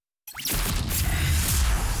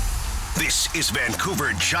This is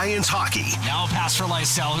Vancouver Giants hockey. Now pass for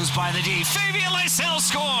Lysell, who's by the D. Fabian Lysell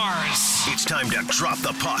scores! It's time to drop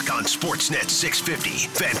the puck on Sportsnet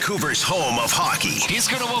 650, Vancouver's home of hockey. He's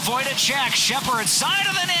going to avoid a check. Shepard, side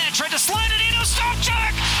of the net, tried to slide it into stop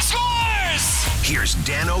check, scores! Here's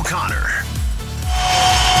Dan O'Connor.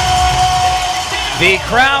 The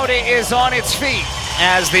crowd is on its feet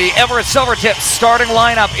as the Everett Silvertips starting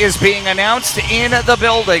lineup is being announced in the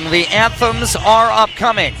building. The anthems are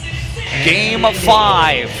upcoming. Game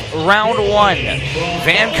 5, Round 1,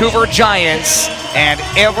 Vancouver Giants and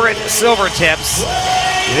Everett Silvertips.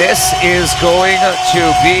 This is going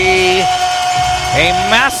to be a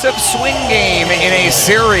massive swing game in a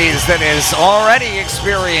series that has already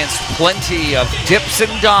experienced plenty of dips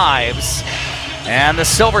and dives. And the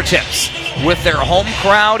Silvertips, with their home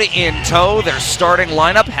crowd in tow, their starting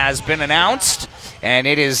lineup has been announced. And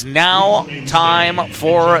it is now time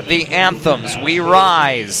for the anthems. We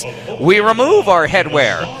rise, we remove our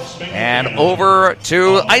headwear, and over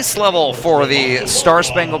to ice level for the Star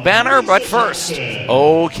Spangled Banner. But first,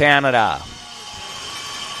 O Canada.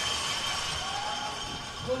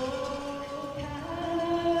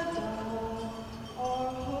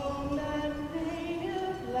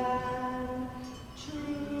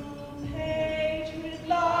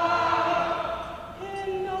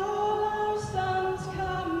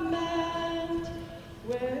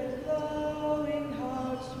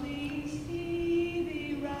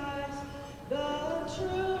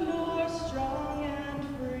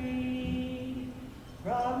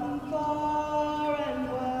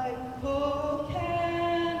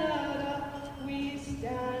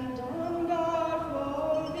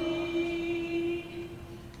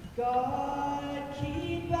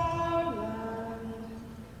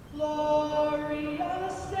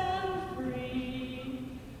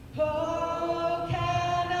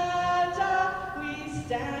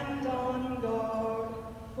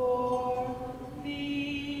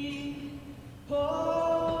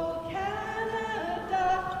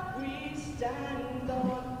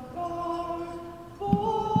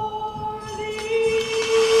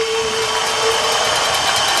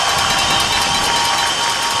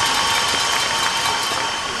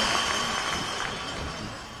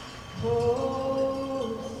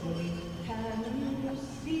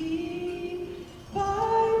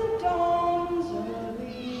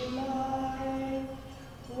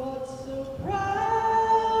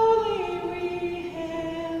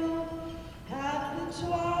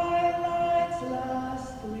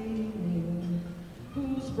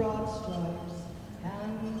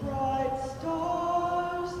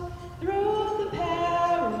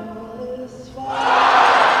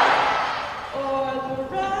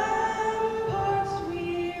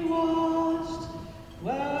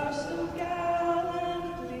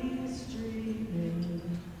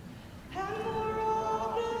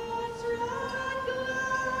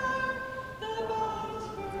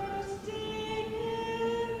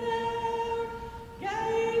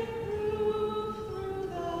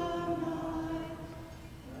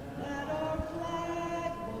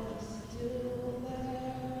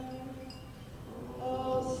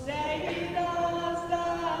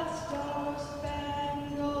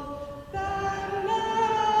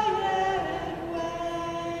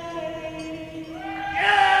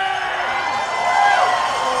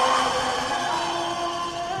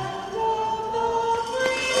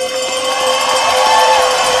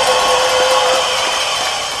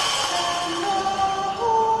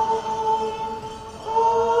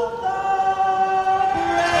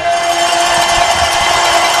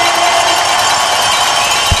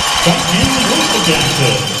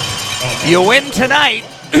 You win tonight,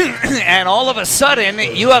 and all of a sudden,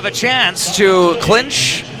 you have a chance to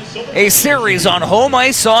clinch a series on home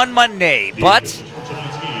ice on Monday. But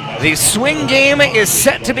the swing game is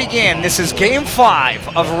set to begin. This is Game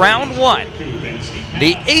 5 of Round 1.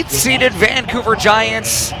 The 8th-seeded Vancouver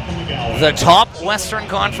Giants, the top Western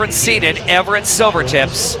Conference seeded Everett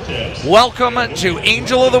Silvertips. Welcome to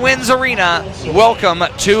Angel of the Winds Arena. Welcome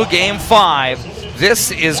to Game 5.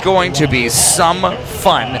 This is going to be some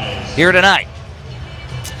fun here tonight.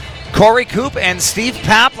 Corey Coop and Steve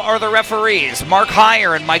Papp are the referees. Mark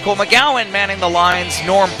Heyer and Michael McGowan manning the lines.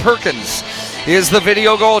 Norm Perkins is the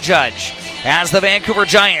video goal judge. As the Vancouver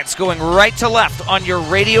Giants going right to left on your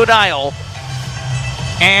radio dial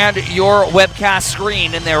and your webcast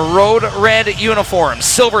screen in their road red uniforms.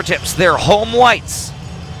 Silvertips, their home whites.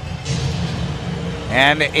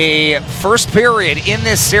 And a first period in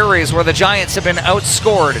this series where the Giants have been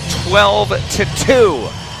outscored 12-2.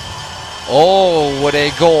 Oh, what a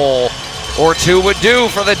goal or two would do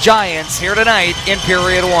for the Giants here tonight in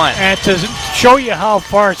period one. And to show you how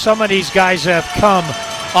far some of these guys have come,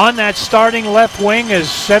 on that starting left wing is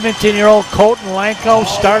 17-year-old Colton Lankow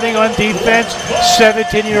starting on defense,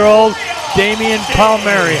 17-year-old Damian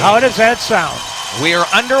Palmieri. How does that sound? We are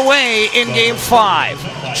underway in Game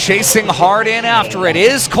 5. Chasing hard in after it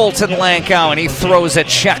is Colton Lankow, and he throws a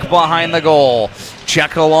check behind the goal.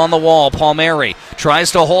 Check along the wall. Palmieri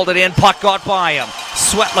tries to hold it in. Puck got by him.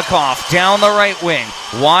 Svetlikov down the right wing.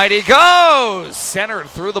 Wide he goes. Centered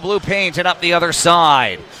through the blue paint and up the other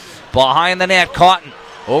side. Behind the net, Cotton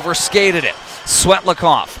overskated it.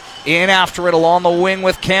 Svetlikov in after it along the wing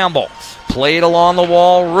with Campbell. Played along the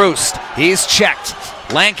wall, Roost. He's checked.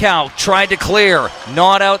 Lankow tried to clear.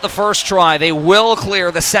 Not out the first try. They will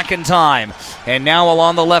clear the second time. And now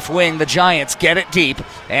along the left wing, the Giants get it deep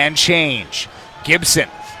and change. Gibson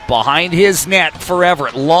behind his net for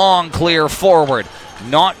Everett. Long clear forward.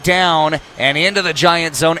 Knocked down and into the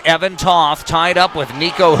Giant zone. Evan Toth tied up with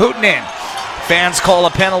Nico Huhtinen. Fans call a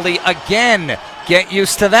penalty again. Get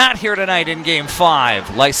used to that here tonight in Game 5.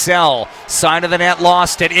 Lysell, side of the net,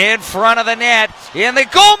 lost it in front of the net in the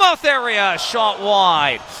goalmouth area. Shot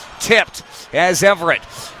wide. Tipped as Everett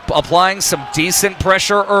applying some decent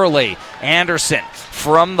pressure early. Anderson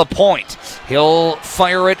from the point. He'll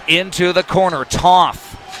fire it into the corner. Toth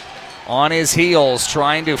on his heels,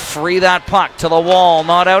 trying to free that puck to the wall.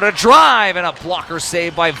 Not out, a drive, and a blocker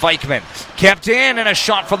save by Vikman. Kept in, and a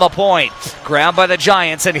shot from the point. Grabbed by the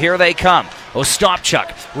Giants, and here they come.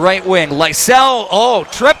 Ostapchuk, right wing.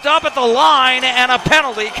 Lysell, tripped up at the line, and a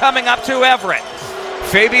penalty coming up to Everett.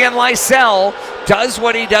 Fabian Lysell does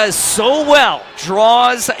what he does so well,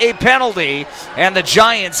 draws a penalty, and the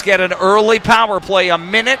Giants get an early power play, a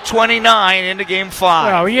minute 29 into Game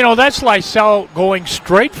 5. Well, that's Lysell going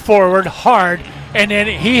straight forward, hard, and then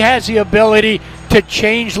he has the ability to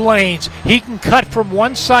change lanes. He can cut from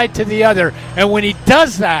one side to the other, and when he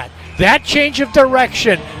does that change of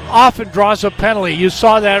direction often draws a penalty. You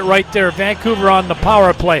saw that right there, Vancouver on the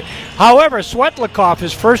power play. However, Svetlikov,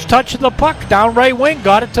 his first touch of the puck, down right wing,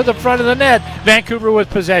 got it to the front of the net. Vancouver with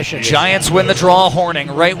possession. Giants win the draw. Horning,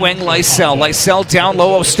 right wing, Lysell. Lysell down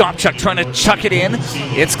low, Ostapchuk trying to chuck it in.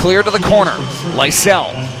 It's clear to the corner.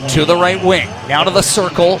 Lysell to the right wing. Now to the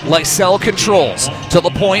circle. Lysell controls. To the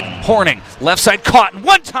point, Horning. Left side, Cotton.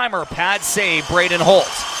 One-timer, pad save, Braden Holt.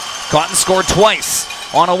 Cotton scored twice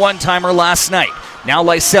on a one-timer last night. Now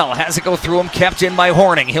Lysell has it go through him, kept in by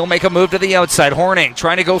Horning. He'll make a move to the outside. Horning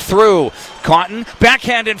trying to go through. Cotton,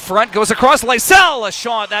 backhand in front, goes across. Lysell, a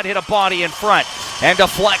shot that hit a body in front and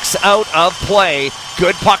deflects out of play.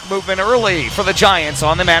 Good puck movement early for the Giants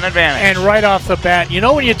on the man advantage. And right off the bat,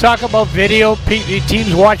 when you talk about video,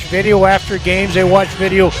 teams watch video after games, they watch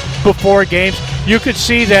video before games. You could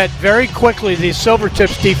see that very quickly the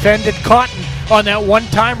Silvertips defended Cotton on that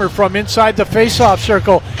one-timer from inside the face-off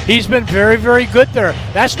circle. He's been very, very good there.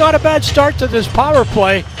 That's not a bad start to this power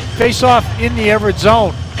play. Face-off in the Everett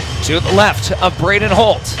zone. To the left of Braden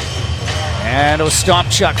Holt. And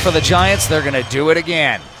Ostapchuk for the Giants. They're going to do it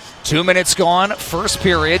again. 2 minutes gone. First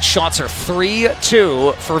period. Shots are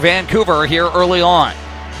 3-2 for Vancouver here early on.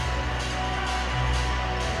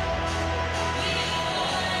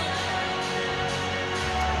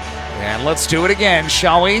 And let's do it again,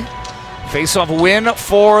 shall we? Face-off win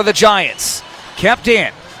for the Giants. Kept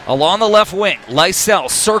in along the left wing. Lysell,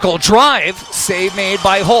 circle, drive, save made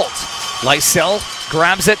by Holt. Lysell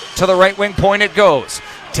grabs it to the right wing point, it goes.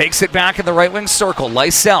 Takes it back in the right wing circle.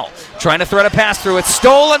 Lysell trying to thread a pass through. It's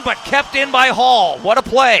stolen, but kept in by Hall. What a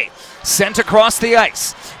play. Sent across the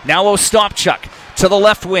ice. Now Ostapchuk to the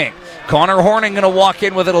left wing. Connor Horning going to walk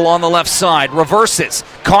in with it along the left side. Reverses.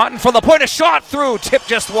 Cotton from the point, a shot through. Tip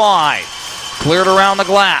just wide. Cleared around the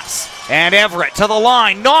glass. And Everett to the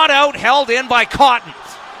line. Not out. Held in by Cotton.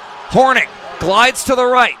 Horning glides to the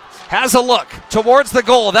right. Has a look towards the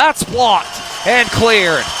goal. That's blocked and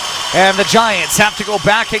cleared. And the Giants have to go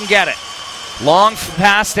back and get it. Long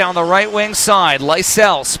pass down the right wing side.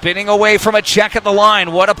 Lysell spinning away from a check at the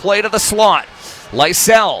line. What a play to the slot.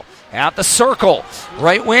 Lysell at the circle.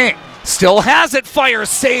 Right wing. Still has it. Fires.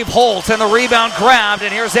 Save Holt. And the rebound grabbed.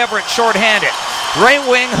 And here's Everett shorthanded. Right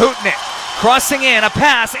wing Huhtinen. Crossing in. A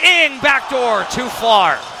pass. Backdoor. Too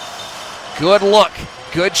far. Good look.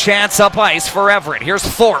 Good chance up ice for Everett. Here's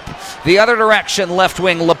Thorpe. The other direction. Left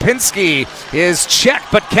wing. Lipinski is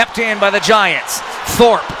checked but kept in by the Giants.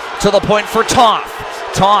 Thorpe to the point for Toth.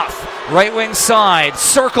 Toth. Right wing side.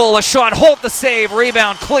 Circle. A shot. Holt the save.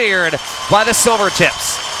 Rebound cleared by the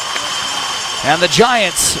Silvertips. And the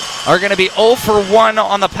Giants are going to be 0 for 1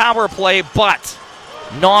 on the power play, but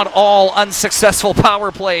not all unsuccessful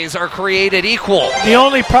power plays are created equal. The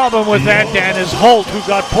only problem with that, Dan, is Holt, who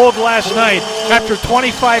got pulled last night after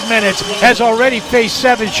 25 minutes, has already faced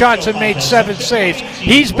 7 shots and made 7 saves.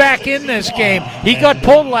 He's back in this game. He got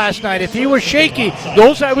pulled last night. If he was shaky,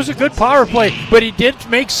 that was a good power play, but he did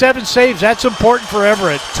make 7 saves. That's important for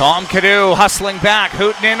Everett. Tom Cadu hustling back.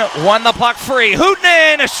 Hootenin won the puck free.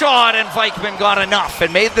 Hootenin, a shot, and Vikman got enough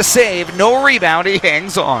and made the save. No rebound. He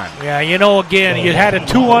hangs on. Yeah, again, you had a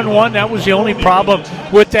 2-on-1. That was the only problem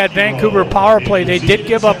with that Vancouver power play. They did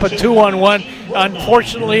give up a 2-on-1.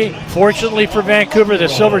 Unfortunately, fortunately for Vancouver, the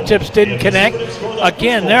Silvertips didn't connect.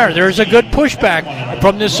 Again, there's a good pushback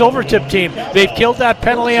from the Silvertip team. They've killed that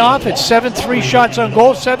penalty off. It's 7-3 shots on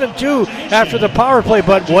goal, 7-2 after the power play.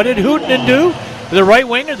 But what did Hootenin do? The right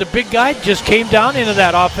winger, the big guy, just came down into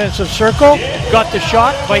that offensive circle, got the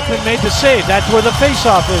shot. Vikman made the save. That's where the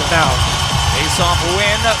face-off is now. Face-off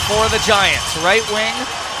win for the Giants. Right wing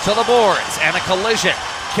to the boards, and a collision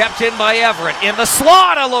kept in by Everett. In the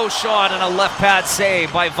slot, a low shot and a left pad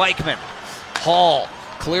save by Vikman. Hall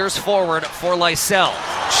clears forward for Lysell.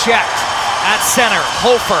 Checked at center.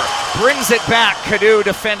 Hofer brings it back. Cadu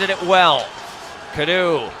defended it well.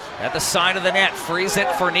 Cadu at the side of the net, frees it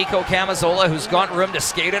for Nico Camazola, who's got room to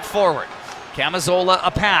skate it forward. Camazola,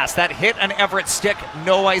 a pass. That hit an Everett stick.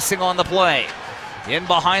 No icing on the play. In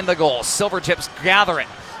behind the goal, Silvertips gather it.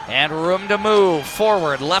 And room to move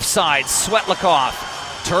forward. Left side, Svetlikov.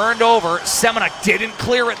 Turned over. Semenuk didn't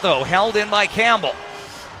clear it, though. Held in by Campbell.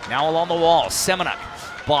 Now along the wall, Semenuk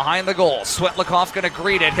behind the goal. Svetlikov going to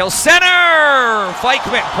greet it. He'll center!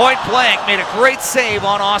 Vikman, point blank, made a great save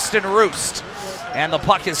on Austin Roost. And the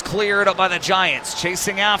puck is cleared up by the Giants.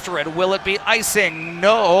 Chasing after it. Will it be icing?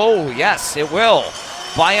 No. Yes, it will.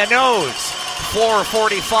 By a nose.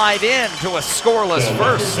 4:45 in to a scoreless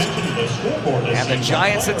first. And the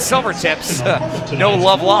Giants and Silvertips, no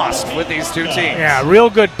love lost with these two teams. Yeah, real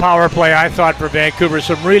good power play, I thought, for Vancouver.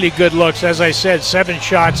 Some really good looks. As I said, 7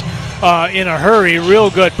 shots in a hurry. Real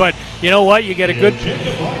good. But you know what? You get a good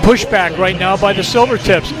pushback right now by the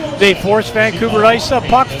Silvertips. They force Vancouver to ice the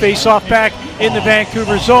puck, face off back in the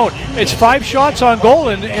Vancouver zone. It's 5 shots on goal,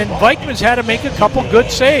 and Vikman's had to make a couple good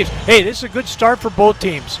saves. Hey, this is a good start for both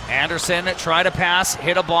teams. Anderson tried to pass,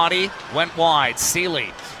 hit a body, went wide.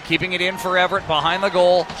 Seeley keeping it in for Everett behind the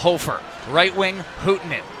goal. Hofer, right wing,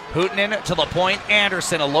 Hootenin. Hootenin to the point.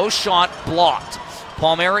 Anderson, a low shot, blocked.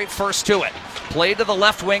 Palmieri first to it. Played to the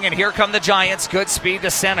left wing, and here come the Giants. Good speed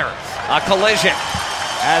to center. A collision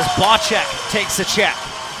as Bocek takes a check.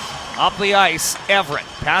 Up the ice, Everett.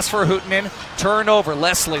 Pass for Hootenin. Turned over.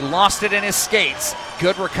 Leslie lost it in his skates.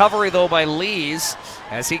 Good recovery, though, by Lees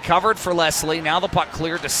as he covered for Leslie. Now the puck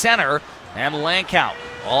cleared to center. And Lankow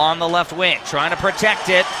on the left wing, trying to protect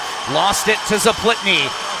it. Lost it to Zaplitny.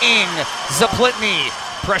 Zaplitny.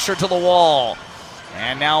 Pressure to the wall.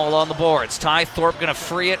 And now along the boards. Ty Thorpe going to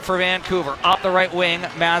free it for Vancouver. Up the right wing,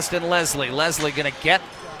 Masden Leslie. Leslie going to get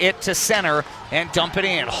it to center and dump it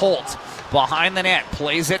in. Holt behind the net,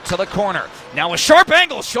 plays it to the corner. Now a sharp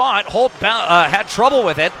angle shot. Holt had trouble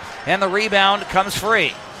with it, and the rebound comes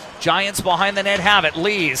free. Giants behind the net have it.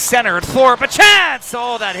 Lees centered. Thorpe, a chance!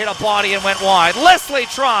 Oh, that hit a body and went wide. Leslie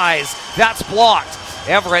tries. That's blocked.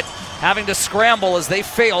 Everett having to scramble as they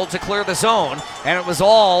failed to clear the zone, and it was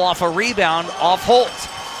all off a rebound off Holt.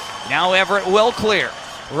 Now Everett will clear.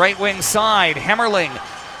 Right wing side, Hemmerling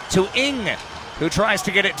to Ing, who tries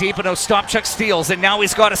to get it deep, and Ostapchuk steals, and now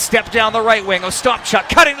he's got to step down the right wing. Ostapchuk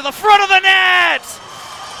cutting to the front of the net!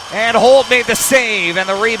 And Holt made the save, and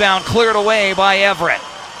the rebound cleared away by Everett.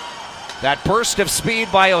 That burst of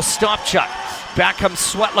speed by Ostapchuk. Back comes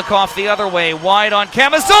Svetlikov the other way, wide on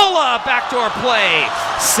Camazola. Backdoor play.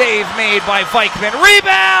 Save made by Vikman.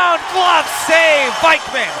 Rebound! Glove save!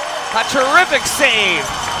 Vikman. A terrific save.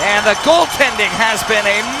 And the goaltending has been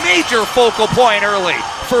a major focal point early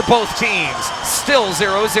for both teams. Still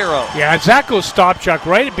 0-0. Yeah, Zach Ostapchuk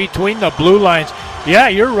right between the blue lines. Yeah,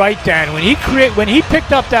 you're right, Dan. When he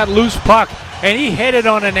picked up that loose puck, and he hit it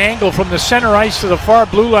on an angle from the center ice to the far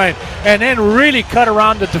blue line, and then really cut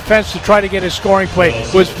around the defense to try to get his scoring play.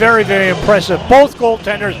 Was very, very impressive. Both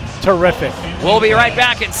goaltenders, terrific. We'll be right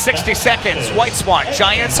back in 60 seconds. White Swan,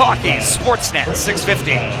 Giants Hockey, Sportsnet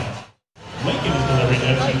 650.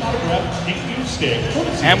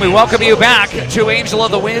 And we welcome you back to Angel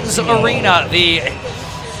of the Winds Arena. The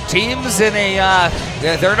teams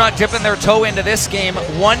they're not dipping their toe into this game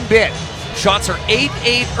one bit. Shots are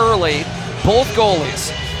 8-8 early. Both goalies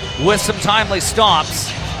with some timely stops.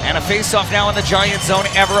 And a face-off now in the Giant zone.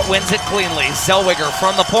 Everett wins it cleanly. Zellweger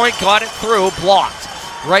from the point, got it through, blocked.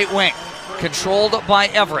 Right wing, controlled by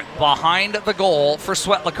Everett, behind the goal for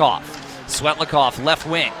Svetlikov. Svetlikov, left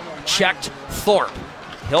wing, checked Thorpe.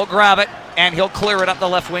 He'll grab it, and he'll clear it up the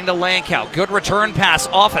left wing to Lankow. Good return pass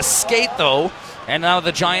off a skate, though, and now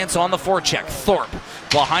the Giants on the forecheck. Thorpe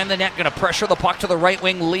behind the net, going to pressure the puck to the right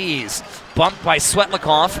wing. Lees bumped by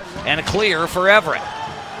Svetlikov, and a clear for Everett.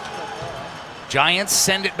 Giants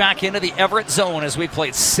send it back into the Everett zone as we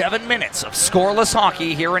played 7 minutes of scoreless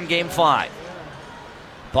hockey here in Game 5.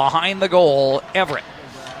 Behind the goal, Everett.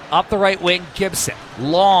 Up the right wing, Gibson.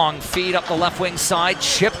 Long feed up the left wing side,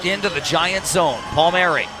 chipped into the Giant zone.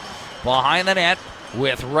 Palmieri behind the net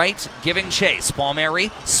with Wright giving chase.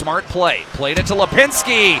 Palmieri, smart play. Played it to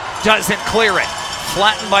Lipinski. Doesn't clear it.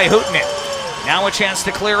 Flattened by Hootinen. Now a chance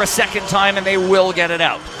to clear a second time, and they will get it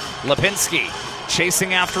out. Lipinski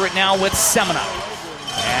chasing after it now with Semenuk.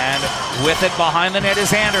 And with it behind the net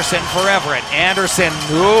is Anderson for Everett. Anderson,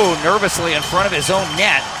 nervously in front of his own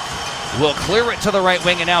net. Will clear it to the right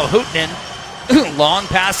wing, and now Hootinen. Long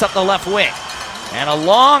pass up the left wing. And a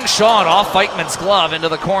long shot off Vikman's glove into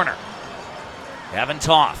the corner. Evan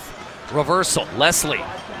Toth. Reversal. Leslie.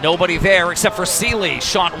 Nobody there except for Seeley.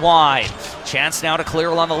 Shot wide. Chance now to clear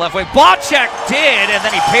along the left wing. Bocek did, and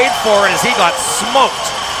then he paid for it as he got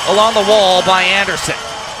smoked along the wall by Anderson.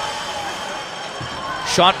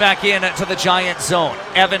 Shot back in to the Giant zone.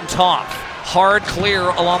 Evan Toth. Hard clear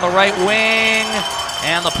along the right wing.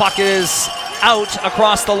 And the puck is out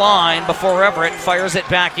across the line before Everett fires it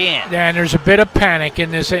back in. And there's a bit of panic in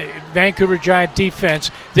this Vancouver Giant defense.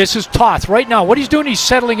 This is Toth. Right now, what he's doing, he's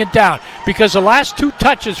settling it down. Because the last 2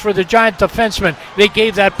 touches for the Giant defenseman, they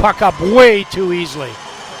gave that puck up way too easily.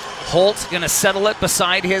 Holt going to settle it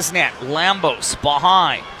beside his net. Lambos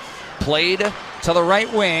behind. Played to the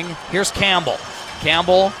right wing. Here's Campbell.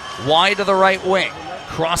 Campbell wide to the right wing.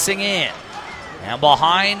 Crossing in. And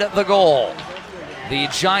behind the goal. The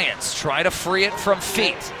Giants try to free it from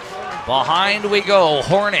feet. Behind we go.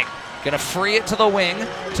 Horning going to free it to the wing,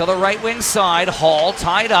 to the right wing side. Hall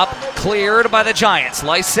tied up, cleared by the Giants.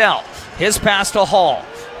 Lysell, his pass to Hall.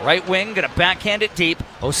 Right wing going to backhand it deep.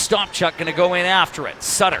 Ostapchuk going to go in after it.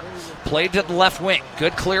 Sutter played to the left wing.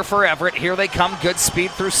 Good clear for Everett. Here they come. Good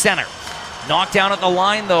speed through center. Knocked down at the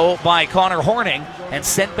line, though, by Connor Horning and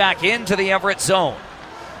sent back into the Everett zone.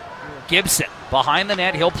 Gibson behind the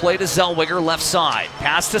net. He'll play to Zellweger left side.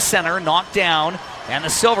 Pass to center, knocked down, and the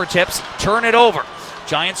Silvertips turn it over.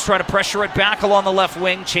 Giants try to pressure it back along the left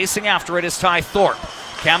wing. Chasing after it is Ty Thorpe.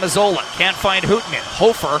 Camizola can't find Hootinen.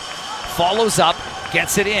 Hofer follows up,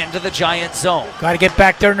 gets it into the Giant zone. Got to get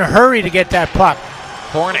back there in a hurry to get that puck.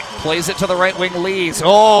 Hornick plays it to the right wing. Lees.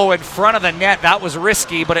 In front of the net. That was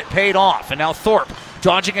risky, but it paid off. And now Thorpe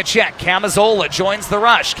dodging a check. Camizola joins the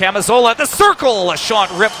rush. Camizola at the circle. A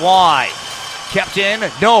shot ripped wide. Kept in.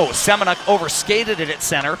 No. Semenuk overskated it at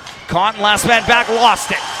center. Cotton, last man back,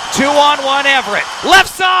 lost it. 2-on-1 Everett. Left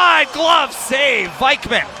side. Glove save.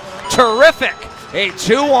 Vikman. Terrific. A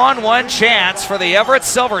 2-on-1 chance for the Everett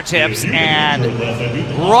Silvertips,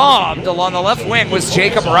 and robbed along the left wing was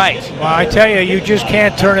Jacob Wright. Well, I tell you, you just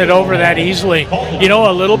can't turn it over that easily. You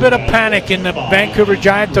know, a little bit of panic in the Vancouver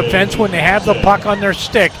Giant defense when they have the puck on their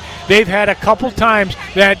stick. They've had a couple times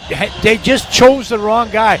that they just chose the wrong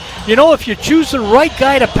guy. You know, if you choose the right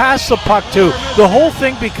guy to pass the puck to, the whole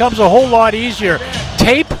thing becomes a whole lot easier.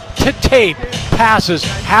 Tape to tape passes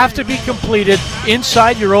have to be completed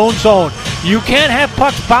inside your own zone. You can't have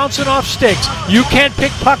pucks bouncing off sticks. You can't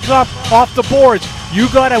pick pucks up off the boards. You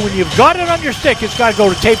gotta, when you've got it on your stick, it's gotta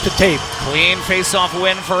go to tape to tape. Clean face-off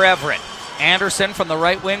win for Everett. Anderson from the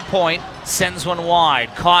right wing point sends one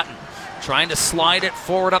wide. Cotton trying to slide it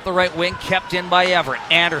forward up the right wing, kept in by Everett.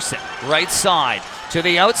 Anderson, right side to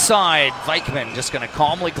the outside. Vikman just gonna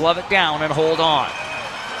calmly glove it down and hold on.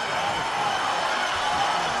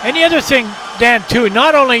 And the other thing, Dan, too,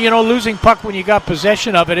 not only, losing puck when you got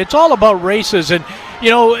possession of it, it's all about races. And,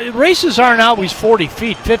 races aren't always 40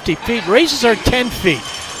 feet, 50 feet. Races are 10 feet.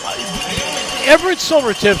 Everett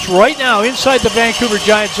Silvertips right now inside the Vancouver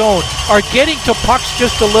Giant zone are getting to pucks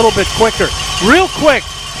just a little bit quicker. Real quick,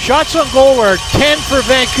 shots on goal are 8 for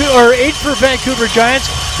Vancouver Giants.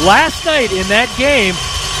 Last night in that game,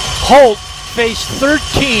 Holt faced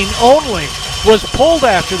 13 only. Was pulled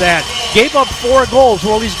after that, gave up 4 goals.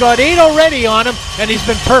 Well, he's got 8 already on him, and he's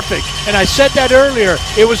been perfect. And I said that earlier.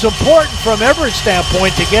 It was important from Everett's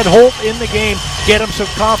standpoint to get Holt in the game, get him some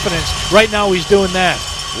confidence. Right now, he's doing that.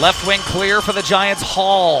 Left wing clear for the Giants.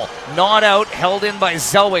 Hall, not out, held in by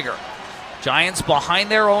Zellweger. Giants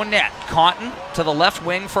behind their own net. Cotton to the left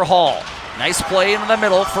wing for Hall. Nice play in the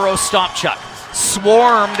middle for Ostapchuk.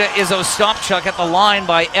 Swarmed is Ostapchuk at the line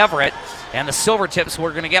by Everett. And the Silvertips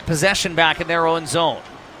were going to get possession back in their own zone.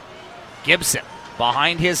 Gibson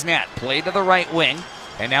behind his net. Played to the right wing.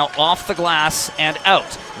 And now off the glass and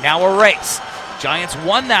out. Now a race. Giants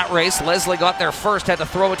won that race. Leslie got there first, had to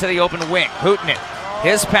throw it to the open wing. Hooten,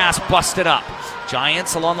 his pass busted up.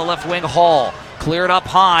 Giants along the left wing. Hall cleared up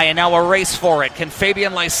high, and now a race for it. Can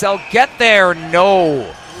Fabian Lysell get there?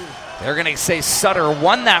 No. They're going to say Sutter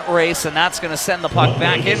won that race, and that's going to send the puck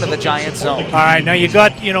back into the Giant zone. All right, now you've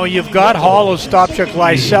got Hall, Ostapchuk,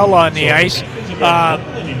 Lysell on the ice.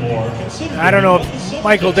 I don't know if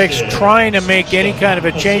Michael Dick's trying to make any kind of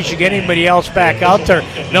a change to get anybody else back out there.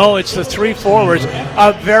 No, it's the three forwards.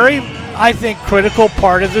 A very, I think, critical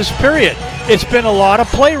part of this period. It's been a lot of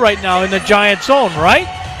play right now in the Giant zone, right?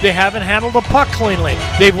 They haven't handled the puck cleanly.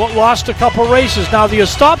 They've lost a couple races. Now the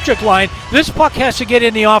Ostapchuk line, this puck has to get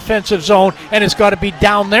in the offensive zone, and it's got to be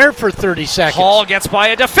down there for 30 seconds. Hall gets by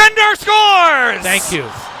a defender, scores! Thank you.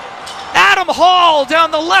 Adam Hall down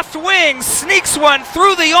the left wing sneaks one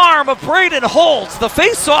through the arm of Braden Holt. The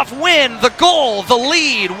face-off win, the goal, the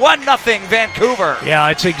lead, 1-0 Vancouver. Yeah,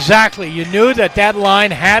 it's exactly. You knew that line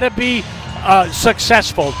had to be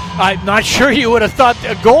successful. I'm not sure you would have thought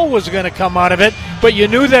a goal was going to come out of it, but you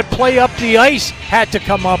knew that play up the ice had to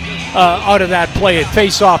come up out of that play and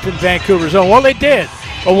face off in Vancouver zone. Well, they did.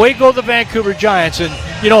 Away go the Vancouver Giants, and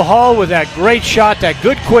Hall with that great shot, that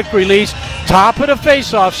good quick release, top of the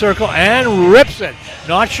face-off circle, and rips it.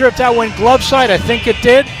 Not sure if that went glove side. I think it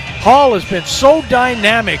did. Hall has been so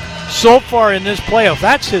dynamic so far in this playoff.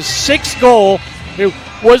 That's his 6th goal. It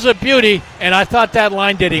was a beauty, and I thought that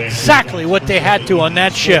line did exactly what they had to on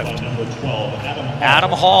that shift.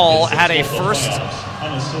 Adam Hall had his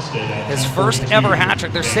first ever hat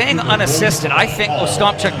trick. They're saying unassisted. I think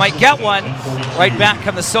Ostapchuk might get one. Right back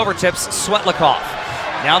come the Silvertips, Svetlikov.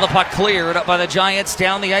 Now the puck cleared by the Giants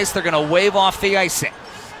down the ice. They're going to wave off the icing.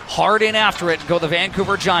 Hard in after it go the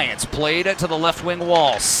Vancouver Giants. Played it to the left wing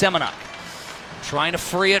wall. Semenuk trying to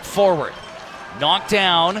free it forward. Knocked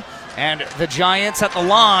down, and the Giants at the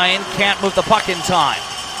line can't move the puck in time.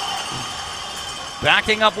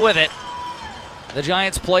 Backing up with it. The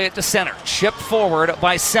Giants play it to center. Chipped forward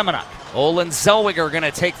by Semenuk. Olin Zellweger going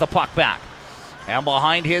to take the puck back. And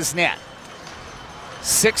behind his net.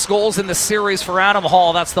 6 goals in the series for Adam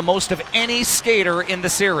Hall. That's the most of any skater in the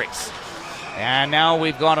series. And now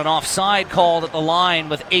we've got an offside called at the line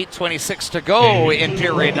with 8:26 to go in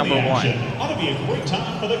period number 1.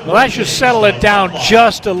 Well, that should settle it down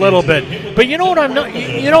just a little bit. But you know what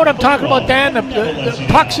I'm talking about, Dan? The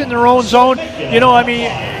puck's in their own zone.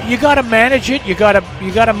 You got to manage it. You got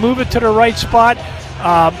to move it to the right spot.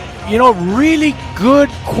 Really good,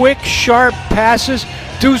 quick, sharp passes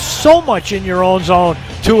do so much in your own zone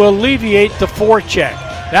to alleviate the forecheck.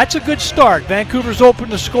 That's a good start. Vancouver's open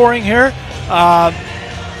to scoring here.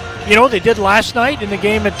 They did last night in the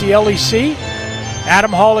game at the LEC.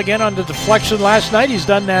 Adam Hall again on the deflection last night. He's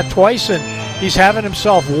done that twice, and he's having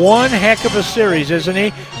himself one heck of a series, isn't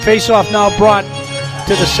he? Face-off now brought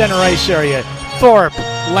to the center ice area. Thorpe,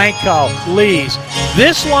 Lankow, Lees.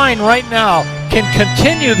 This line right now can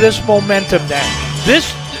continue this momentum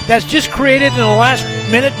that's just created in the last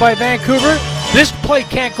minute by Vancouver. This play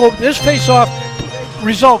can't go, this face-off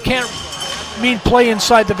result can't mean play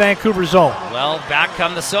inside the Vancouver zone. Well, back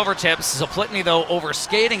come the Silvertips. Zaplitny, though,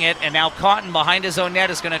 overskating it, and now Cotton behind his own net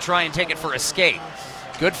is going to try and take it for a skate.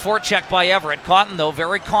 Good forecheck by Everett. Cotton, though,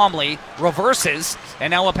 very calmly reverses,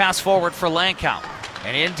 and now a pass forward for Lankow.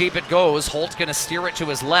 And in deep it goes. Holt's going to steer it to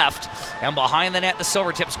his left, and behind the net, the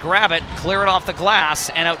Silvertips grab it, clear it off the glass,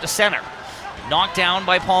 and out to center. Knocked down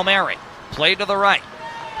by Palmieri. Played to the right.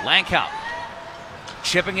 Lankow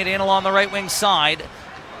chipping it in along the right wing side.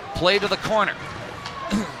 Play to the corner.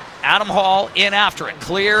 Adam Hall in after it.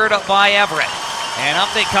 Cleared by Everett. And up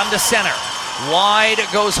they come to center. Wide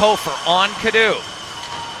goes Hofer on Cadu.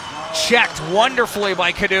 Checked wonderfully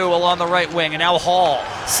by Cadu along the right wing. And now Hall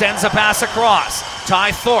sends a pass across.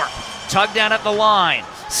 Ty Thorpe tugged down at the line.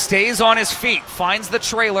 Stays on his feet. Finds the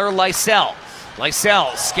trailer, Lysell.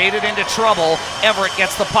 Lysell skated into trouble. Everett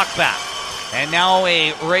gets the puck back. And now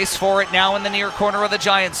a race for it now in the near corner of the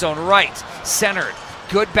Giant zone. Right, centered.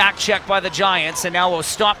 Good back check by the Giants, and now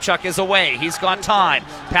Ostapchuk is away. He's got time.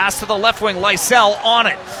 Pass to the left wing, Lysell on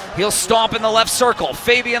it. He'll stop in the left circle.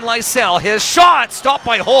 Fabian Lysell, his shot, stopped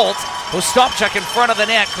by Holt. Ostapchuk in front of the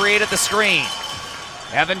net, created the screen.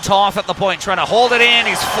 Evan Toth at the point, trying to hold it in.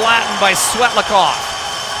 He's flattened by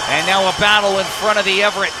Svetlikov. And now a battle in front of the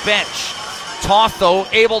Everett bench. Toth, though,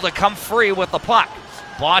 able to come free with the puck.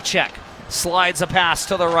 Bocek slides a pass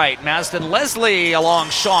to the right. Mazden Leslie, a long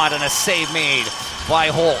shot and a save made by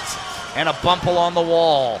Holt. And a bump along the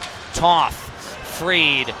wall. Toth,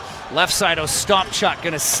 freed. Left side, Ostapchuk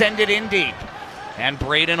going to send it in deep. And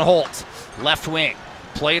Braden Holt, left wing.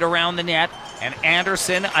 Played around the net. And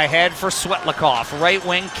Anderson ahead for Svetlikov. Right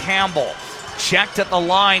wing, Campbell. Checked at the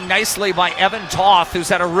line nicely by Evan Toth, who's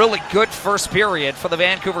had a really good first period for the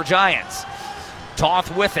Vancouver Giants.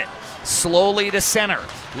 Toth with it. Slowly to center.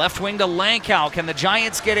 Left wing to Lankow. Can the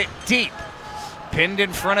Giants get it deep? Pinned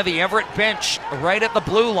in front of the Everett bench right at the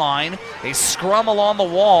blue line. They scrum along the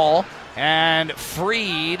wall. And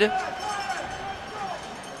freed.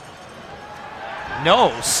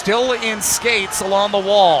 No, still in skates along the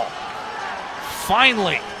wall.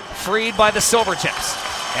 Finally freed by the Silvertips.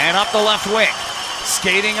 And up the left wing.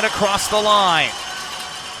 Skating it across the line.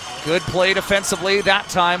 Good play defensively that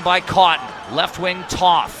time by Cotton. Left wing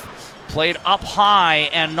Toth. Played up high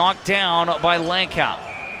and knocked down by Lankow.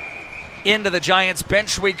 Into the Giants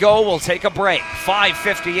bench we go. We'll take a break.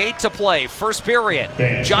 5:58 to play. First period.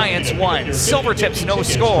 Giants 1. Silvertips no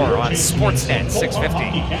score on Sportsnet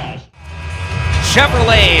 650.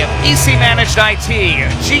 Chevrolet, EC Managed IT,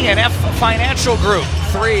 G&F Financial Group,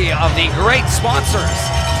 3 of the great sponsors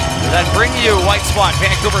that bring you White Spot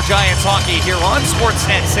Vancouver Giants hockey here on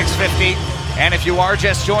Sportsnet 650. And if you are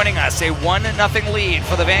just joining us, a 1-0 lead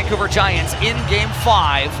for the Vancouver Giants in Game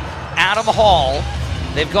 5. Adam Hall,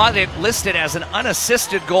 they've got it listed as an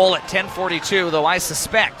unassisted goal at 10:42, though I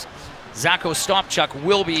suspect Zach Ostapchuk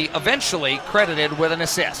will be eventually credited with an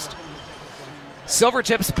assist.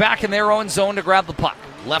 Silvertips back in their own zone to grab the puck.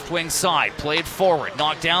 Left wing side, played forward,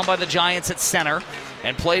 knocked down by the Giants at center,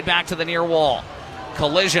 and played back to the near wall.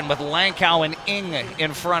 Collision with Lankow and Ing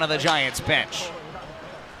in front of the Giants bench.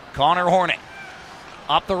 Connor Horning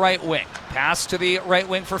up the right wing. Pass to the right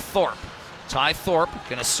wing for Thorpe. Ty Thorpe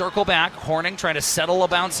going to circle back. Horning trying to settle a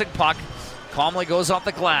bouncing puck. Calmly goes off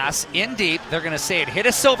the glass. In deep, they're going to say it hit a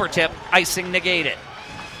Silvertip. Icing negated.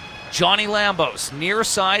 Johnny Lambos, near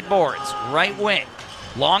side boards, right wing.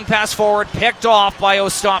 Long pass forward, picked off by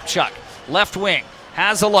Ostapchuk. Left wing,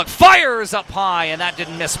 has a look, fires up high, and that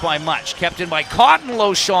didn't miss by much. Kept in by Cotton,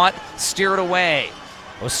 low shot, steered away.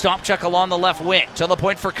 Ostapchuk along the left wing, to the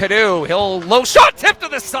point for Cadu. He'll low shot, tipped to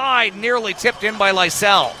the side, nearly tipped in by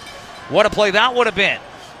Lysell. What a play that would have been.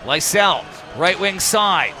 Lysell, right wing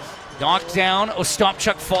side, knocked down,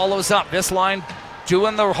 Ostapchuk follows up. This line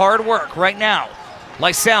doing the hard work right now.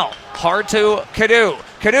 Lysell, hard to Cadu.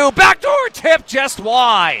 Cadu, backdoor tip just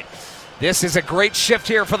wide. This is a great shift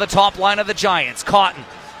here for the top line of the Giants. Cotton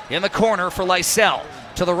in the corner for Lysell.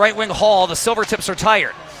 To the right wing, Hall. The Silvertips are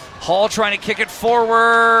tired. Hall trying to kick it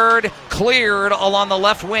forward. Cleared along the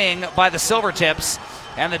left wing by the Silvertips.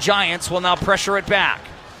 And the Giants will now pressure it back.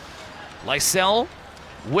 Lysell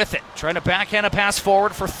with it. Trying to backhand a pass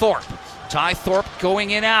forward for Thorpe. Ty Thorpe going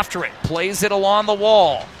in after it. Plays it along the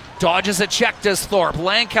wall. Dodges a check, does Thorpe.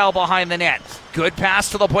 Lankow behind the net. Good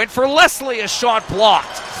pass to the point for Leslie. A shot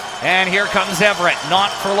blocked. And here comes Everett.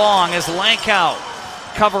 Not for long as Lankow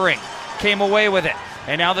covering. Came away with it.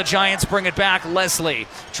 And now the Giants bring it back. Leslie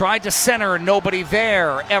tried to center. Nobody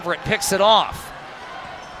there. Everett picks it off.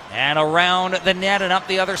 And around the net and up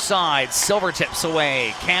the other side. Silvertips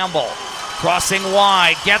away. Campbell crossing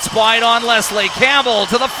wide. Gets wide on Leslie. Campbell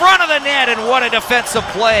to the front of the net. And what a defensive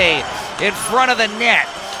play in front of the net.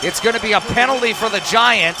 It's going to be a penalty for the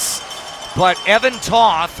Giants, but Evan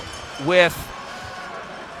Toth with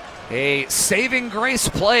a saving grace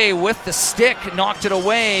play with the stick knocked it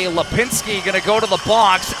away. Lipinski going to go to the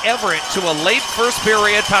box. Everett to a late first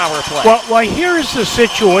period power play. Well, here's the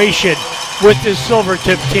situation with this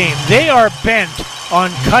Silvertip team. They are bent on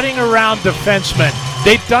cutting around defensemen.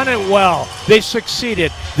 They've done it well. They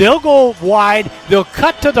succeeded. They'll go wide. They'll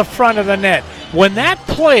cut to the front of the net. When that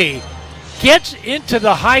play gets into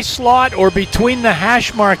the high slot or between the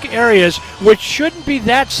hash mark areas, which shouldn't be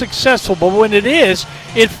that successful, but when it is,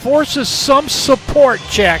 it forces some support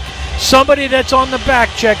check, somebody that's on the back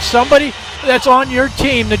check, somebody that's on your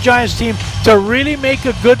team, the Giants team, to really make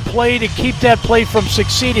a good play to keep that play from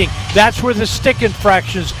succeeding. That's where the stick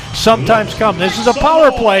infractions sometimes come. This is a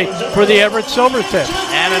power play for the Everett Silvertips.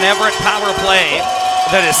 And an Everett power play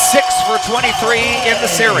that is 6 for 23 in the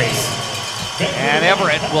series. And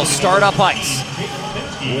Everett will start up ice.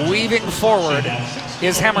 Weaving forward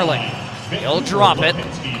is Hemmerling. He'll drop it.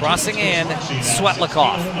 Crossing in,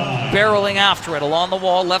 Svetlikov. Barreling after it along the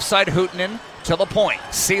wall. Left side, Hootenin to the point.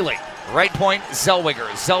 Seeley. Right point,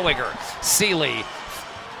 Zellweger. Seeley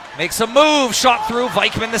makes a move. Shot through.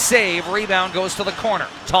 Vikman the save. Rebound goes to the corner.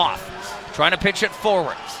 Toth trying to pitch it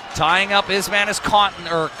forward. Tying up his man is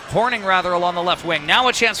Horning along the left wing. Now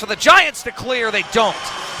a chance for the Giants to clear. They don't.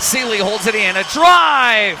 Seeley holds it in. A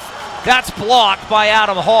drive! That's blocked by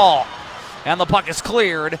Adam Hall. And the puck is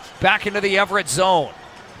cleared back into the Everett zone.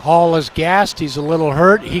 Hall is gassed. He's a little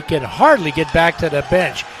hurt. He can hardly get back to the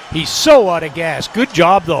bench. He's so out of gas. Good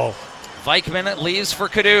job, though. Vikman leaves for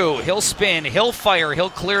Cadu. He'll spin, he'll fire,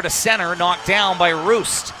 he'll clear to center, knocked down by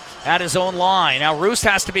Roost at his own line. Now Roost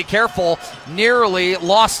has to be careful, nearly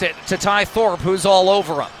lost it to Ty Thorpe, who's all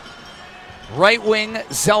over him. Right wing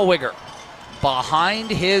Zellweger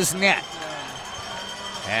behind his net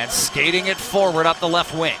and skating it forward up the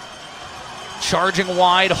left wing. Charging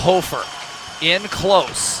wide, Hofer in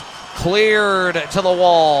close, cleared to the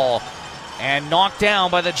wall and knocked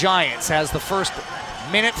down by the Giants as the first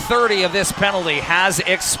minute 30 of this penalty has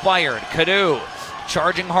expired. Cadu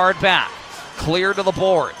charging hard back, clear to the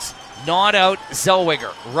boards, not out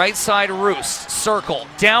Zellweger, right side Roost, circle,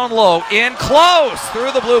 down low, in close,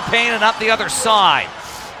 through the blue paint and up the other side.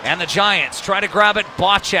 And the Giants try to grab it,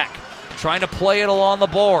 Bocek trying to play it along the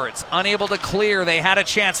boards, unable to clear, they had a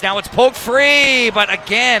chance, now it's poked free, but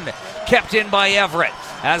again kept in by Everett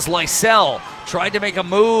as Lysell tried to make a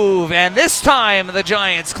move, and this time the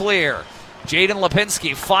Giants clear. Jaden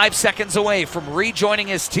Lipinski 5 seconds away from rejoining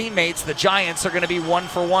his teammates. The Giants are going to be 1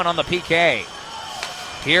 for 1 on the PK.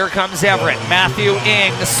 Here comes Everett. Matthew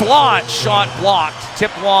Ing, the slot, shot blocked,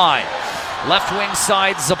 tipped wide. Left wing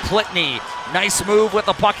side, Zaplitny. Nice move with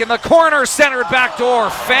the puck in the corner, centered back door.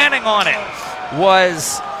 Fanning on it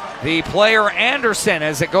was the player Anderson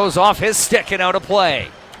as it goes off his stick and out of play.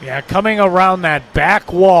 Yeah, coming around that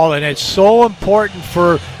back wall, and it's so important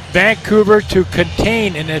for Vancouver to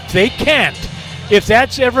contain, and if they can't, if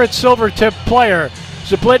that's Everett Silvertip player,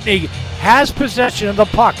 Zaplitny has possession of the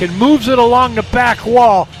puck and moves it along the back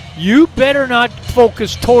wall, you better not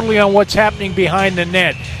focus totally on what's happening behind the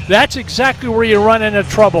net. That's exactly where you run into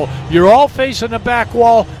trouble. You're all facing the back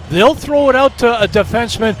wall. They'll throw it out to a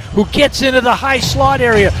defenseman who gets into the high slot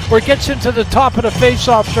area or gets into the top of the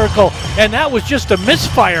face-off circle, and that was just a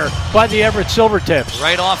misfire by the Everett Silvertips.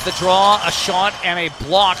 Right off the draw, a shot and a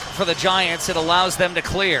block for the Giants. It allows them to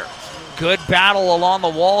clear. Good battle along the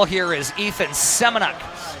wall here is Ethan Semenuk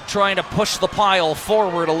trying to push the pile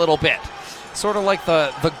forward a little bit. Sort of like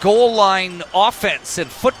the goal line offense in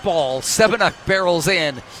football. Semenuk barrels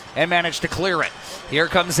in and managed to clear it. Here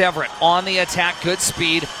comes Everett on the attack, good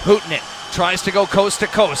speed. Hooten tries to go coast to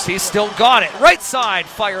coast. He's still got it. Right side,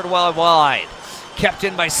 fired wide. Kept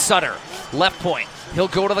in by Sutter. Left point, he'll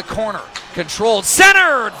go to the corner. Controlled,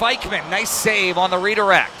 centered! Vikman, nice save on the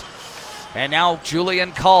redirect. And now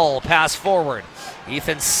Julian Cull pass forward.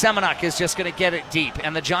 Ethan Semenuk is just going to get it deep,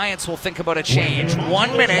 and the Giants will think about a change.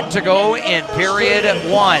 1 minute to go in period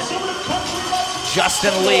one.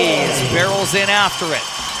 Justin Lees barrels in after it,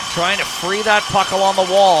 trying to free that puck along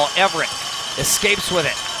the wall. Everett escapes with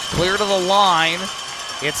it. Clear to the line.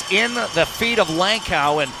 It's in the feet of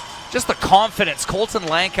Lankow, and just the confidence Colton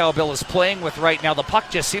Lankow, Bill, is playing with right now. The puck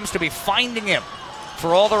just seems to be finding him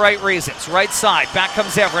for all the right reasons. Right side, back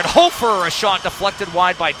comes Everett. Hofer, a shot deflected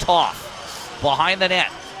wide by Toth. Behind the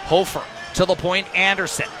net, Hofer to the point,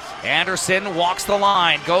 Anderson. Anderson walks the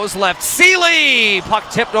line, goes left, Seeley!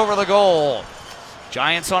 Puck tipped over the goal.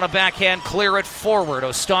 Giants on a backhand, clear it forward.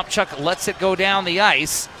 Ostapchuk lets it go down the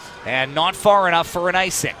ice, and not far enough for an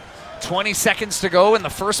icing. 20 seconds to go in the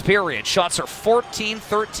first period. Shots are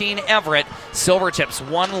 14-13 Everett. Silvertips,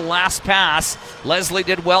 one last pass. Leslie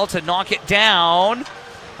did well to knock it down,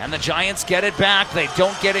 and the Giants get it back. They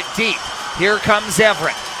don't get it deep. Here comes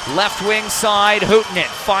Everett. Left wing side, Hooten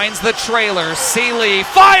finds the trailer. Seeley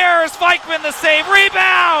fires! Vikman the save.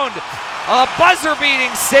 Rebound! A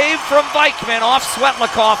buzzer-beating save from Vikman off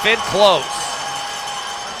Svetlikov in close.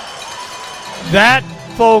 That,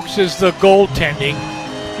 folks, is the goaltending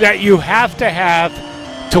that you have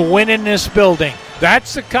to win in this building.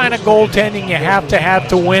 That's the kind of goaltending you have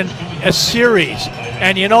to win a series.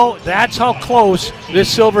 And, you know, that's how close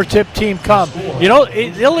this Silvertip team come. You know,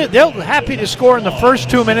 they'll happy to score in the first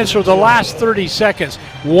 2 minutes or the last 30 seconds.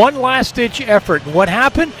 One last-ditch effort. And what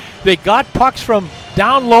happened? They got pucks from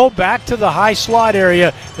down low back to the high slot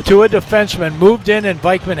area to a defenseman, moved in, and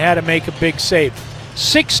Vikman had to make a big save.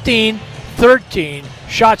 16-13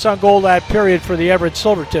 shots on goal that period for the Everett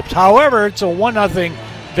Silvertips. However, it's a 1-0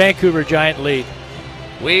 Vancouver Giant lead.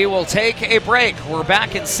 We will take a break. We're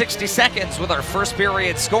back in 60 seconds with our first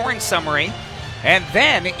period scoring summary. And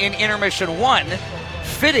then in intermission one,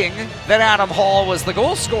 fitting that Adam Hall was the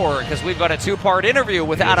goal scorer, because we've got a two-part interview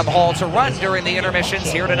with Adam Hall to run during the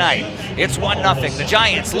intermissions here tonight. It's 1-0. The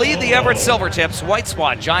Giants lead the Everett Silvertips. White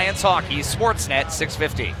Spot Giants Hockey, Sportsnet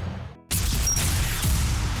 650.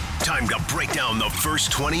 Time to break down the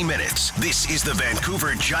first 20 minutes. This is the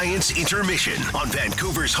Vancouver Giants intermission on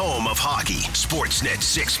Vancouver's home of hockey, Sportsnet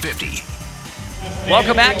 650.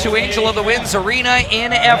 Welcome back to Angel of the Winds Arena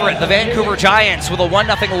in Everett. The Vancouver Giants with a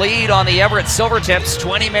 1-0 lead on the Everett Silvertips.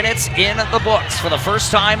 20 minutes in the books for the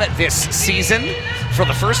first time this season. For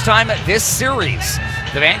the first time this series,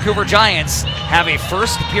 the Vancouver Giants have a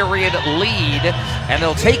first period lead, and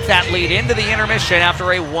they'll take that lead into the intermission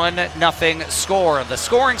after a 1-0 score. The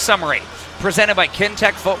scoring summary presented by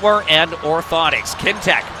Kintec Footwear and Orthotics.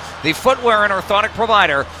 Kintec, the footwear and orthotic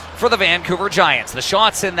provider for the Vancouver Giants. The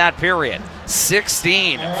shots in that period,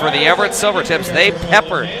 16 for the Everett Silvertips. They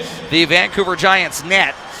peppered the Vancouver Giants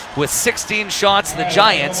net with 16 shots. The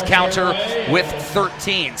Giants counter with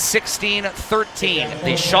 13. 16-13.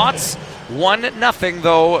 The shots, 1-0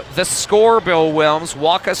 though. The score, Bill Wilms,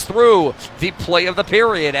 walk us through the play of the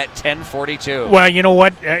period at 10:42. Well, you know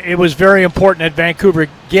what? It was very important that Vancouver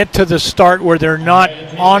get to the start where they're not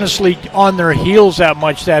honestly on their heels that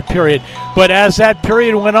much that period. But as that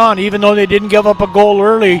period went on, even though they didn't give up a goal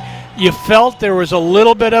early, you felt there was a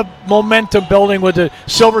little bit of momentum building with the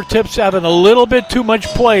Silvertips having a little bit too much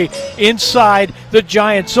play inside the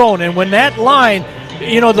Giant zone. And when that line,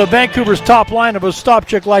 the Vancouver's top line of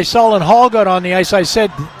Ostapchuk, Lysell, and Hall got on the ice, I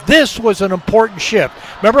said this was an important shift.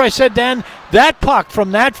 Remember I said, Dan, that puck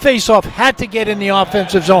from that faceoff had to get in the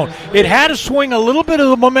offensive zone. It had to swing a little bit of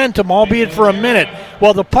the momentum, albeit for a minute.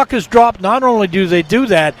 Well, the puck is dropped. Not only do they do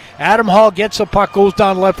that, Adam Hall gets the puck, goes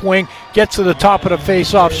down left wing, gets to the top of the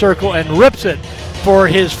faceoff circle, and rips it for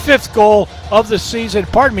his 5th goal of the season.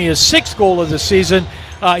 His 6th goal of the season.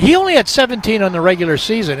 He only had 17 on the regular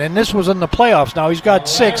season, and this was in the playoffs. Now he's got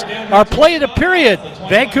 6. Our play of the period,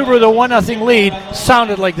 Vancouver, the 1-0 lead,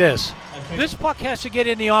 sounded like this. This puck has to get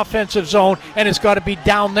in the offensive zone, and it's got to be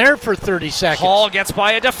down there for 30 seconds. Hall gets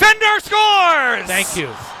by a defender, scores! Thank you.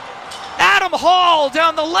 Adam Hall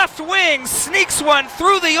down the left wing sneaks one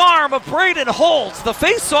through the arm of Braden Holtz. The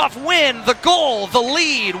face-off win, the goal, the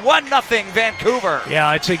lead, 1-0 Vancouver.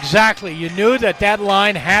 Yeah, it's exactly. You knew that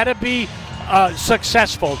line had to be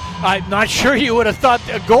successful. I'm not sure you would have thought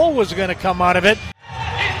a goal was going to come out of it.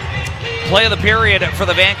 Play of the period for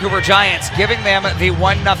the Vancouver Giants, giving them the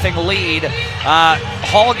 1-0 lead.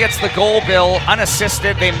 Hall gets the goal, Bill,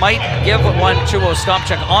 unassisted. They might give one to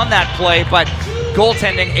Ostapchuk on that play, but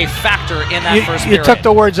goaltending a factor in that first period. You took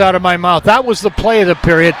the words out of my mouth. That was the play of the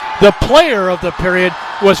period. The player of the period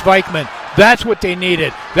was Vikman. That's what they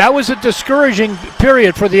needed. That was a discouraging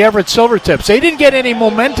period for the Everett Silvertips. They didn't get any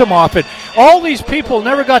momentum off it. All these people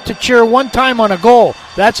never got to cheer one time on a goal.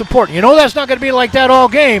 That's important. That's not going to be like that all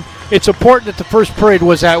game. It's important that the first period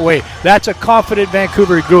was that way. That's a confident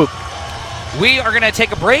Vancouver group. We are going to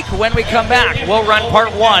take a break. When we come back, we'll run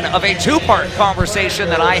part 1 of a 2-part conversation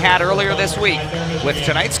that I had earlier this week with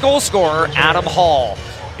tonight's goal scorer, Adam Hall.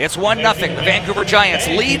 It's 1-0. The Vancouver Giants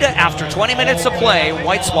lead after 20 minutes of play.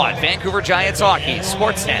 White Spot, Vancouver Giants Hockey,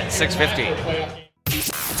 Sportsnet 650.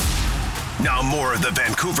 Now more of the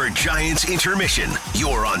Vancouver Giants intermission.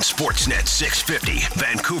 You're on Sportsnet 650,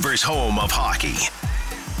 Vancouver's home of hockey.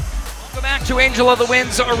 Welcome back to Angel of the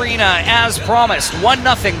Winds Arena. As promised,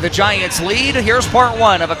 1-0 the Giants lead. Here's part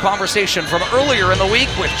 1 of a conversation from earlier in the week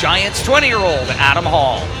with Giants 20-year-old Adam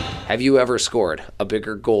Hall. Have you ever scored a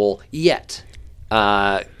bigger goal yet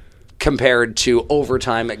compared to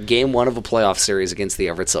overtime at Game 1 of a playoff series against the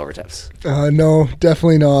Everett Silvertips? No,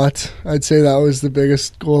 definitely not. I'd say that was the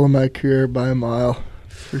biggest goal of my career by a mile,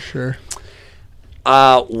 for sure.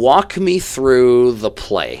 Walk me through the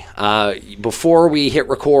play. Before we hit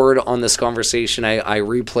record on this conversation, I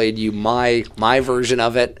replayed you my version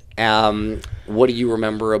of it. What do you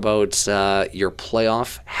remember about your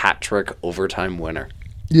playoff hat trick overtime winner?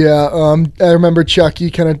 Yeah, I remember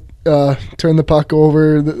Chucky kind of turned the puck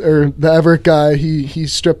over, the Everett guy. He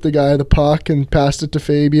stripped the guy of the puck and passed it to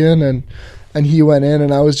Fabian, and he went in,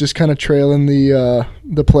 and I was just kind of trailing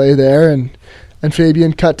the play there, and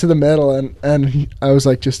Fabian cut to the middle, and I was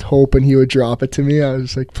like just hoping he would drop it to me. I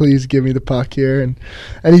was like, please give me the puck here, and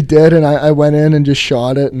he did, and I went in and just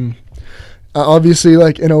shot it, and obviously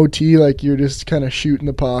like in OT, like you're just kind of shooting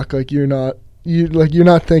the puck, like you're not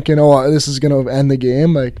thinking, oh, this is gonna end the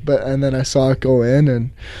game, and then I saw it go in,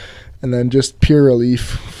 and then just pure relief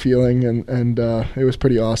feeling, and it was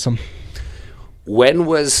pretty awesome. When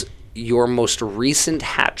was your most recent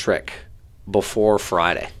hat trick before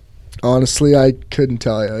Friday? Honestly, I couldn't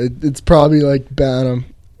tell you. It's probably like Bantam.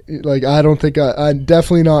 Like I don't think I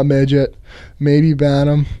definitely not midget. Maybe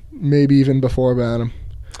Bantam. Maybe even before Bantam.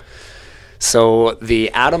 So the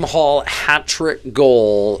Adam Hall hat trick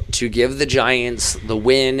goal to give the Giants the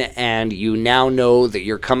win, and you now know that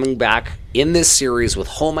you're coming back in this series with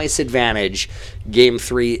home ice advantage. Game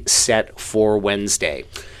 3 set for Wednesday.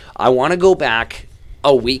 I want to go back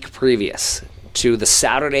a week previous to the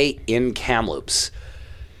Saturday in Kamloops.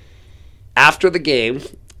 After the game,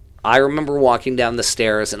 I remember walking down the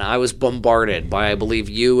stairs and I was bombarded by, I believe,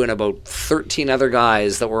 you and about 13 other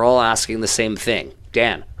guys that were all asking the same thing.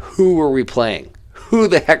 Dan, who are we playing? Who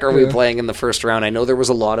the heck are we playing in the first round? I know there was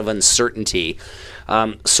a lot of uncertainty.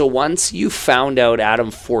 So once you found out,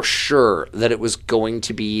 Adam, for sure that it was going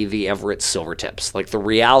to be the Everett Silvertips, like the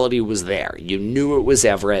reality was there. You knew it was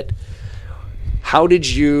Everett. How did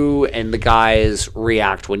you and the guys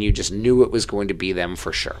react when you just knew it was going to be them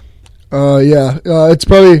for sure? It's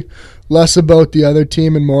probably less about the other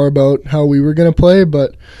team and more about how we were going to play.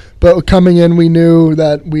 But coming in, we knew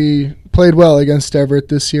that we played well against Everett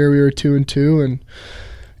this year. We were 2-2, and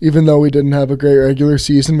even though we didn't have a great regular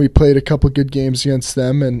season, we played a couple good games against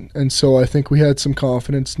them, and so I think we had some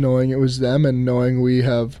confidence knowing it was them and knowing we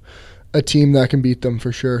have a team that can beat them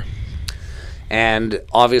for sure. And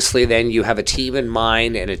obviously then you have a team in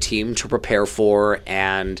mind and a team to prepare for,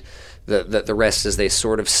 and the rest, as they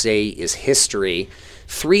sort of say, is history.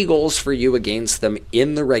 3 goals for you against them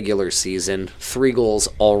in the regular season, 3 goals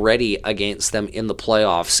already against them in the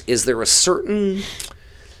playoffs. Is there a certain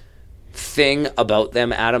thing about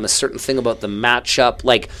them, Adam, a certain thing about the matchup?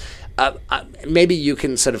 Like, maybe you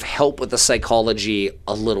can sort of help with the psychology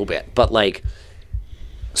a little bit, but like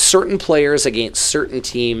certain players against certain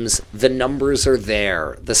teams, the numbers are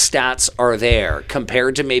there, the stats are there,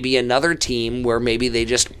 compared to maybe another team where maybe they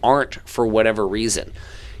just aren't for whatever reason.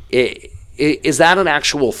 Is that an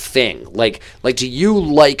actual thing? Like, do you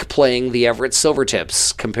like playing the Everett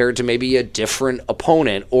Silvertips compared to maybe a different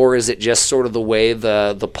opponent, or is it just sort of the way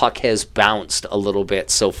the puck has bounced a little bit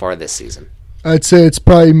so far this season? I'd say it's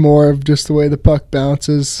probably more of just the way the puck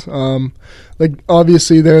bounces.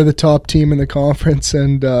 Obviously, they're the top team in the conference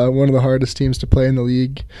and one of the hardest teams to play in the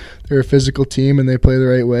league. They're a physical team and they play the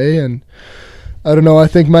right way. And I don't know, I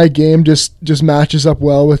think my game just matches up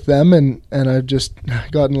well with them, and I've just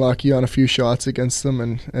gotten lucky on a few shots against them,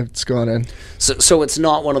 and it's gone in. So it's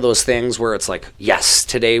not one of those things where it's like, yes,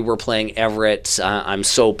 today we're playing Everett. I'm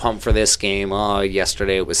so pumped for this game. Oh,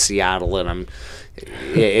 yesterday it was Seattle, and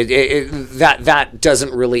that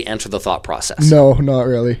doesn't really enter the thought process. No, not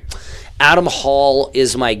really. Adam Hall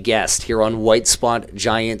is my guest here on White Spot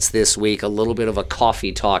Giants this week. A little bit of a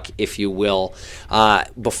coffee talk, if you will,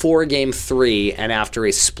 before Game 3 and after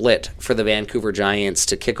a split for the Vancouver Giants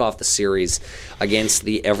to kick off the series against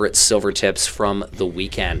the Everett Silvertips from the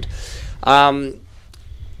weekend.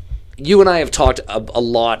 You and I have talked a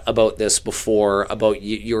lot about this before, about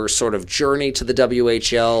your sort of journey to the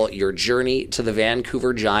WHL, your journey to the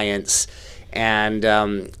Vancouver Giants. And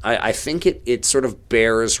I think it sort of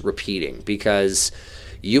bears repeating, because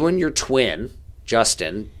you and your twin,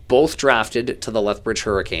 Justin, both drafted to the Lethbridge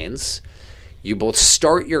Hurricanes. You both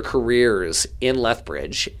start your careers in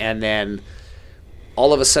Lethbridge, and then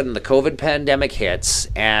all of a sudden the COVID pandemic hits,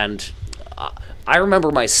 and I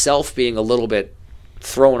remember myself being a little bit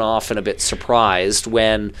thrown off and a bit surprised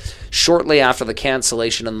when shortly after the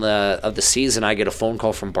cancellation of the season, I get a phone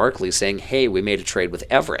call from Barclays saying, hey, we made a trade with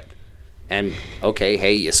Everett. And, okay,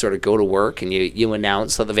 hey, you sort of go to work and you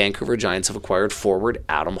announce that the Vancouver Giants have acquired forward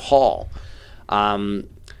Adam Hall.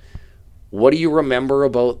 What do you remember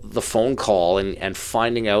about the phone call and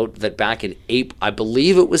finding out that back in April, I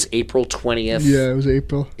believe it was April 20th. Yeah, it was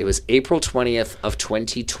April. It was April 20th of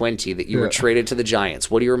 2020 that you were traded to the Giants.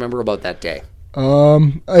 What do you remember about that day?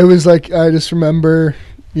 I was like, I just remember,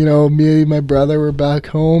 me and my brother were back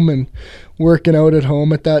home and working out at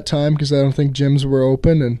home at that time because I don't think gyms were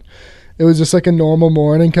open, and it was just like a normal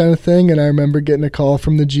morning kind of thing. And I remember getting a call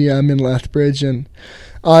from the GM in Lethbridge, and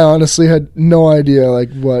I honestly had no idea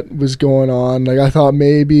like what was going on. Like, I thought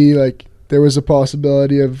maybe like there was a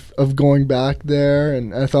possibility of going back there,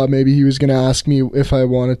 and I thought maybe he was going to ask me if I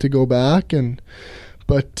wanted to go back.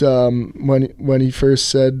 But when he first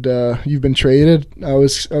said you've been traded, I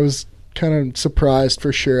was kind of surprised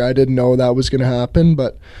for sure. I didn't know that was going to happen,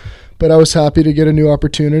 but I was happy to get a new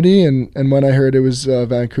opportunity. And when I heard it was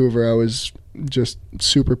Vancouver, I was just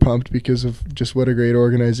super pumped because of just what a great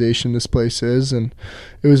organization this place is, and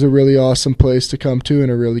it was a really awesome place to come to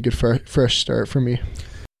and a really good fresh start for me.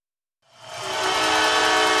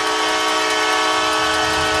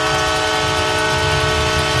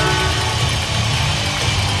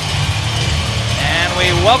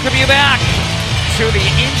 Welcome you back to the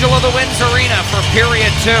Angel of the Winds Arena for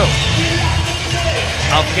Period 2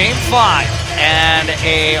 of Game 5, and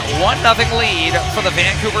a 1-0 lead for the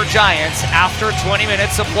Vancouver Giants after 20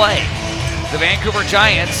 minutes of play. The Vancouver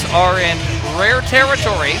Giants are in rare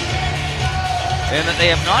territory in that they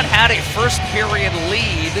have not had a first period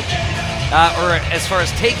lead, or as far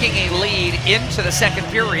as taking a lead into the second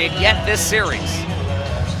period yet this series.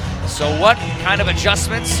 So what kind of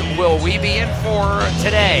adjustments will we be in for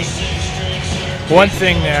today? One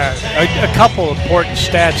thing, a couple important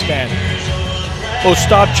stats, Dan.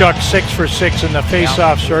 Ostapchuk 6 for 6 in the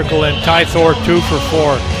face-off circle, and Ty Thor 2 for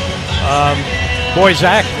 4. Boy,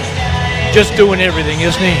 Zach, just doing everything,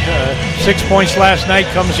 isn't he? 6 points last night,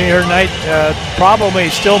 comes in here tonight. Probably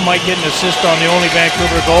still might get an assist on the only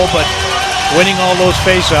Vancouver goal, but winning all those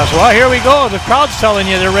face-offs. Well, here we go. The crowd's telling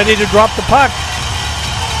you they're ready to drop the puck.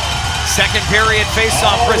 Second period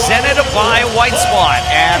face-off presented by White Spot,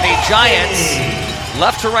 and the Giants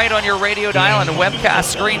left to right on your radio dial and webcast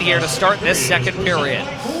screen here to start this second period.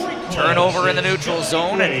 Turnover in the neutral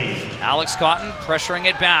zone, and Alex Cotton pressuring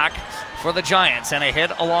it back for the Giants, and a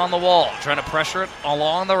hit along the wall, trying to pressure it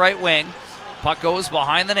along the right wing. Puck goes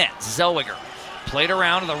behind the net. Zellweger played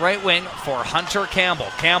around to the right wing for Hunter Campbell.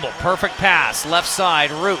 Campbell, perfect pass, left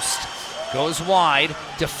side, Roost goes wide,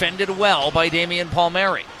 defended well by Damian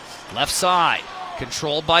Palmieri. Left side,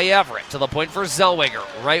 controlled by Everett, to the point for Zellweger,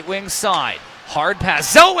 right wing side, hard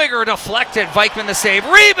pass, Zellweger deflected, Vikman the save,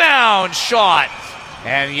 rebound shot,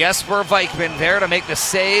 and Jesper Vikman there to make the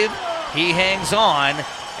save. He hangs on,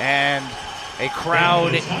 and a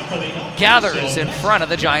crowd gathers in front of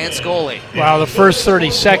the Giants goalie. Wow, the first 30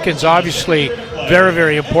 seconds obviously very,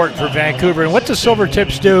 very important for Vancouver. And what the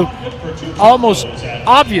Silvertips do almost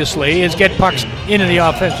obviously is get pucks into the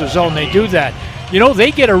offensive zone. They do that. You know,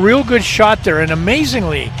 they get a real good shot there, and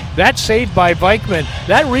amazingly, that save by Vikman,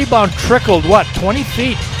 that rebound trickled, 20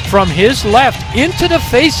 feet from his left into the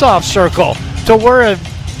face-off circle to where a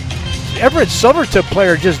Everett Silvertip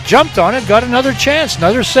player just jumped on it, got another chance,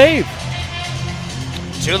 another save.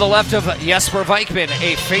 To the left of Jesper Vikman,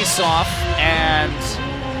 a face-off, and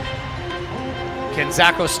can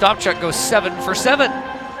Zach Ostapchuk go 7 for 7?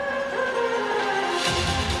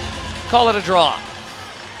 Call it a draw.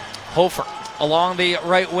 Hofer along the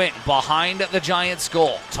right wing, behind the Giants'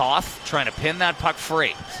 goal. Toth trying to pin that puck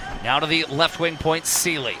free. Now to the left wing point,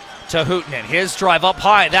 Seeley to Hooten. His drive up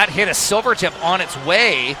high. That hit a Silvertip on its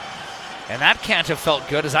way, and that can't have felt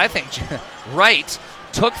good, as I think Wright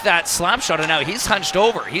took that slap shot, and now he's hunched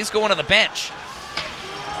over. He's going to the bench.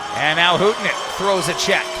 And now Hooten throws a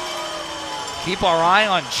check. Keep our eye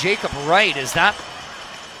on Jacob Wright as that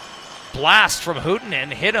blast from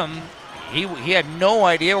Hooten hit him. He had no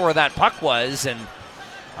idea where that puck was, and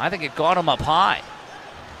I think it got him up high.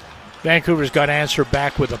 Vancouver's got to answer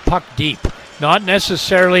back with a puck deep. Not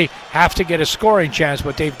necessarily have to get a scoring chance,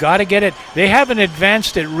 but they've got to get it. They haven't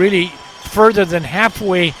advanced it really further than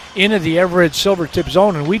halfway into the Everett Silvertip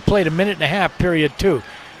zone, and we played a minute and a half, period 2.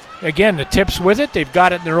 Again, the Tips with it. They've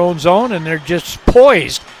got it in their own zone, and they're just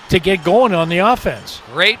poised to get going on the offense.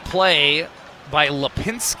 Great play by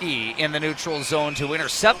Lipinski in the neutral zone to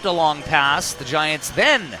intercept a long pass. The Giants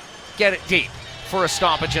then get it deep for a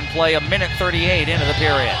stoppage and play, a minute 38 into the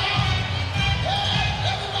period.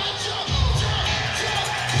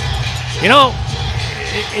 You know,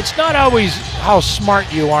 it's not always how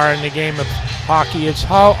smart you are in the game of hockey. It's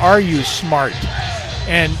how are you smart.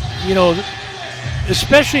 And, you know,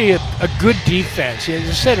 especially a good defense, as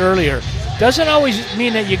I said earlier, doesn't always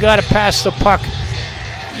mean that you got to pass the puck,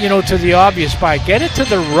 you know, to the obvious guy. Get it to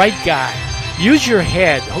the right guy. Use your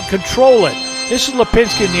head. Control it. This is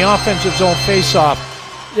Lipinski in the offensive zone face-off.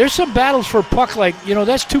 There's some battles for puck like, you know,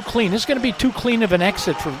 that's too clean. This is going to be too clean of an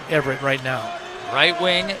exit for Everett right now. Right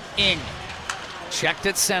wing, Ing. Checked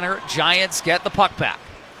at center. Giants get the puck back.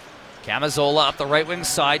 Camizola up the right wing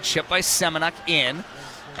side. Chipped by Semenuk in.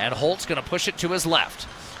 And Holt's going to push it to his left.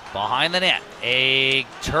 Behind the net. A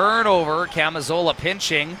turnover. Camizola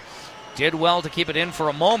pinching. Did well to keep it in for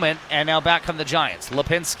a moment, and now back come the Giants.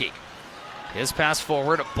 Lipinski. His pass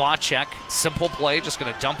forward, Bocek. Simple play, just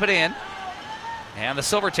going to dump it in. And the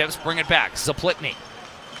Silvertips bring it back. Zaplitny.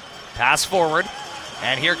 Pass forward,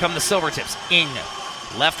 and here come the Silvertips. Ing.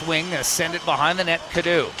 Left wing, going to send it behind the net.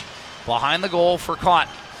 Cadu. Behind the goal for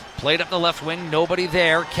Cotton. Played up the left wing, nobody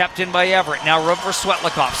there. Kept in by Everett. Now room for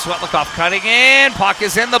Svetlikov. Svetlikov cutting in. Puck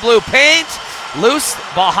is in the blue paint. Loose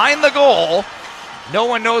behind the goal. No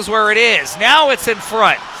one knows where it is. Now it's in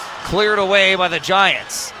front. Cleared away by the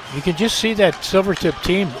Giants. You can just see that Silvertip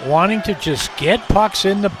team wanting to just get pucks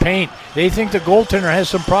in the paint. They think the goaltender has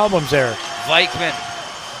some problems there. Vikman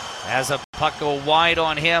has a puck go wide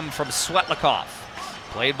on him from Svetlikov.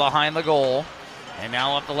 Played behind the goal. And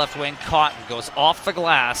now up the left wing, Cotton goes off the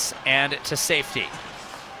glass and to safety.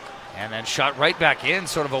 And then shot right back in,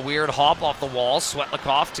 sort of a weird hop off the wall.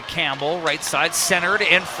 Svetlikov to Campbell, right side, centered,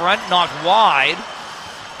 in front, knocked wide.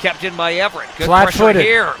 Kept in by Everett. Good pressure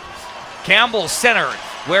here. Campbell centered.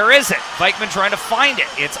 Where is it? Vikman trying to find it.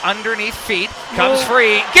 It's underneath feet. Comes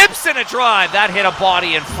free. Gibson a drive. That hit a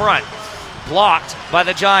body in front. Blocked by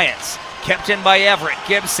the Giants. Kept in by Everett.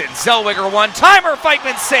 Gibson. Zellweger one-timer.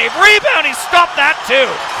 Vikman save. Rebound. He stopped that too.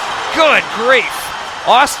 Good grief.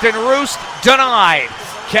 Austin Roost denied.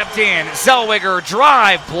 Kept in. Zellweger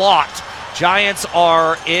drive blocked. Giants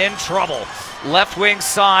are in trouble. Left wing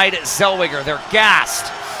side, Zellweger. They're gassed.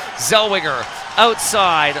 Zellweger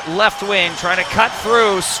outside, left wing, trying to cut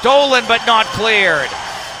through. Stolen but not cleared.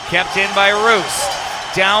 Kept in by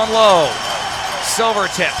Roost. Down low.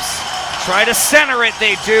 Silvertips try to center it.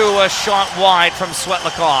 They do. A shot wide from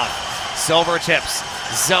Svetlikov. Silvertips.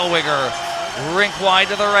 Zellweger. Rink wide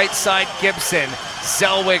to the right side. Gibson.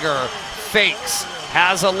 Zellweger fakes.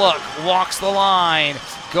 Has a look. Walks the line.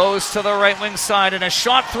 Goes to the right wing side, and a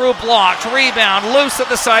shot through blocked. Rebound, loose at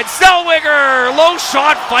the side. Zellweger, low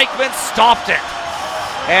shot. Vikman stopped it.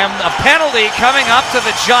 And a penalty coming up to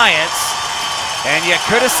the Giants. And you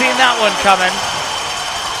could have seen that one coming.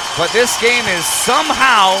 But this game is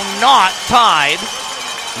somehow not tied.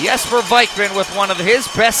 Jesper Vikman with one of his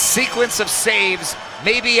best sequence of saves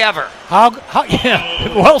maybe ever.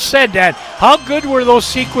 Yeah, well said, Dad. How good were those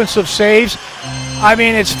sequence of saves? I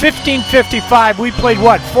mean, it's 15:55. We played,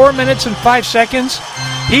 4 minutes and 5 seconds?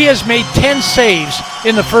 He has made 10 saves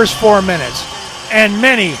in the first 4 minutes, and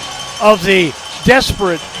many of the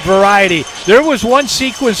desperate variety. There was one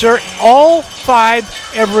sequence there, all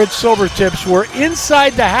 5 Everett Silvertips were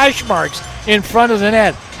inside the hash marks in front of the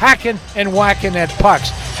net, hacking and whacking at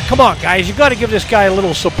pucks. Come on, guys, you got to give this guy a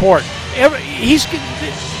little support.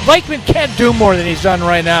 Vikman can't do more than he's done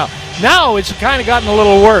right now. Now it's kind of gotten a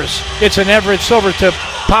little worse. It's an Everett Silvertip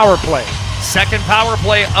power play. Second power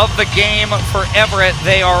play of the game for Everett.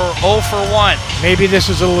 They are 0 for 1. Maybe this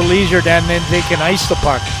is a little easier, Dan, then they can ice the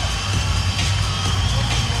puck.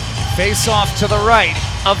 Face off to the right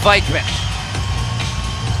of Vikman.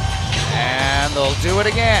 And they'll do it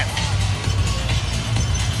again.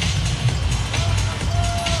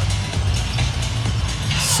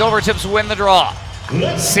 Silvertips win the draw.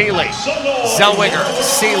 Seeley, Zellweger,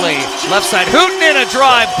 Seeley, left side, Hooten in a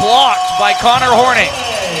drive, blocked by Connor Horning.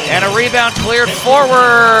 And a rebound cleared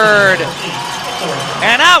forward.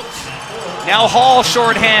 And out. Now Hall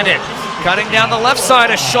shorthanded. Cutting down the left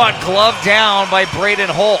side, a shot gloved down by Braden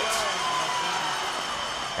Holt.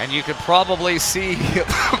 And you could probably see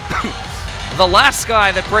the last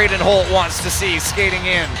guy that Braden Holt wants to see skating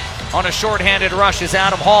in on a shorthanded rush is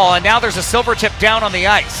Adam Hall. And now there's a Silvertip down on the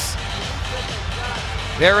ice.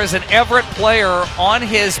 There is an Everett player on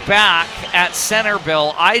his back at center,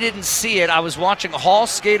 Bill. I didn't see it. I was watching Hall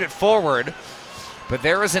skate it forward. But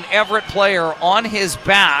there is an Everett player on his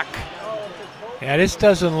back. Yeah, this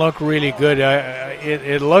doesn't look really good.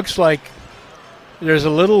 It looks like there's a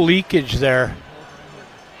little leakage there.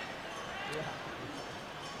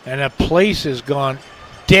 And the place has gone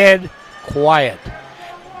dead quiet.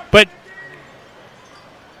 But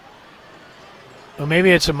well,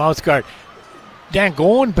 maybe it's a mouth guard. Dan,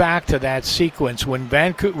 going back to that sequence when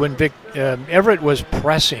Everett was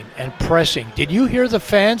pressing and pressing, did you hear the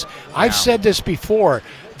fans? Yeah. I've said this before.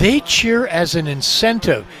 They cheer as an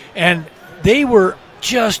incentive, and they were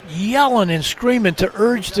just yelling and screaming to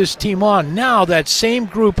urge this team on. Now that same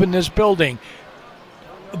group in this building,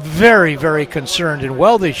 very, very concerned, and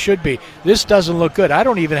well, they should be. This doesn't look good. I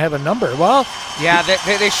don't even have a number. Well, yeah,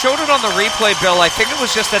 they showed it on the replay, Bill. I think it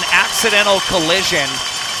was just an accidental collision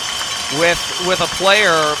with a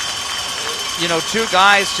player, two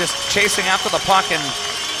guys just chasing after the puck and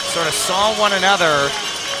sort of saw one another,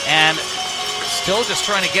 and still just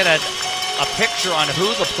trying to get a picture on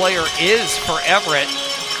who the player is for Everett,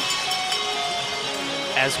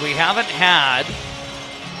 as we haven't had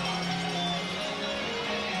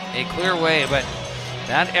a clear way, but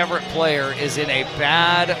that Everett player is in a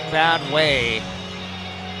bad, bad way.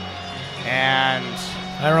 And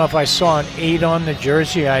I don't know if I saw an 8 on the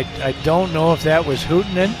jersey. I don't know if that was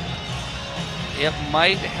Hooten. It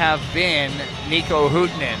might have been Nico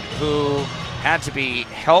Hooten, who had to be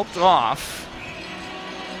helped off.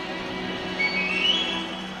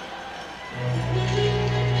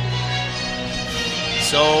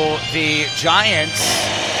 So the Giants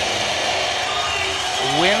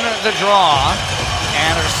win the draw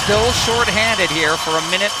and are still shorthanded here for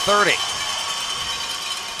 1:30.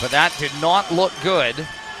 But that did not look good,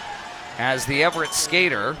 as the Everett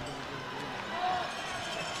skater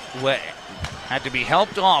had to be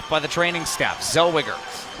helped off by the training staff. Zellweger,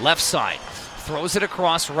 left side, throws it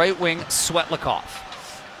across right wing, Svetlikov.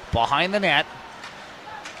 Behind the net,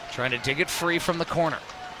 trying to dig it free from the corner.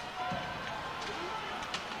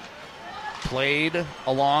 Played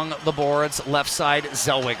along the boards, left side,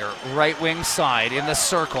 Zellweger. Right wing side in the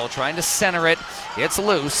circle, trying to center it. It's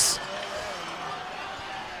loose.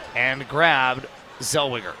 And grabbed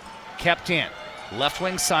Zellweger. Kept in. Left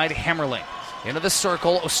wing side, Hemmerling. Into the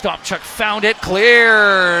circle. Ostapchuk found it,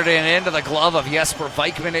 cleared, and into the glove of Jesper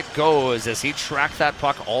Vikman it goes as he tracked that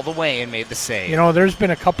puck all the way and made the save. You know, there's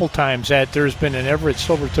been a couple times that there's been an Everett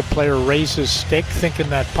Silvertip player raise his stick thinking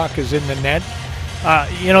that puck is in the net.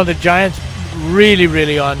 You know, the Giants really,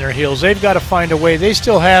 really on their heels. They've got to find a way. They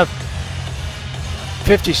still have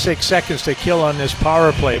 56 seconds to kill on this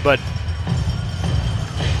power play, but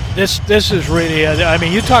this is really, I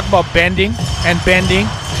mean, you talk about bending and bending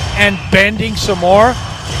and bending some more.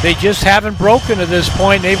 They just haven't broken to this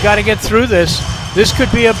point. They've got to get through this. This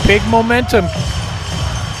could be a big momentum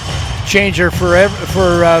changer for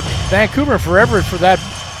Vancouver, for Everett, for that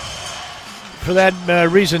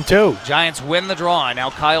reason too. Giants win the draw. Now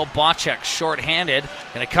Kyle Bocek shorthanded.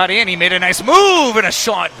 Going to cut in. He made a nice move and a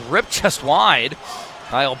shot ripped just wide.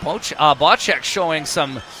 Kyle Bocek showing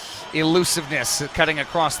some elusiveness cutting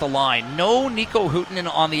across the line. No Nico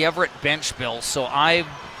Huhtinen on the Everett bench, Bill, so I'm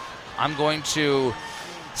going to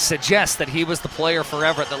suggest that he was the player for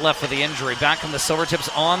Everett that left for the injury. Back from the Silvertips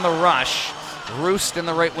on the rush. Roost in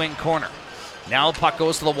the right wing corner. Now puck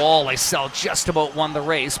goes to the wall. Lysell just about won the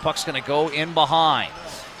race. Puck's going to go in behind.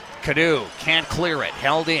 Cadu can't clear it.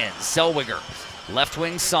 Held in. Zellweger, left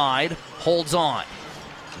wing side, holds on.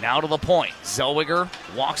 Now to the point. Zellweger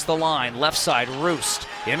walks the line. Left side, Roost.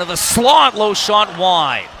 Into the slot. Low shot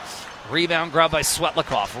wide. Rebound grab by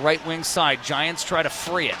Svetlikov. Right wing side. Giants try to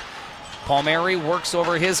free it. Palmieri works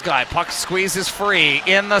over his guy. Puck squeezes free.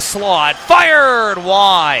 In the slot. Fired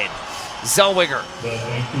wide. Zellweger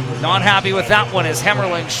not happy with that one. His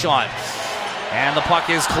Hemmerling shot. And the puck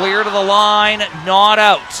is clear to the line. Not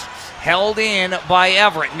out. Held in by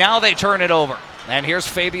Everett. Now they turn it over. And here's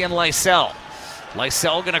Fabian Lysell.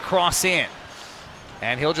 Lysell going to cross in.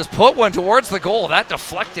 And he'll just put one towards the goal. That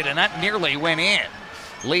deflected, and that nearly went in.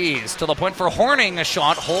 Lees to the point for Horning a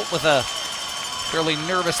shot. Holt with a fairly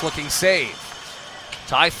nervous-looking save.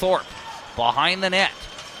 Ty Thorpe behind the net.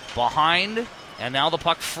 Behind, and now the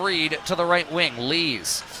puck freed to the right wing.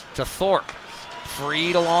 Lees to Thorpe.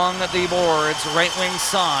 Freed along the boards, right wing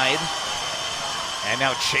side. And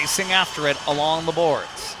now chasing after it along the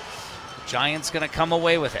boards. Giants going to come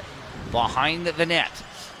away with it. Behind the net.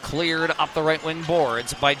 Cleared up the right wing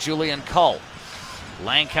boards by Julian Kull.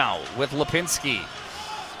 Lankow with Lipinski.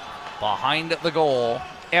 Behind the goal,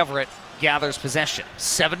 Everett gathers possession.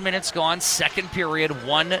 7 minutes gone, second period,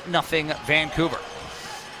 1-0 Vancouver.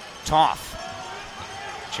 Toth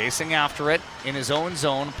chasing after it in his own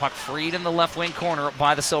zone. Puck freed in the left wing corner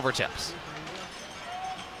by the Silvertips.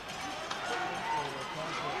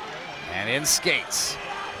 And in skates.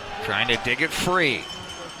 Trying to dig it free.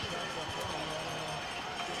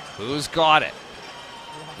 Who's got it?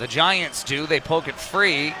 The Giants do. They poke it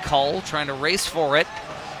free. Kull trying to race for it.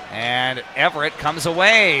 And Everett comes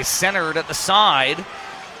away. Centered at the side.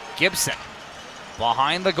 Gibson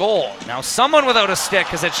behind the goal. Now someone without a stick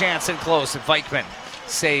has a chance in close. Vikman.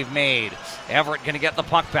 Save made. Everett going to get the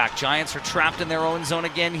puck back. Giants are trapped in their own zone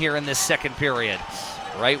again here in this second period.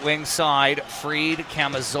 Right wing side. Freed.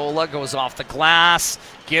 Camazola goes off the glass.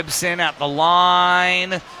 Gibson at the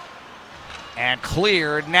line. And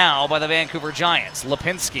cleared now by the Vancouver Giants.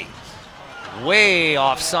 Lipinski way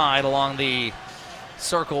offside along the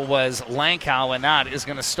circle was Lankow, and that is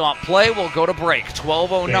going to stop play. We'll go to break.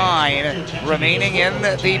 12:09 remaining in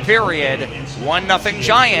the period. 1-0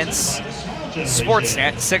 Giants.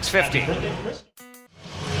 Sportsnet 650.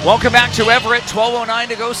 Welcome back to Everett. 12:09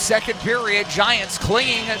 to go, second period. Giants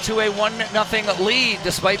clinging to a 1-0 lead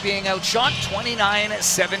despite being outshot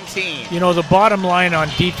 29-17. You know, the bottom line on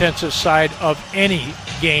defensive side of any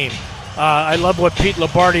game, I love what Pete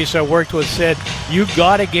Labardes I worked with said, you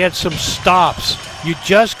got to get some stops. You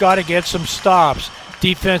just got to get some stops.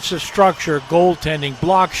 Defensive structure, goaltending,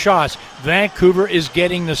 block shots. Vancouver is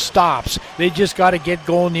getting the stops. They just got to get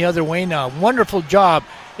going the other way now. Wonderful job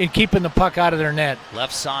in keeping the puck out of their net.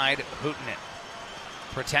 Left side, Huhtinen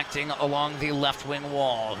protecting along the left wing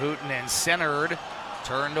wall. Huhtinen centered,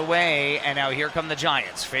 turned away, and now here come the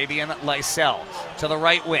Giants. Fabian Lysell to the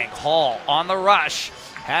right wing. Hall on the rush.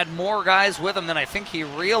 Had more guys with him than I think he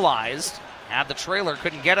realized. Had the trailer,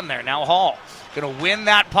 couldn't get him there. Now Hall going to win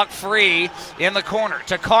that puck free in the corner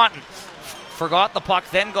to Cotton. Forgot the puck,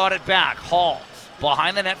 then got it back. Hall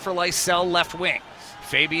behind the net for Lysell, left wing.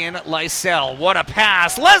 Fabian Lysell, what a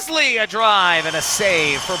pass. Leslie, a drive and a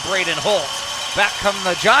save for Braden Holt. Back come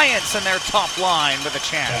the Giants and their top line with a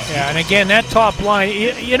chance. Yeah, and again, that top line,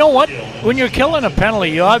 you know what? When you're killing a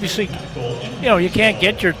penalty, you obviously, you can't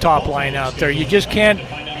get your top line out there. You just can't,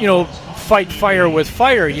 fight fire with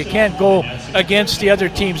fire. You can't go against the other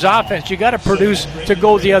team's offense. You got to produce to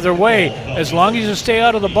go the other way. As long as you stay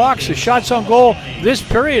out of the box, the shots on goal this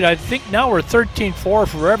period, I think now we're 13-4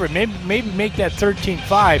 forever. Maybe make that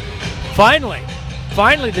 13-5.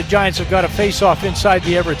 Finally, the Giants have got a face-off inside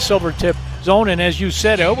the Everett Silvertip zone, and as you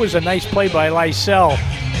said, it was a nice play by Lysell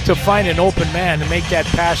to find an open man to make that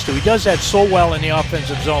pass to. He does that so well in the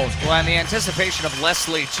offensive zone. Well, and the anticipation of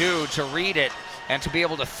Leslie, too, to read it and to be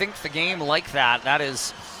able to think the game like that, that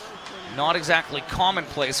is not exactly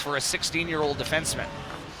commonplace for a 16-year-old defenseman.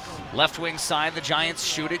 Left wing side, the Giants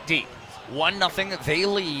shoot it deep. 1-0, they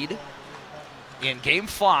lead in Game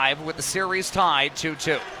 5 with the series tied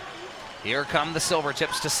 2-2. Here come the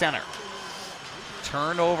Silvertips to center.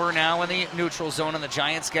 Turnover now in the neutral zone, and the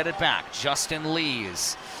Giants get it back. Justin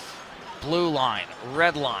Lees. Blue line,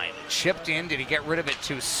 red line, chipped in. Did he get rid of it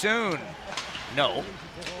too soon? No.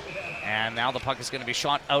 And now the puck is going to be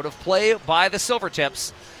shot out of play by the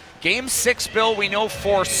Silvertips. Game 6, Bill, we know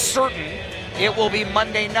for certain it will be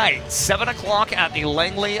Monday night, 7 o'clock at the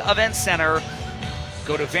Langley Event Center.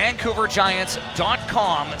 Go to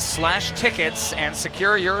VancouverGiants.com/tickets and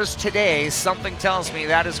secure yours today. Something tells me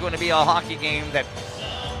that is going to be a hockey game that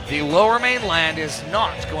the Lower Mainland is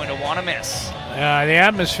not going to want to miss. The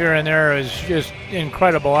atmosphere in there is just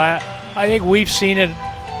incredible. I think we've seen it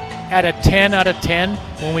at a 10 out of 10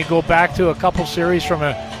 when we go back to a couple series from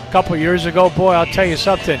a couple years ago. Boy, I'll tell you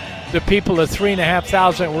something. The people, the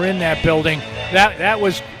 3,500 were in that building. That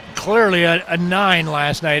was clearly a 9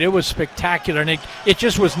 last night. It was spectacular, and it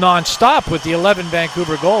just was nonstop with the 11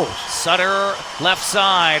 Vancouver goals. Sutter left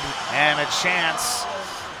side, and a chance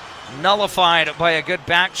nullified by a good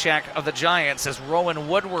back check of the Giants as Rowan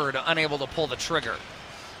Woodward unable to pull the trigger.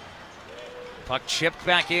 Puck chipped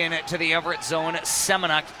back in to the Everett zone.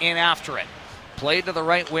 Semenuk in after it. Played to the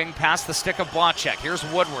right wing past the stick of Bocek. Here's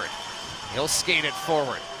Woodward. He'll skate it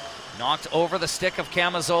forward. Knocked over the stick of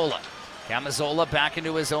Camazola. Camazola back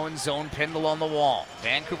into his own zone, pinned along the wall.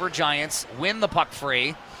 Vancouver Giants win the puck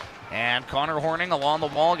free. And Connor Horning along the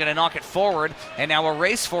wall, going to knock it forward. And now a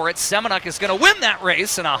race for it. Semenuk is going to win that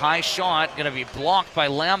race, and a high shot going to be blocked by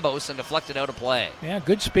Lambos and deflected out of play. Yeah,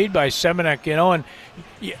 good speed by Semenuk, and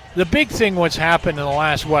the big thing what's happened in the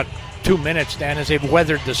last, 2 minutes, Dan, is they've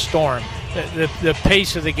weathered the storm. The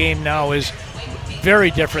pace of the game now is very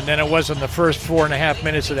different than it was in the first 4.5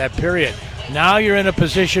 minutes of that period. Now you're in a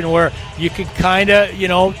position where you can kind of,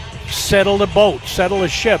 settle the boat, settle the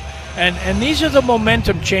ship. And these are the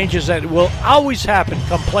momentum changes that will always happen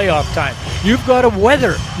come playoff time. You've got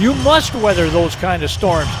to you must weather those kind of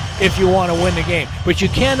storms if you want to win the game. But you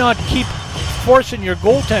cannot keep forcing your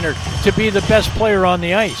goaltender to be the best player on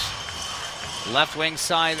the ice. Left wing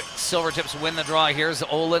side, Silvertips win the draw. Here's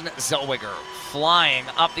Olin Zellweger flying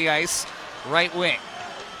up the ice, right wing.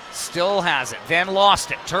 Still has it, then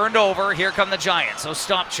lost it. Turned over, here come the Giants.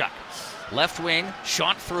 Ostapchuk, left wing,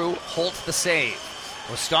 shot through, Holt the save.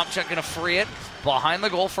 Ostapchuk going to free it behind the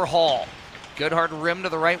goal for Hall. Good hard rim to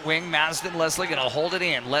the right wing. Masden Leslie going to hold it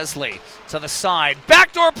in. Leslie to the side.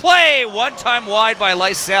 Backdoor play! One time wide by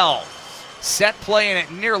Lysell. Set play, and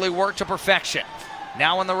it nearly worked to perfection.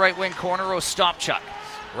 Now in the right wing corner, Ostapchuk.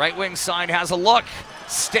 Right wing side has a look.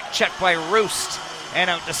 Stick check by Roost and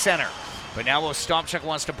out to center. But now Ostapchuk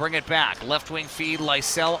wants to bring it back. Left wing feed,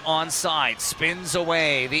 Lysell onside. Spins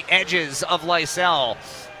away. The edges of Lysell.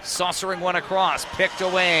 Saucering one across, picked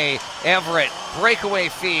away. Everett, breakaway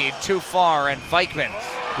feed, too far, and Vikman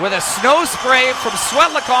with a snow spray from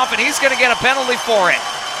Svetlikov, and he's going to get a penalty for it.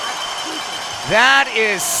 That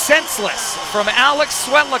is senseless from Alex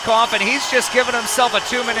Svetlikov, and he's just given himself a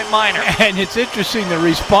 2-minute minor. And it's interesting the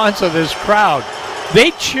response of this crowd. They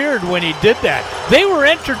cheered when he did that. They were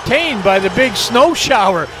entertained by the big snow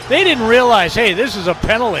shower. They didn't realize, hey, this is a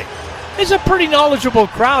penalty. It's a pretty knowledgeable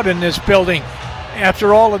crowd in this building.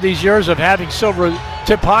 After all of these years of having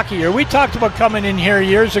Silvertip hockey here, we talked about coming in here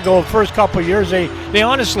years ago, first couple of years, they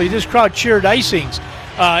honestly, this crowd cheered icings.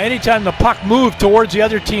 Anytime the puck moved towards the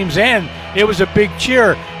other team's end, it was a big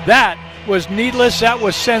cheer. That was needless, that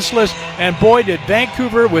was senseless, and boy did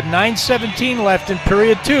Vancouver, with 9:17 left in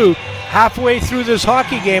period 2, halfway through this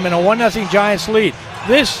hockey game in a 1-0 Giants lead.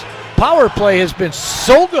 This power play has been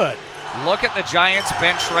so good. Look at the Giants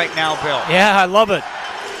bench right now, Bill. Yeah, I love it.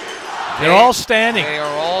 They're all standing. They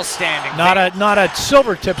are all standing. Not a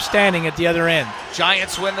Silvertip standing at the other end.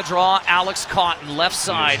 Giants win the draw. Alex Cotton, left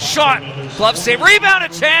side. Shot. Glove save. Rebound. A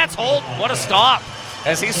chance. Hold. What a stop.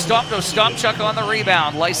 As he stopped Ostapchuk on the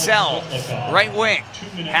rebound. Lysell, right wing.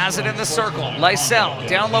 Has it in the circle. Lysell,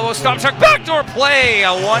 down low. Ostapchuk. Backdoor play.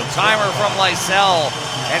 A one-timer from Lysell.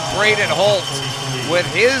 And Braden Holt with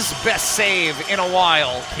his best save in a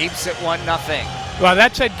while, keeps it 1-0. Well,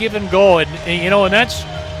 that's that give and go, and that's,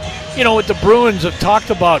 what the Bruins have talked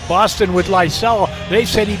about, Boston with Lysell, they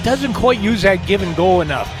said he doesn't quite use that give and go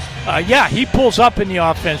enough. He pulls up in the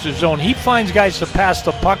offensive zone. He finds guys to pass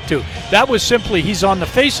the puck to. That was simply, he's on the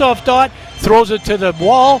face-off dot, throws it to the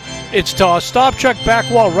wall. It's to a stop check back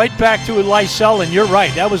wall, right back to Lysell, and you're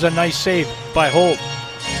right. That was a nice save by Holt.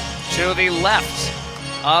 To the left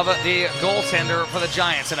of the goaltender for the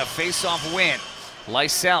Giants in a face-off win.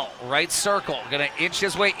 Lysell, right circle, going to inch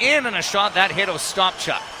his way in, and a shot that hit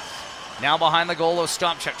Ostapchuk. Now behind the goal,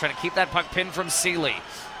 Ostapchuk trying to keep that puck pinned from Seeley.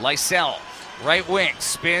 Lysell, right wing,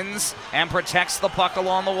 spins and protects the puck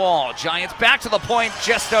along the wall. Giants back to the point,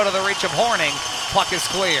 just out of the reach of Horning. Puck is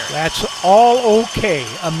clear. That's all okay.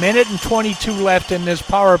 1:22 left in this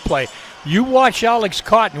power play. You watch Alex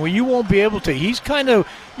Cotton, well, you won't be able to. He's kind of,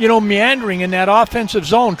 meandering in that offensive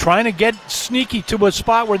zone, trying to get sneaky to a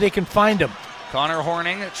spot where they can find him. Connor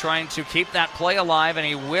Horning trying to keep that play alive, and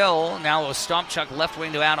he will. Now Ostapchuk left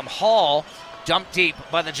wing to Adam Hall. Dumped deep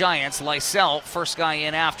by the Giants. Lysell, first guy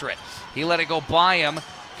in after it. He let it go by him.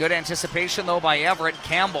 Good anticipation, though, by Everett.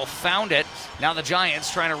 Campbell found it. Now the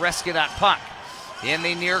Giants trying to rescue that puck. In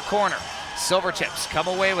the near corner, Silvertips come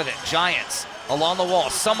away with it. Giants along the wall.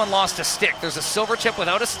 Someone lost a stick. There's a Silvertip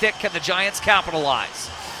without a stick. Can the Giants capitalize?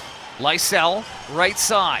 Lysell, right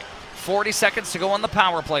side. 40 seconds to go on the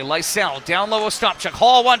power play. Lysell down low, Ostapchuk.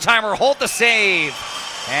 Hall one-timer, hold the save.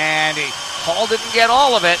 And Hall didn't get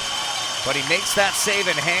all of it, but he makes that save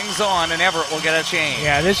and hangs on, and Everett will get a change.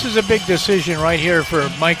 Yeah, this is a big decision right here for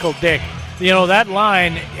Michael Dick. That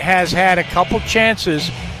line has had a couple chances.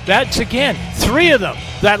 That's, again, 3 of them.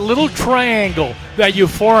 That little triangle that you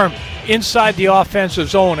form inside the offensive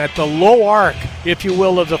zone at the low arc, if you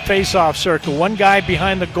will, of the face-off circle. One guy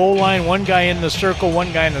behind the goal line, one guy in the circle,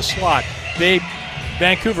 one guy in the slot.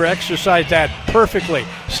 Vancouver exercised that perfectly.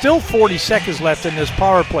 Still 40 seconds left in this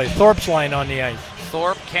power play. Thorpe's line on the ice.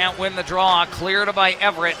 Thorpe can't win the draw. Cleared by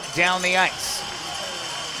Everett down the ice.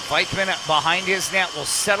 Vikman behind his net will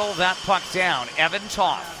settle that puck down. Evan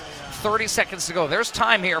Toth, 30 seconds to go. There's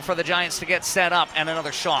time here for the Giants to get set up, and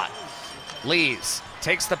another shot. Lees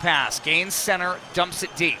takes the pass, gains center, dumps it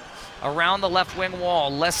deep. Around the left wing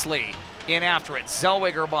wall, Leslie in after it.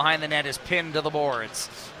 Zellweger behind the net is pinned to the boards.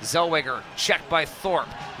 Zellweger checked by Thorpe.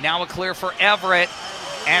 Now a clear for Everett,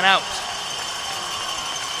 and out.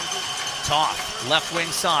 Toth, left wing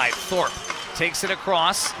side. Thorpe takes it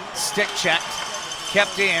across, stick checked,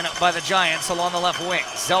 kept in by the Giants along the left wing.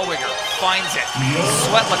 Zellweger finds it.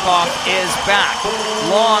 Svetlikov is back.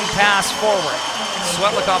 Long pass forward.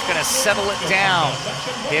 Svetlikov going to settle it down.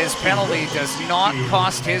 His penalty does not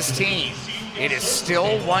cost his team. It is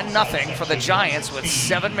still 1-0 for the Giants with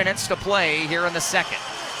 7 minutes to play here in the second.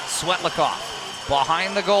 Svetlikov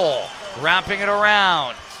behind the goal, wrapping it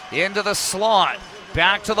around into the slot.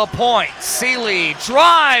 Back to the point. Seeley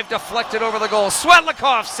drive deflected over the goal.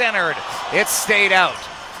 Svetlikov centered. It stayed out.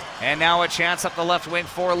 And now a chance up the left wing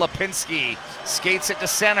for Lipinski. Skates it to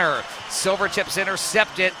center. Silvertips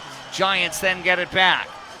intercept it. Giants then get it back.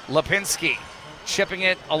 Lipinski chipping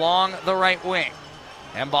it along the right wing.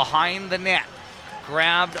 And behind the net.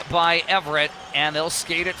 Grabbed by Everett, and they'll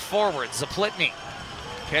skate it forward. Zaplitny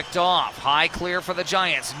picked off. High clear for the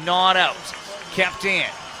Giants. Not out. Kept in.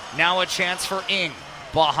 Now a chance for Ing.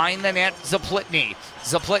 Behind the net, Zaplitny.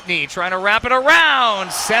 Zaplitny trying to wrap it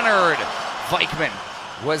around. Centered. Vikman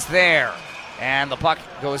was there. And the puck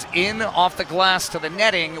goes in off the glass to the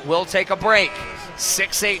netting. We'll take a break.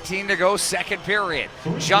 6:18 to go, second period.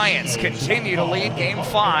 Giants continue to lead Game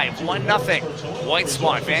 5, 1-0. White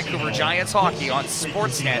Spot, Vancouver Giants hockey on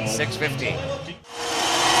Sportsnet 650.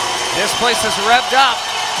 This place is revved up.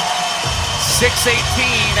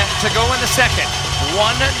 6:18 to go in the second.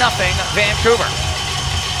 1-0 Vancouver.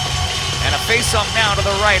 And a face-off now to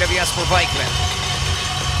the right of Jesper Vikman.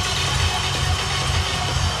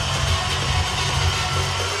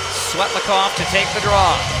 Svetlikov to take the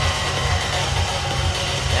draw.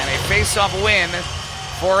 And a face-off win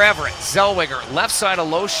for Everett. Zellweger, left side, a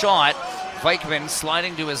low shot. Vikman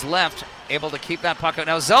sliding to his left, able to keep that puck out.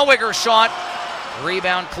 Now Zellweger shot,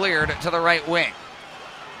 rebound cleared to the right wing.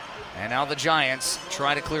 And now the Giants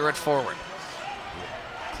try to clear it forward.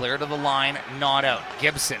 Clear to the line, not out.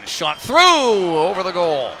 Gibson shot through over the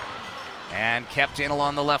goal. And kept in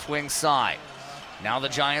along the left wing side. Now the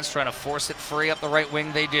Giants trying to force it free up the right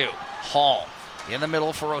wing. They do. Hall in the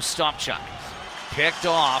middle for Ostapchuk. Picked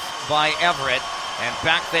off by Everett. And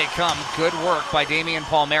back they come. Good work by Damian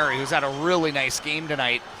Palmieri, who's had a really nice game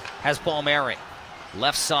tonight. Has Palmieri.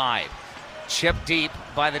 Left side. Chipped deep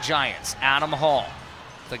by the Giants. Adam Hall.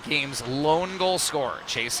 the game's lone goal scorer,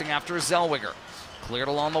 chasing after Zellweger. Cleared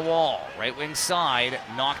along the wall, right wing side,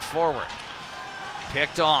 knocked forward.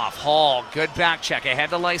 Picked off, Hall, good back check,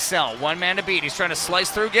 ahead to Lysell. One man to beat, he's trying to slice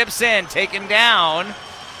through Gibson, taken down.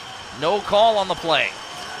 No call on the play.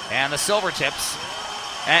 And the Silvertips,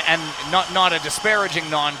 and not a disparaging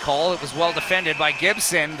non-call, it was well defended by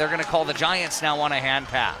Gibson. They're going to call the Giants now on a hand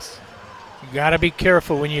pass. You got to be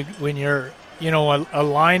careful when you're a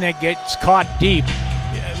line that gets caught deep.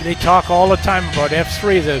 They talk all the time about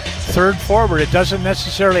F3, the third forward. It doesn't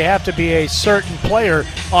necessarily have to be a certain player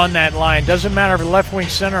on that line. Doesn't matter if left wing,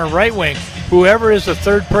 center, or right wing. Whoever is the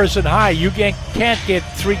third person high, you can't get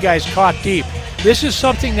three guys caught deep. This is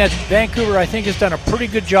something that Vancouver, I think, has done a pretty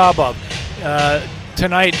good job of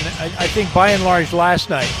tonight, and I think by and large last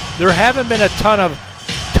night. There haven't been a ton of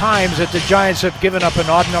times that the Giants have given up an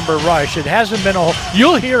odd number rush. It hasn't been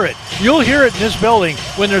you'll hear it. You'll hear it in this building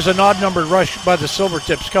when there's an odd number rush by the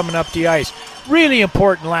Silvertips coming up the ice. Really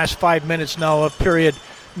important last 5 minutes now of period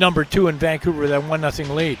number 2 in Vancouver, that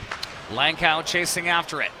 1-0 lead. Lankow chasing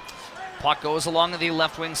after it. Puck goes along the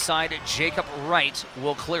left wing side. Jacob Wright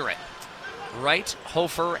will clear it. Wright,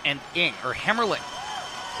 Hofer, and Hemmerling,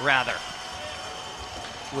 rather,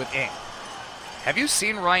 with Ing. Have you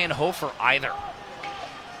seen Ryan Hofer either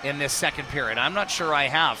in this second period? I'm not sure I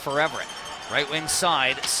have for Everett. Right wing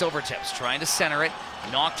side, Silvertips trying to center it,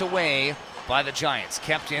 knocked away by the Giants,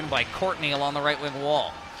 kept in by Courtney along the right wing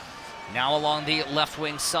wall. Now along the left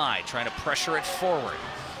wing side, trying to pressure it forward.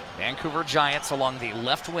 Vancouver Giants along the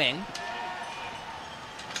left wing.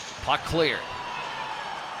 Puck cleared.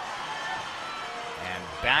 And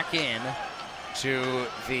back in to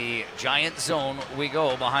the Giant zone we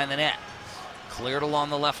go behind the net. Cleared along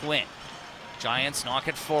the left wing. Giants knock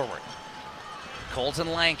it forward. Colton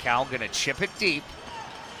Lankow going to chip it deep.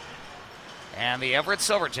 And the Everett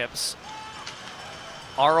Silvertips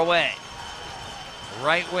are away.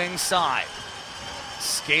 Right wing side.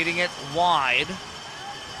 Skating it wide.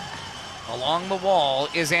 Along the wall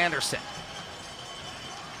is Anderson.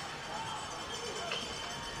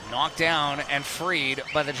 Knocked down and freed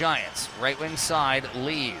by the Giants. Right wing side,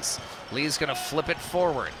 Lees. Lees going to flip it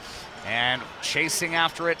forward. And chasing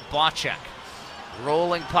after it, Bocek.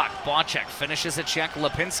 Rolling puck. Bocek finishes a check.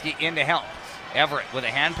 Lipinski in to help. Everett with a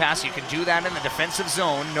hand pass. You can do that in the defensive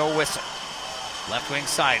zone. No whistle. Left wing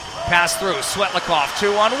side. Pass through. Svetlikov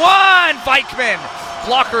 2-on-1. Vikman.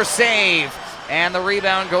 Blocker save. And the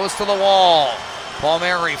rebound goes to the wall.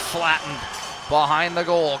 Palmieri flattened behind the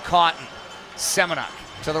goal. Cotton. Semenuk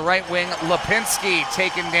to the right wing. Lipinski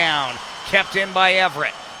taken down. Kept in by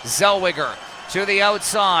Everett. Zellweger to the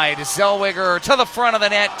outside. Zellweger to the front of the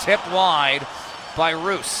net. Tipped wide by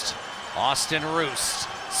Roost. Austin Roost.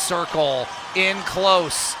 Circle in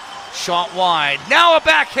close. Shot wide. Now a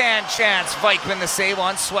backhand chance. Vikman the save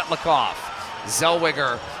on Svetlikov.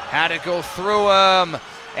 Zellweger had it go through him.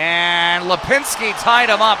 And Lipinski tied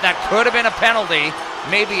him up. That could have been a penalty.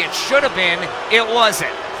 Maybe it should have been. It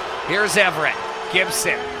wasn't. Here's Everett.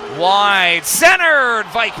 Gibson. Wide. Centered.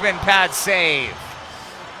 Vikman pad save.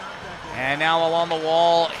 And now along the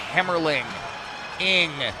wall, Hemmerling.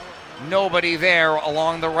 Ing. Nobody there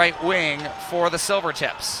along the right wing for the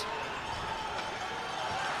Silvertips.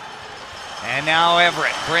 And now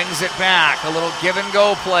Everett brings it back. A little give and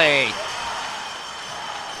go play.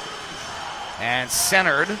 And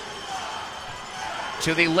centered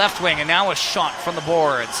to the left wing. And now a shot from the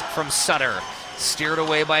boards from Sutter. Steered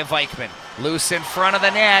away by Vikman. Loose in front of the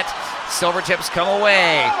net. Silvertips come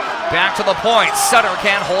away. Back to the point. Sutter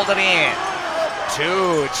can't hold it in.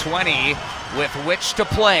 2:20 with which to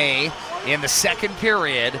play in the second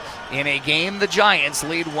period in a game the Giants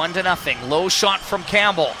lead 1-0. Low shot from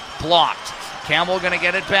Campbell. Blocked. Campbell going to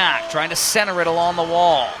get it back. Trying to center it along the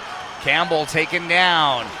wall. Campbell taken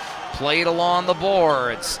down. Played along the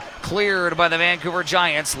boards. Cleared by the Vancouver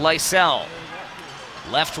Giants. Lysell.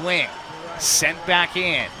 Left wing. Sent back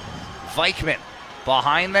in. Vikman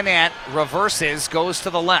behind the net. Reverses. Goes to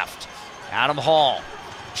the left. Adam Hall.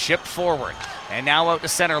 Chipped forward. And now out to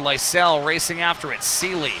center. Lysell racing after it.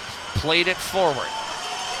 Seeley played it forward.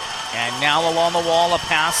 And now along the wall a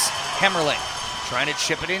pass. Hemmerling trying to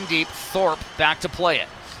chip it in deep. Thorpe back to play it.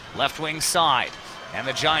 Left wing side. And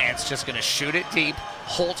the Giants just going to shoot it deep.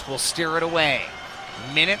 Holt will steer it away.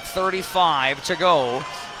 Minute 35 to go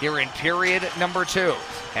here in period number 2.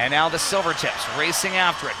 And now the Silvertips racing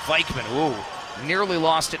after it. Vikman, nearly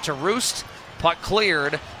lost it to Roost. Puck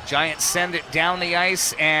cleared. Giants send it down the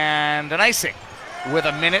ice and an icing with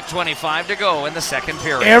a minute 25 to go in the second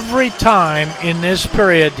period. Every time in this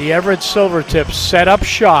period, the Everett Silvertips set up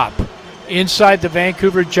shop inside the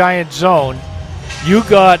Vancouver Giant zone, You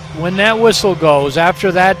got, when that whistle goes,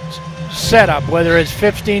 after that setup, whether it's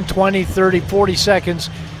 15, 20, 30, 40 seconds,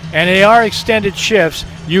 and they are extended shifts,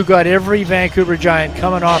 you got every Vancouver Giant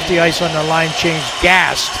coming off the ice on the line change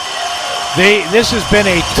gassed. This has been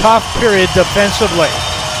a tough period defensively.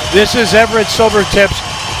 This is Everett Silvertips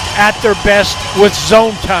at their best with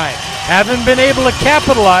zone time. Haven't been able to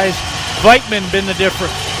capitalize. Vikman been the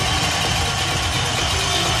difference.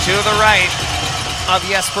 To the right of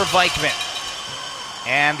Jesper Vikman.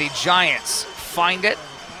 And the Giants find it,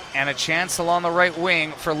 and a chance along the right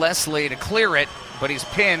wing for Leslie to clear it, but he's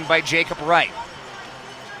pinned by Jacob Wright.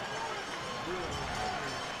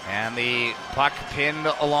 And the puck pinned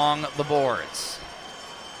along the boards.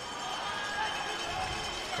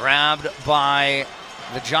 Grabbed by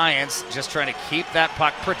the Giants, just trying to keep that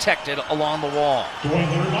puck protected along the wall. And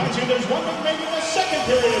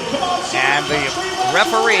the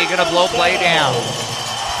referee going to blow play down.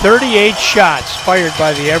 38 shots fired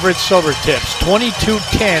by the Everett Silvertips,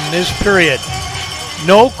 22-10 this period.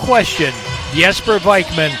 No question, Jesper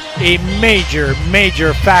Vikman, a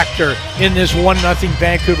major factor in this 1-0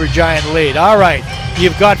 Vancouver Giant lead. All right,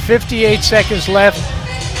 you've got 58 seconds left.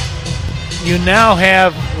 You now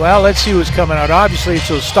have, well, let's see who's coming out. Obviously, it's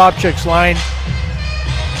a Stopchik's line.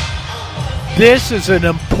 This is an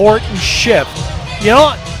important shift. You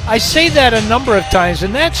know, I say that a number of times,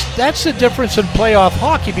 and that's the difference in playoff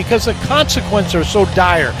hockey because the consequences are so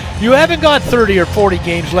dire. You haven't got 30 or 40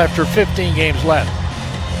 games left or 15 games left.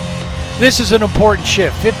 This is an important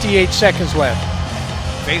shift. 58 seconds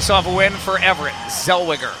left. Face-off win for Everett.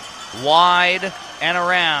 Zellweger wide and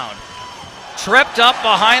around. Tripped up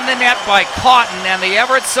behind the net by Cotton, and the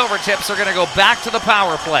Everett Silvertips are going to go back to the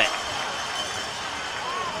power play.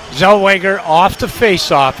 Zellweger off the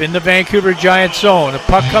face-off in the Vancouver Giant zone. The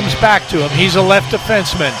puck comes back to him. He's a left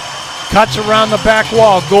defenseman. Cuts around the back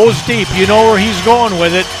wall, goes deep. You know where he's going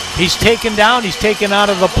with it. He's taken down. He's taken out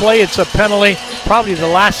of the play. It's a penalty. Probably the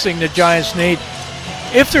last thing the Giants need.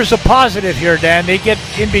 If there's a positive here, Dan, they get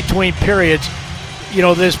in between periods. You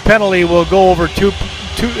know, this penalty will go over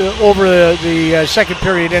over the second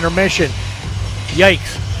period intermission.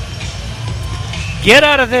 Yikes. Get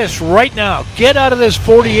out of this right now. Get out of this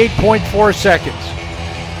 48.4 seconds.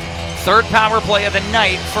 Third power play of the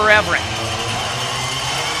night for Everett.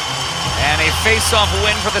 And a face-off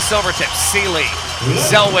win for the Silvertips. Seeley,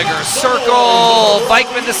 Zellweger, circle,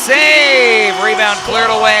 Vikman to save. Rebound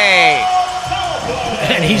cleared away.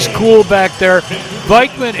 And he's cool back there.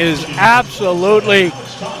 Vikman is absolutely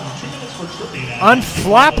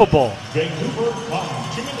unflappable.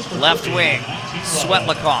 Left wing,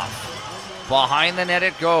 Svetlikov. Behind the net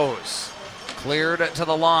it goes. Cleared to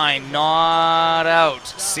the line, not out.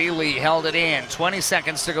 Seeley held it in. 20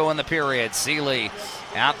 seconds to go in the period. Seeley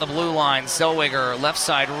at the blue line. Zellweger, left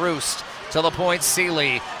side, Roost. To the point,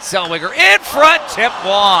 Seeley. Zellweger in front, tip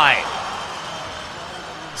wide.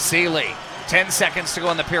 Seeley, 10 seconds to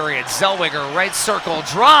go in the period. Zellweger, right circle,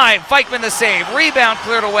 drive. Vikman the save. Rebound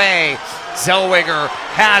cleared away. Zellweger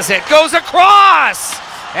has it, goes across.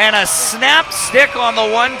 And a snap stick on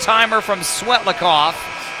the one-timer from Svetlikov.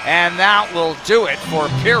 And that will do it for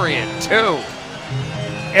period 2.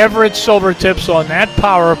 Everett Silvertips on that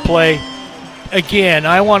power play, again,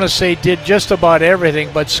 I want to say did just about everything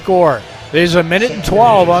but score. There's a minute and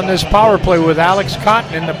 12 on this power play with Alex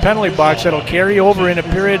Cotton in the penalty box that'll carry over into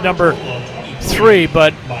period number 3.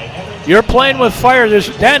 But you're playing with fire.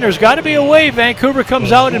 There's got to be a way Vancouver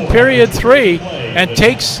comes out in period 3 and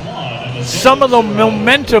takes some of the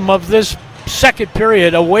momentum of this second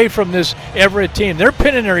period away from this Everett team. They're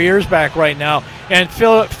pinning their ears back right now and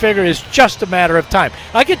figure it's just a matter of time.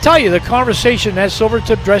 I can tell you the conversation in that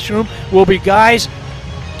Silvertip dressing room will be, guys,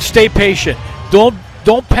 stay patient. Don't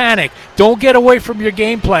panic. Don't get away from your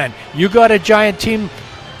game plan. You got a Giant team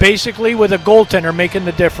basically with a goaltender making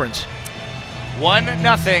the difference.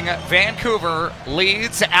 1-0 Vancouver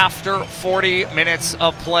leads after 40 minutes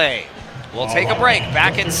of play. We'll take a break,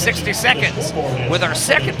 back in 60 seconds with our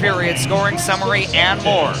second period scoring summary and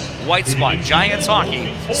more. White Spot Giants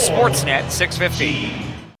Hockey, Sportsnet 650.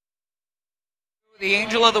 The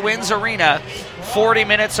Angel of the Winds Arena, 40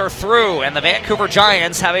 minutes are through, and the Vancouver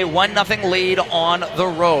Giants have a 1-0 lead on the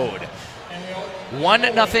road.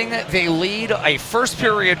 1-0, they lead. A first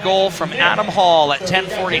period goal from Adam Hall at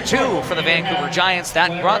 10:42 for the Vancouver Giants.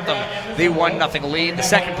 That brought them the 1-0 lead. The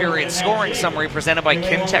second period scoring summary presented by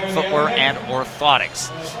Kintec Footwear and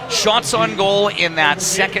Orthotics. Shots on goal in that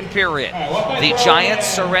second period. The Giants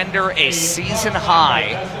surrender a season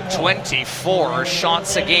high 24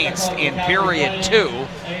 shots against in period 2.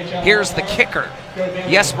 Here's the kicker.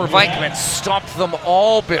 Jesper Vikman stopped them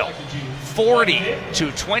all, Bill.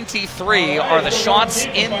 40-23 are the shots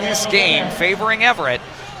in this game favoring Everett,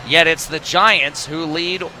 yet it's the Giants who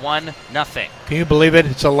lead 1-0. Can you believe it?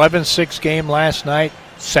 It's 11-6 game last night,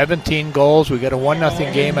 17 goals. We got a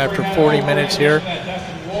 1-0 game after 40 minutes here.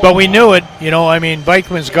 But we knew it.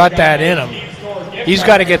 Vikman's got that in him. He's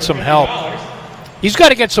got to get some help. He's got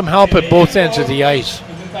to get some help at both ends of the ice.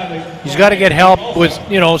 He's got to get help with,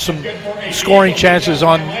 some scoring chances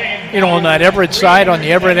on that Everett side, on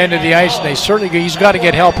the Everett end of the ice. And he's got to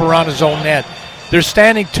get help around his own net. They're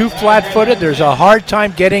standing too flat-footed. There's a hard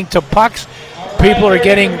time getting to pucks.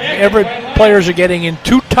 Everett players are getting in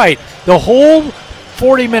too tight. The whole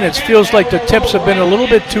 40 minutes feels like the tips have been a little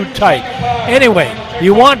bit too tight. Anyway,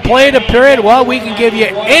 you want play of the period? Well, we can give you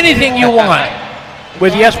anything you want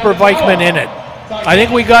with Jesper Vikman in it. I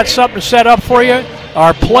think we got something set up for you.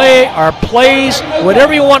 Our plays,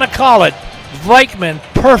 whatever you want to call it. Vikman,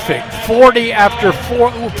 perfect. 40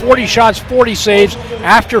 shots, 40 saves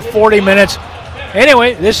after 40 minutes.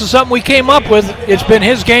 Anyway, this is something we came up with. It's been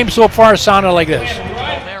his game so far, sounded like this.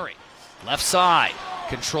 Mary, left side,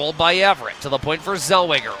 controlled by Everett, to the point for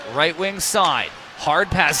Zellweger, right wing side. Hard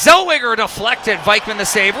pass, Zellweger deflected, Vikman the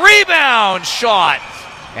save, rebound shot.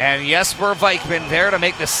 And Jesper Vikman there to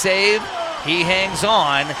make the save. He hangs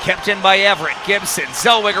on, kept in by Everett. Gibson,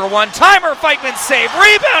 Zellweger one-timer, Vikman save,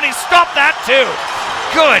 rebound, he stopped that too.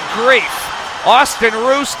 Good grief. Austin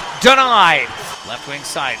Roost denied. Left wing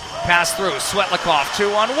side, pass through, Svetlikov,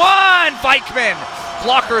 2-on-1, Vikman,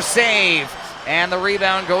 blocker save, and the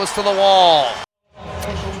rebound goes to the wall.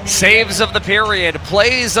 Saves of the period,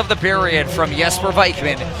 plays of the period from Jesper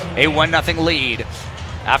Vikman, a 1-0 lead.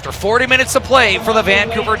 After 40 minutes of play for the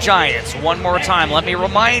Vancouver Giants. One more time, let me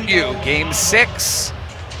remind you, Game 6,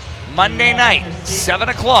 Monday night, 7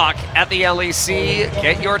 o'clock at the LEC.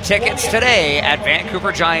 Get your tickets today at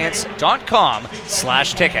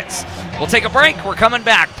vancouvergiants.com/tickets. We'll take a break. We're coming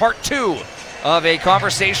back. Part 2 of a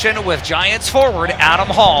conversation with Giants forward Adam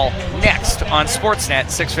Hall next on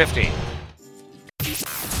Sportsnet 650.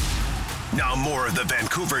 Now more of the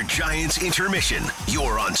Vancouver Giants intermission.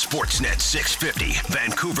 You're on Sportsnet 650,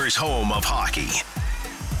 Vancouver's home of hockey.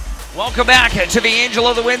 Welcome back to the Angel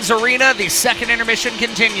of the Winds Arena. The second intermission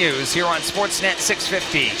continues here on Sportsnet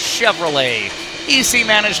 650. Chevrolet, EC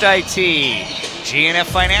Managed IT, G&F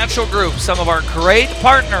Financial Group, some of our great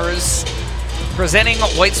partners presenting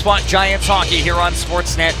White Spot Giants hockey here on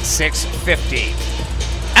Sportsnet 650.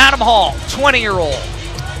 Adam Hall, 20-year-old.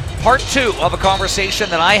 Part 2 of a conversation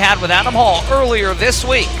that I had with Adam Hall earlier this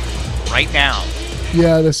week, right now.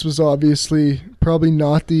 Yeah, this was obviously probably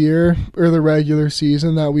not the year or the regular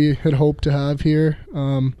season that we had hoped to have here,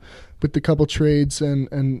 with the couple trades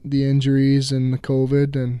and the injuries and the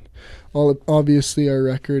COVID and all. Obviously, our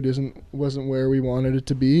record wasn't where we wanted it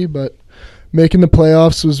to be, but making the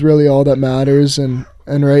playoffs was really all that matters. And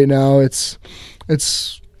right now, it's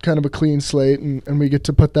kind of a clean slate, and we get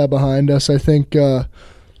to put that behind us. I think.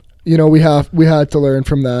 We had to learn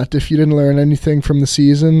from that. If you didn't learn anything from the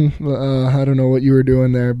season, I don't know what you were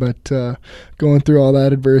doing there. But going through all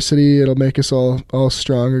that adversity, it'll make us all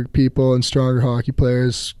stronger people and stronger hockey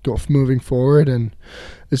players moving forward. And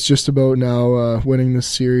it's just about now winning this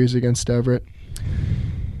series against Everett.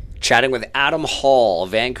 Chatting with Adam Hall,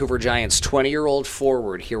 Vancouver Giants 20-year-old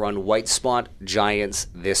forward here on White Spot Giants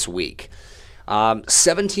this week.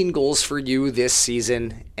 17 goals for you this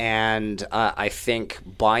season, and I think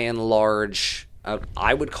by and large,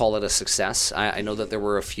 I would call it a success. I know that there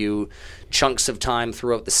were a few chunks of time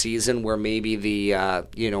throughout the season where maybe the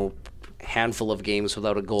handful of games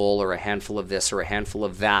without a goal, or a handful of this or a handful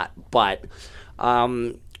of that. But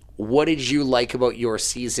what did you like about your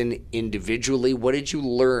season individually? What did you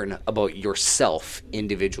learn about yourself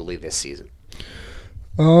individually this season?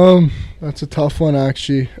 That's a tough one,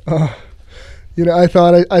 actually. I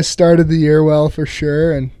thought I started the year well for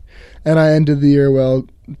sure, and I ended the year well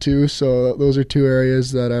too. So those are two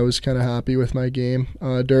areas that I was kind of happy with my game.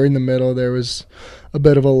 During the middle, there was a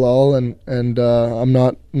bit of a lull, and I'm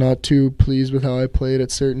not too pleased with how I played at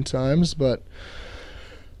certain times. But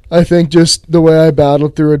I think just the way I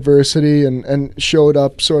battled through adversity and showed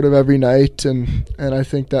up sort of every night, and I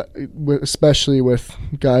think that especially with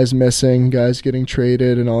guys missing, guys getting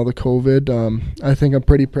traded, and all the COVID, I think I'm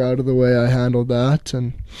pretty proud of the way I handled that.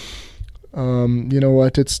 And you know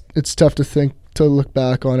what, it's tough to look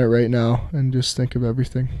back on it right now and just think of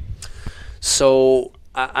everything. So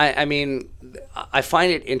I mean, I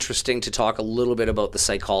find it interesting to talk a little bit about the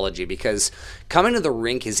psychology, because coming to the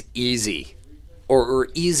rink is easy. Or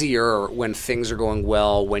easier when things are going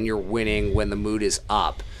well, when you're winning, when the mood is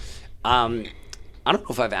up. I don't know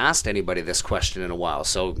if I've asked anybody this question in a while,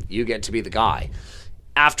 so you get to be the guy.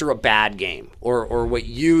 after a bad game or what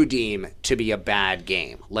you deem to be a bad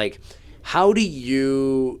game, like, how do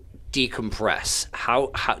you decompress?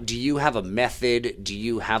 How do you have a method? Do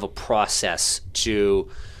you have a process to,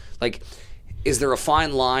 like, is there a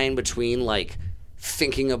fine line between like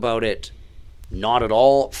thinking about it not at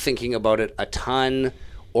all, thinking about it a ton,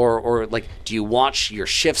 or like, do you watch your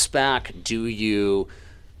shifts back? Do you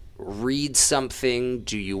read something?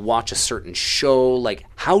 Do you watch a certain show? Like,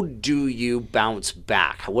 how do you bounce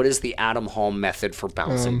back? What is the Adam Hall method for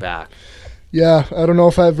bouncing back? Yeah, I don't know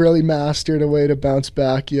if I've really mastered a way to bounce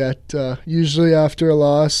back yet. Usually after a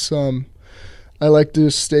loss, I like to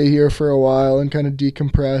stay here for a while and kind of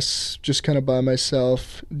decompress, just kind of by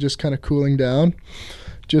myself, just kind of cooling down.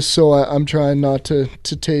 Just so I'm trying not to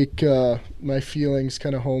take my feelings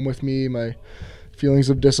kind of home with me, my feelings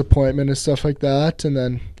of disappointment and stuff like that. And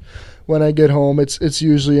then when I get home, it's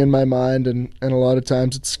usually in my mind, and a lot of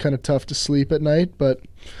times it's kind of tough to sleep at night. But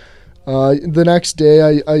the next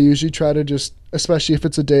day, I usually try to just, especially if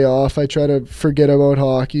it's a day off, I try to forget about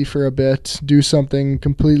hockey for a bit, do something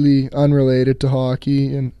completely unrelated to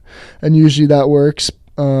hockey, and usually that works.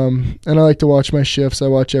 And I like to watch my shifts. I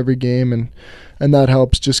watch every game, and that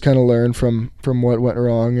helps just kind of learn from what went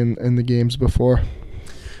wrong in the games before.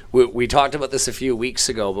 We talked about this a few weeks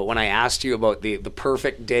ago, but when I asked you about the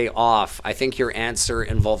perfect day off, I think your answer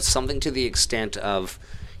involved something to the extent of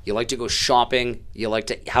you like to go shopping, you like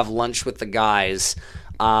to have lunch with the guys.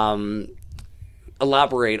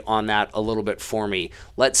 Elaborate on that a little bit for me.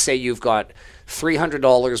 Let's say you've got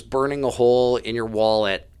 $300 burning a hole in your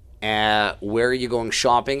wallet. Where are you going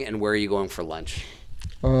shopping, and where are you going for lunch?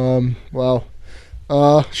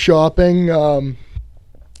 Shopping, I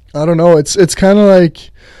don't know. It's kind of like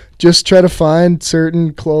just try to find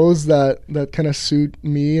certain clothes that kind of suit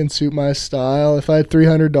me and suit my style. If I had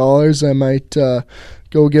 $300, I might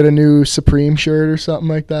go get a new Supreme shirt or something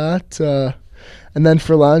like that. And then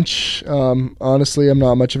for lunch, honestly, I'm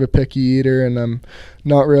not much of a picky eater, and I'm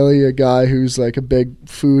not really a guy who's like a big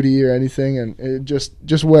foodie or anything. And it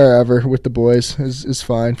just wherever with the boys is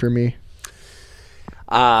fine for me.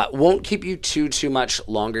 Won't keep you too much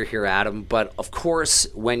longer here, Adam. But of course,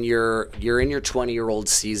 when you're in your 20-year-old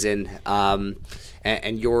season,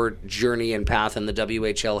 and your journey and path in the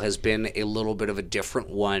WHL has been a little bit of a different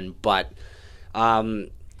one. But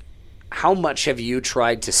how much have you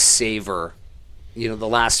tried to savor, the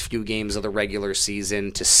last few games of the regular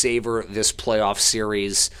season, to savor this playoff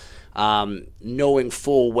series, knowing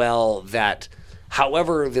full well that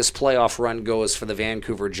however this playoff run goes for the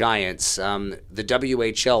Vancouver Giants, the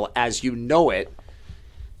WHL, as you know it,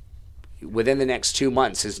 within the next 2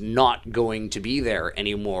 months is not going to be there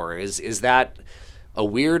anymore. Is that a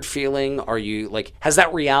weird feeling? Are you like, has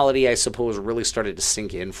that reality, I suppose, really started to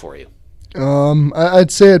sink in for you?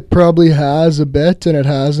 I'd say it probably has a bit, and it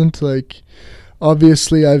hasn't. Like,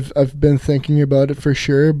 obviously, I've been thinking about it for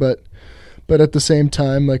sure, but at the same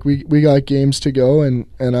time, like, we got games to go, and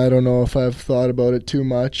I don't know if I've thought about it too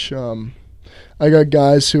much. I got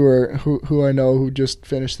guys who I know who just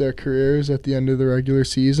finished their careers at the end of the regular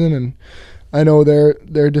season, and I know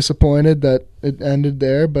they're disappointed that it ended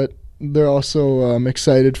there, but they're also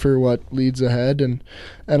excited for what leads ahead, and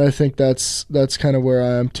I think that's kind of where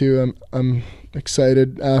I am too. I'm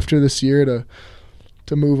excited after this year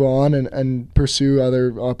to move on and pursue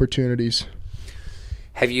other opportunities.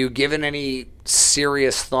 Have you given any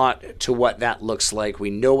serious thought to what that looks like? We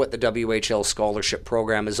know what the WHL scholarship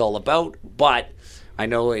program is all about, but I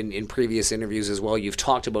know in previous interviews as well, you've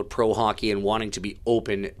talked about pro hockey and wanting to be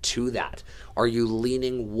open to that. Are you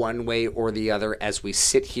leaning one way or the other as we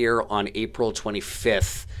sit here on April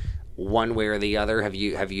 25th, one way or the other? Have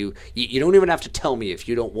you don't even have to tell me if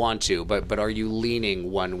you don't want to, but are you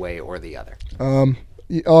leaning one way or the other?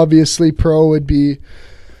 Obviously pro would be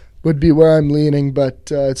where I'm leaning,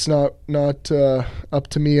 but it's not up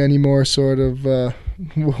to me anymore, sort of,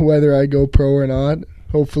 whether I go pro or not.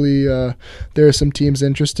 Hopefully there are some teams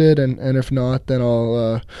interested, and if not, then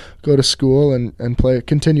I'll go to school and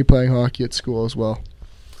continue playing hockey at school as well.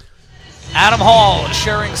 Adam Hall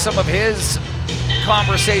sharing some of his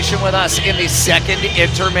conversation with us in the second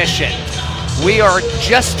intermission. We are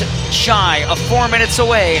just shy of 4 minutes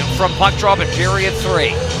away from puck drop in period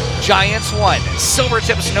 3. Giants 1,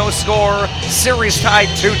 Silvertips no score, series tied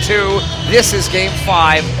 2-2. This is game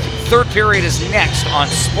 5. Third period is next on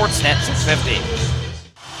Sportsnet 650.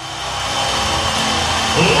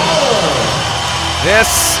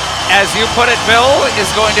 This, as you put it, Bill,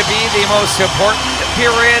 is going to be the most important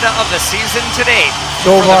period of the season to date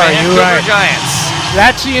so for far, the you're Vancouver right. Giants.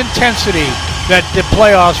 That's the intensity that the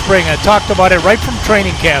playoffs bring. I talked about it right from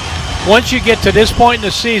training camp. once you get to this point in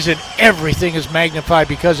the season, everything is magnified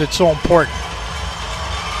because it's so important.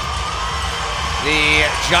 The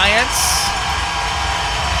Giants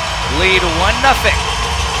lead 1-0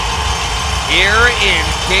 here in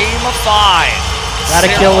Game 5. Got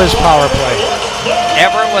to kill his power play.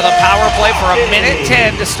 Everett with a power play for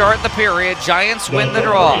 1:10 to start the period. Giants win the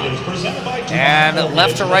draw. And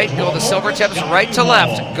left to right go the Silvertips, right to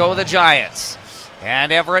left go the Giants.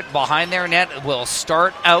 And Everett behind their net will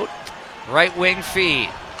start out right wing feed.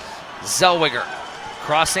 Zellweger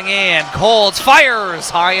crossing in. Colds fires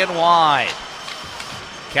high and wide.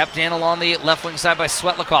 Kept in along the left wing side by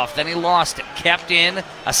Svetlikov. Then he lost it. Kept in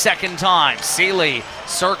a second time. Seeley,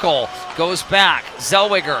 circle, goes back.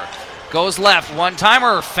 Zellweger goes left.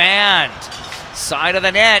 One-timer, fanned. Side of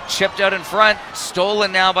the net, chipped out in front.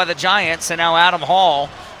 Stolen now by the Giants. And now Adam Hall,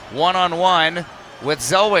 one-on-one with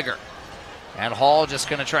Zellweger. And Hall just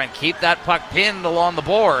going to try and keep that puck pinned along the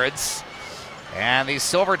boards. And these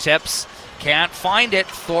Silvertips can't find it.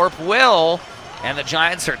 Thorpe will. And the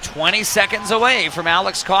Giants are 20 seconds away from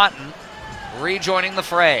Alex Cotton rejoining the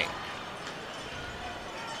fray.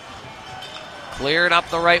 Cleared up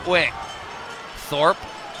the right wing. Thorpe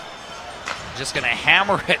just going to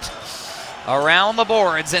hammer it around the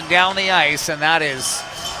boards and down the ice, and that is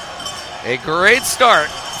a great start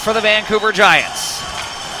for the Vancouver Giants.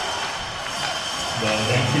 The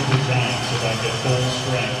Vancouver Giants are back at full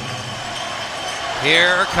strength.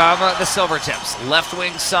 Here come the Silvertips, left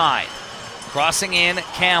wing side. Crossing in,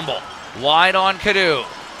 Campbell. Wide on Cadu.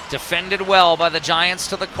 Defended well by the Giants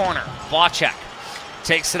to the corner. Bocek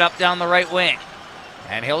takes it up down the right wing.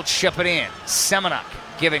 And he'll chip it in. Semenuk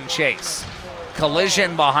giving chase.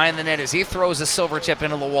 Collision behind the net as he throws a Silvertip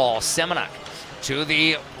into the wall. Semenuk to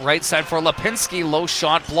the right side for Lipinski. Low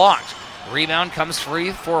shot blocked. Rebound comes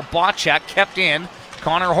free for Bocek. Kept in.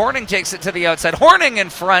 Connor Horning takes it to the outside. Horning in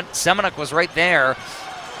front. Semenuk was right there.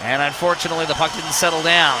 And unfortunately, the puck didn't settle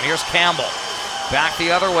down. Here's Campbell. Back the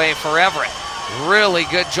other way for Everett. Really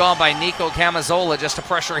good job by Nico Camazola just to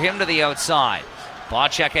pressure him to the outside.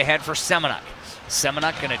 Bocek ahead for Semenuk.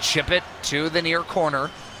 Semenuk going to chip it to the near corner.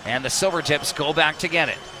 And the Silvertips go back to get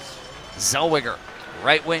it. Zellweger,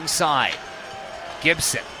 right wing side.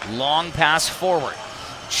 Gibson, long pass forward.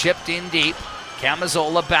 Chipped in deep.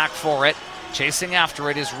 Camazola back for it. Chasing after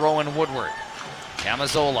it is Rowan Woodward.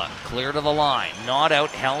 Camazola, clear to the line. Not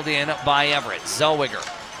out, held in by Everett. Zellweger,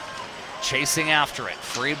 chasing after it.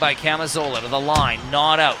 Freed by Camazola to the line.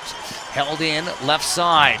 Not out. Held in, left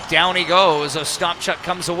side. Down he goes. Ostapchuk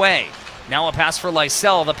comes away. Now a pass for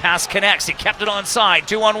Lysell. The pass connects. He kept it onside.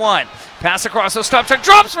 2-on-1. Pass across. Ostapchuk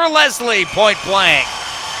drops for Leslie. Point blank.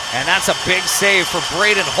 And that's a big save for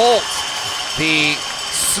Braden Holt. The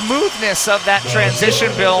smoothness of that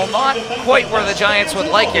transition, Bill, not quite where the Giants would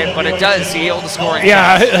like it, but it does yield a scoring.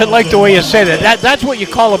 Yeah, I like the way you say that. That's what you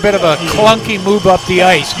call a bit of a clunky move up the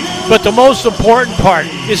ice. But the most important part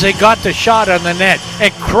is they got the shot on the net.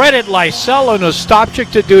 And credit Lysell and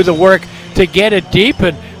Ostapchuk to do the work to get it deep,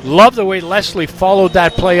 and love the way Leslie followed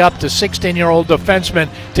that play up to 16-year-old defenseman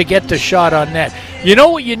to get the shot on net. You know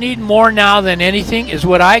what you need more now than anything is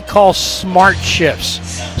what I call smart shifts.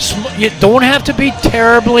 You don't have to be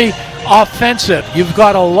terribly offensive. You've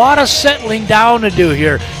got a lot of settling down to do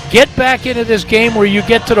here. Get back into this game where you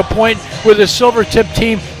get to the point where the Silvertip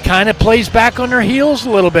team kind of plays back on their heels a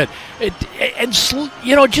little bit. Just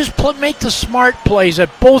make the smart plays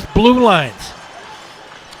at both blue lines.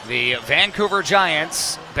 The Vancouver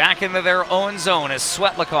Giants back into their own zone as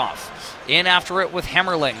Svetlikov in after it with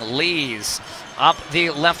Hemmerling. Lees up the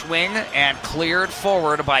left wing and cleared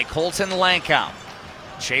forward by Colton Lankow.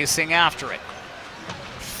 Chasing after it.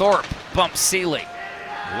 Thorpe bumps Seeley.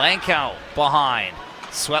 Lankow behind.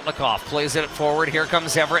 Svetlikov plays it forward. Here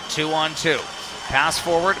comes Everett 2-on-2. Pass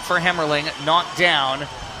forward for Hemmerling. Knocked down.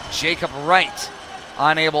 Jacob Wright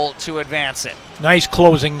unable to advance it. Nice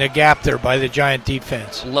closing the gap there by the Giant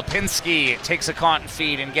defense. Lipinski takes a cotton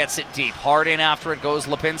feed and gets it deep. Hard in after it goes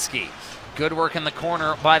Lipinski. Good work in the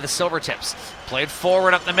corner by the Silvertips. Played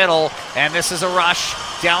forward up the middle, and this is a rush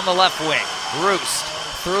down the left wing. Roost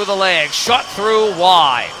through the legs, shot through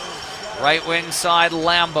wide. Right wing side,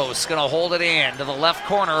 Lambos going to hold it in to the left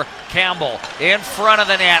corner. Campbell in front of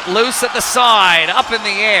the net, loose at the side, up in the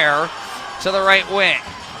air to the right wing.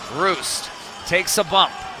 Roost takes a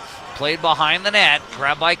bump. Played behind the net,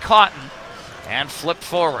 grabbed by Cotton, and flipped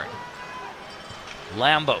forward.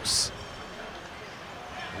 Lambos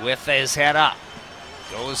with his head up.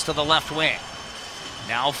 Goes to the left wing.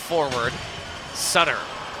 Now forward. Sutter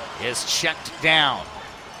is checked down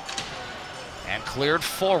and cleared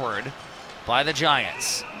forward by the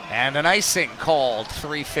Giants. And an icing called.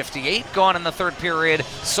 3:58 gone in the third period.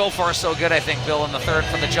 So far, so good, I think, Bill, in the third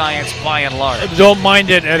for the Giants by and large. Don't mind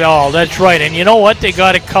it at all. That's right. And you know what? They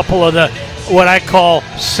got a couple of the, what I call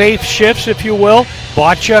safe shifts, if you will.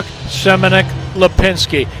 Botchuk, Semenuk,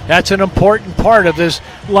 Lipinski. That's an important part of this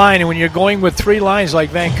line. And when you're going with three lines like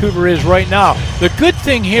Vancouver is right now, the good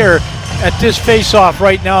thing here at this face-off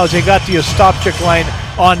right now is they got the Ostapchuk line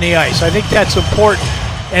on the ice. I think that's important.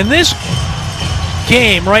 And this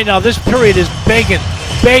game right now, this period is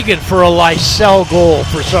begging for a Lysell goal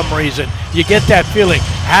for some reason. You get that feeling.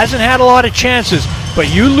 Hasn't had a lot of chances,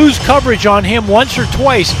 but you lose coverage on him once or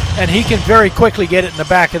twice, and he can very quickly get it in the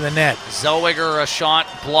back of the net. Zellweger, a shot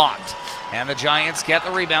blocked. And the Giants get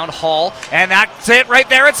the rebound. Hall, and that's it right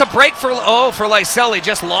there. It's a break for Lysell. He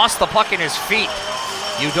just lost the puck in his feet.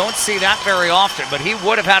 You don't see that very often, but he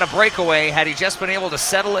would have had a breakaway had he just been able to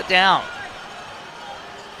settle it down.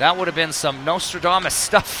 That would have been some Nostradamus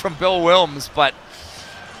stuff from Bill Wilms, but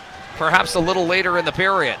perhaps a little later in the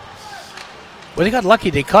period. Well, they got lucky.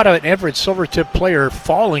 They caught an Everett Silvertip player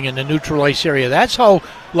falling in the neutral ice area. That's how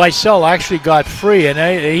Lysell actually got free, and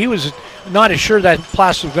he was not as sure that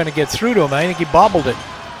pass was going to get through to him. I think he bobbled it.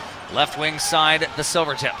 Left wing side, the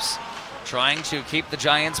Silvertips trying to keep the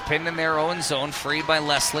Giants pinned in their own zone. Freed by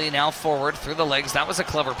Leslie, now forward through the legs. That was a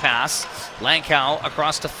clever pass. Lankow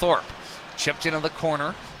across to Thorpe. Chipped into the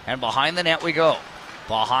corner, and behind the net we go.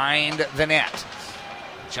 Behind the net.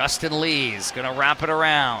 Justin Lee's going to wrap it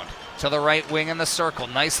around to the right wing in the circle.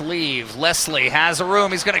 Nice leave. Leslie has a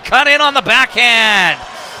room. He's going to cut in on the backhand.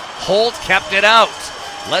 Holt kept it out.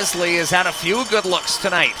 Leslie has had a few good looks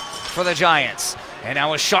tonight for the Giants. And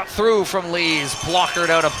now a shot through from Lee's,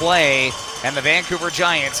 blockered out of play. And the Vancouver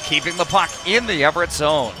Giants keeping the puck in the Everett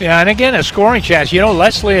zone. Yeah, and again, a scoring chance. You know,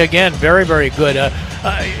 Leslie, again, very, very good.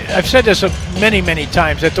 I've said this many, many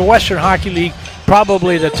times, that the Western Hockey League,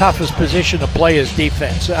 probably the toughest position to play is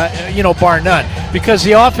defense, bar none. Because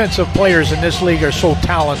the offensive players in this league are so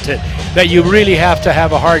talented that you really have to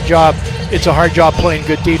have a hard job. It's a hard job playing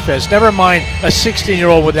good defense. Never mind a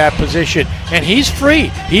 16-year-old with that position. And he's free.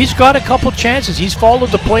 He's got a couple chances. He's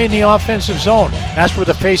followed the play in the offensive zone. That's where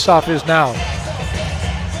the faceoff is now.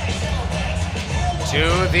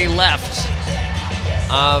 To the left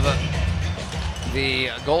of the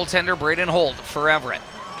goaltender, Braden Holt for Everett.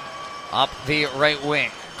 Up the right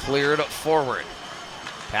wing, cleared forward.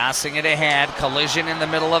 Passing it ahead, collision in the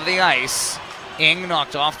middle of the ice. Ing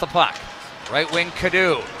knocked off the puck. Right wing,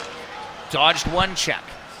 Cadu. Dodged one check,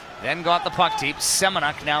 then got the puck deep.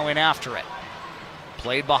 Semenuk now in after it.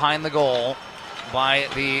 Played behind the goal by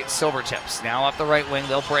the Silvertips. Now up the right wing,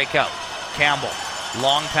 they'll break out. Campbell,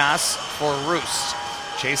 long pass for Roost.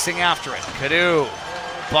 Chasing after it, Cadu.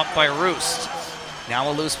 Bumped by Roost. Now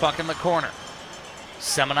a loose puck in the corner.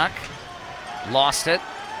 Semenuk lost it.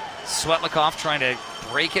 Svetlikov trying to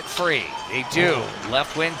break it free. They do.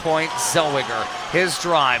 Left wing point, Zellweger. His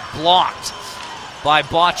drive blocked by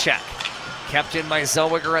Botchek. Kept in by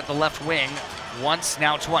Zellweger at the left wing. Once,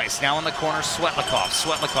 now twice. Now in the corner, Svetlikov.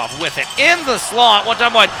 Svetlikov with it in the slot. One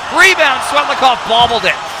time wide. Rebound. Svetlikov bobbled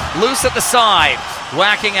it. Loose at the side.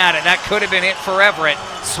 Whacking at it. That could have been it for Everett.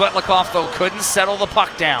 Svetlikov, though, couldn't settle the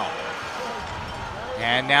puck down.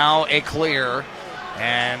 And now a clear.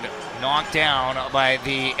 And knocked down by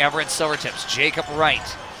the Everett Silvertips. Jacob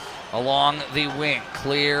Wright along the wing.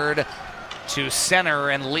 Cleared to center,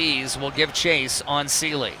 and Lees will give chase on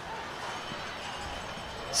Seeley.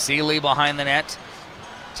 Seeley behind the net.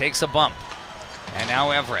 Takes a bump. And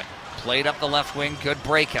now Everett. Played up the left wing. Good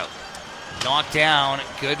breakout. Knocked down.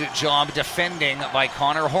 Good job defending by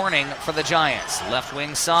Connor Horning for the Giants. Left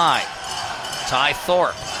wing side. Ty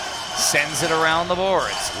Thorpe sends it around the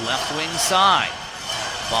boards. Left wing side.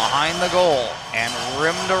 Behind the goal and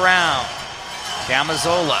rimmed around.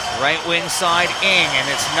 Camazola, right wing side, Ing, and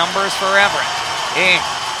it's numbers for Everett. Ing,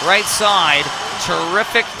 right side,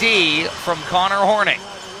 terrific D from Connor Horning.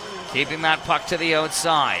 Keeping that puck to the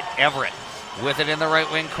outside. Everett with it in the right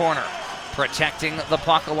wing corner. Protecting the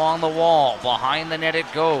puck along the wall. Behind the net it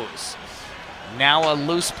goes. Now a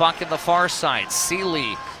loose puck in the far side.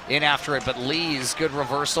 Seeley in after it, but Lee's good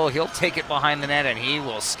reversal. He'll take it behind the net and he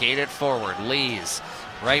will skate it forward. Lee's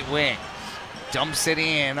right wing dumps it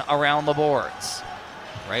in around the boards.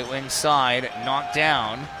 Right wing side knocked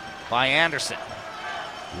down by Anderson.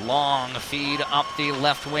 Long feed up the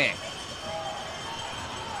left wing.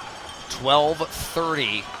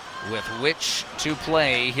 12:30 with which to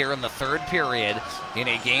play here in the third period in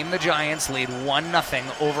a game the Giants lead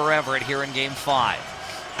 1-0 over Everett here in Game 5.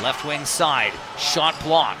 Left wing side, shot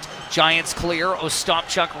blocked. Giants clear.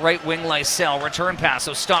 Ostapchuk, right wing, Lysell. Return pass.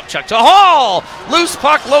 Ostapchuk to Hall. Loose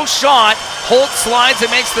puck, low shot. Holt slides and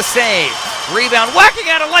makes the save. Rebound, whacking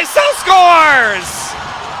at it. Lysell scores!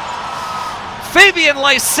 Fabian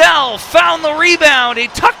Lysell found the rebound. He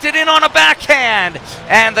tucked it in on a backhand.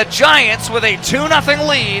 And the Giants with a 2-0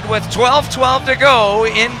 lead with 12:12 to go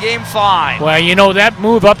in Game 5. Well, that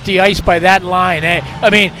move up the ice by that line. I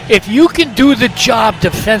mean, if you can do the job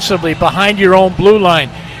defensively behind your own blue line,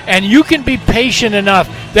 and you can be patient enough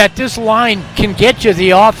that this line can get you the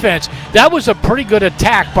offense. That was a pretty good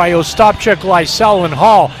attack by Ostapchuk, Lysell, and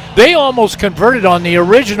Hall. They almost converted on the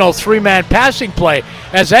original three-man passing play.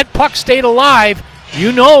 As that puck stayed alive,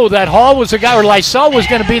 you know that Hall was the guy, or Lysell was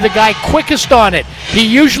going to be the guy quickest on it. He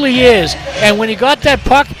usually is. And when he got that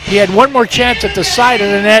puck, he had one more chance at the side of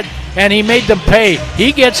the net, and he made them pay.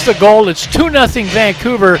 He gets the goal. It's 2-0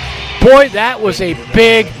 Vancouver. Boy, that was a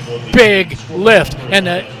big lift. And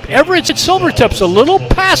Everett and Silvertips a little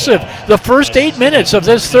passive the first 8 minutes of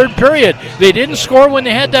this third period. They didn't score when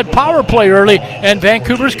they had that power play early, and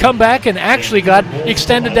Vancouver's come back and actually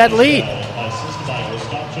extended that lead.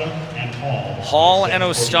 Hall and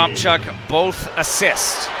Ostapchuk both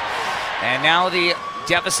assist. And now the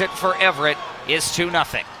deficit for Everett is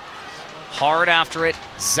 2-0. Hard after it,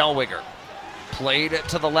 Zellweger. Played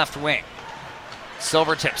to the left wing.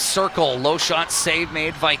 Silvertips circle, low shot save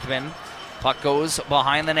made Vikman. Puck goes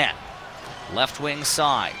behind the net. Left wing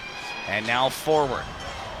side. And now forward.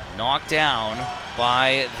 Knocked down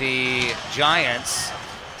by the Giants.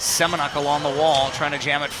 Semenuk along the wall trying to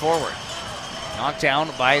jam it forward. Knocked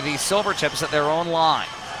down by the Silvertips at their own line.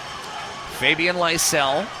 Fabian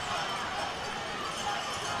Lysell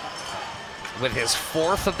with his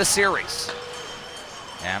 4th of the series.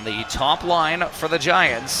 And the top line for the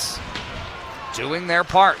Giants doing their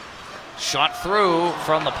part. Shot through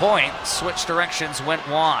from the point, switched directions, went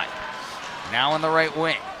wide. Now in the right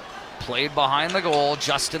wing. Played behind the goal,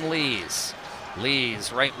 Justin Lees.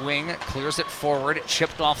 Lees, right wing, clears it forward,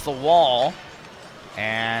 chipped off the wall.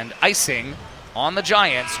 And icing on the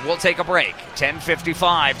Giants. We'll take a break.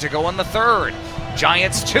 10:55 to go in the third.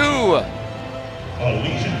 Giants 2.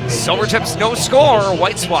 Silvertips no score.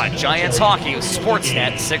 White Spot, Giants Hockey,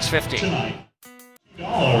 Sportsnet 650.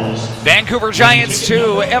 Vancouver Giants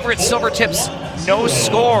 2, Everett Silvertips no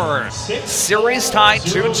score. Series tied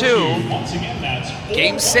 2-2.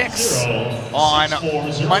 Game 6 on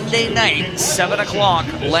Monday night, 7 o'clock,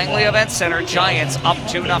 Langley Event Center. Giants up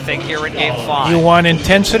 2-0 here in Game 5. You want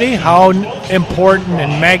intensity? How important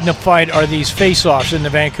and magnified are these face-offs in the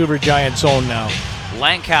Vancouver Giants zone now?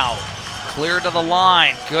 Lankow clear to the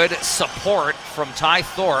line. Good support from Ty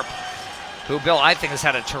Thorpe, who, Bill, I think has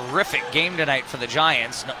had a terrific game tonight for the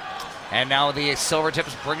Giants. And now the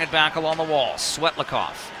Silvertips bring it back along the wall.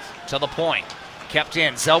 Svetlikov to the point. Kept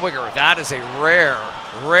in. Zellweger, that is a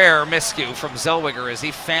rare miscue from Zellweger as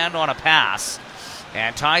he fanned on a pass.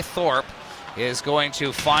 And Ty Thorpe is going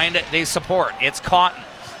to find the support. It's Cotton.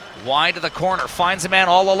 Wide to the corner. Finds a man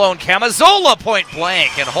all alone. Camazola point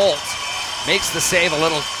blank. And Holt makes the save. A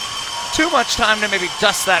little too much time to maybe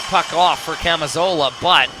dust that puck off for Camazola,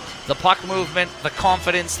 but the puck movement, the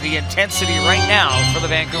confidence, the intensity right now for the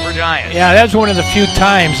Vancouver Giants. Yeah, that's one of the few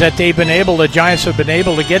times that the Giants have been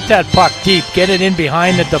able to get that puck deep, get it in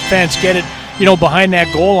behind the defense, get it, behind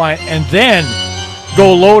that goal line, and then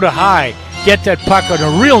go low to high, get that puck on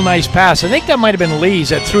a real nice pass. I think that might have been Lees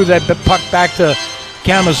that threw that puck back to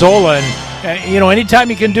Camazola, and anytime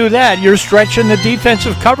you can do that, you're stretching the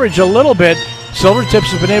defensive coverage a little bit.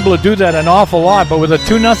 Silvertips have been able to do that an awful lot, but with a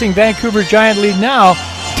 2-0 Vancouver Giant lead now,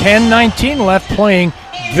 10:19 left, playing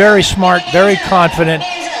very smart, very confident.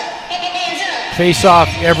 Face-off,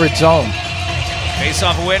 Everett zone.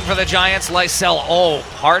 Face-off win for the Giants. Lysell,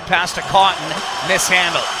 hard pass to Cotton,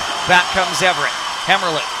 mishandled. Back comes Everett.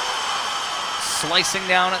 Hemmerlich slicing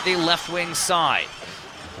down at the left wing side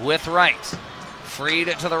with right. Freed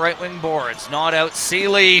to the right wing boards. Not out.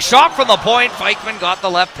 Seeley, shot from the point. Vikman got the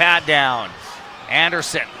left pad down.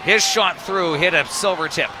 Anderson, his shot through, hit a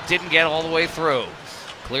Silvertip. Didn't get all the way through.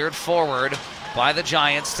 Cleared forward by the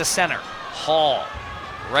Giants to center. Hall,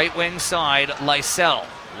 right wing side. Lysell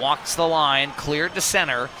walks the line, cleared to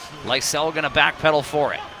center. Lysell going to backpedal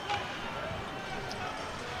for it.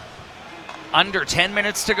 Under 10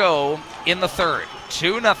 minutes to go in the third.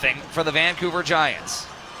 2-0 for the Vancouver Giants.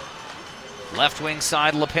 Left wing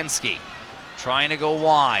side, Lipinski trying to go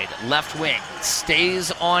wide. Left wing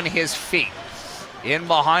stays on his feet. In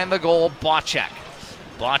behind the goal, Bocek.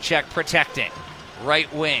 Bocek protecting.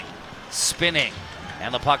 Right wing, spinning,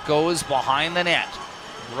 and the puck goes behind the net.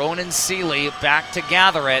 Ronan Seeley back to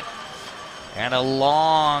gather it, and a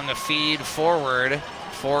long feed forward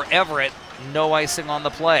for Everett. No icing on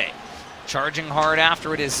the play. Charging hard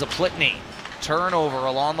after it is Zaplitny. Turnover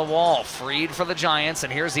along the wall. Freed for the Giants,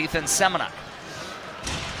 and here's Ethan Semenuk.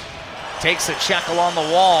 Takes a check along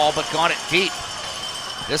the wall, but got it deep.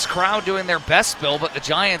 This crowd doing their best, Bill, but the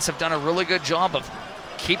Giants have done a really good job of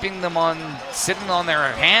keeping them sitting on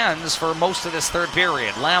their hands for most of this third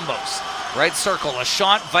period. Lambos, right circle, a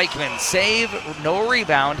shot, Vikman, save, no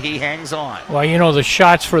rebound, he hangs on. Well, the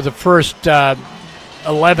shots for the first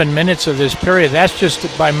 11 minutes of this period, that's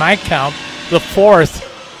just, by my count, the fourth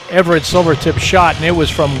Everett Silvertip shot, and it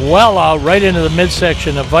was from well out right into the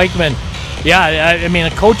midsection of Vikman. Yeah, I mean,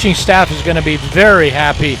 the coaching staff is going to be very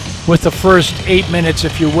happy with the first 8 minutes,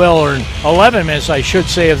 if you will, or 11 minutes, I should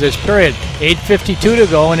say, of this period. 8:52 to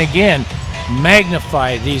go, and again,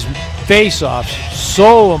 magnify these face-offs.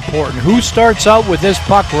 So important. Who starts out with this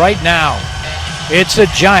puck right now? It's the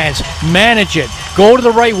Giants. Manage it. Go to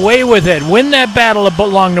the right way with it. Win that battle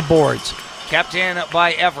along the boards. Kept in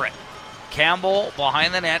by Everett. Campbell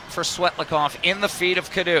behind the net for Svetlikov in the feet of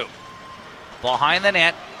Cadu. Behind the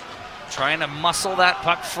net, trying to muscle that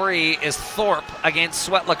puck free is Thorpe against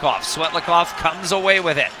Svetlikov. Svetlikov comes away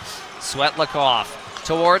with it. Svetlikov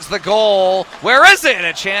towards the goal. Where is it?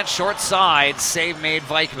 A chance short side. Save made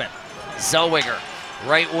Vikman. Zellweger,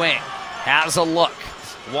 right wing, has a look.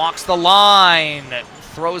 Walks the line.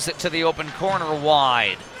 Throws it to the open corner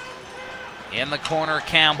wide. In the corner,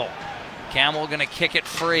 Campbell. Campbell going to kick it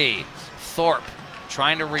free. Thorpe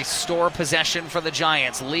trying to restore possession for the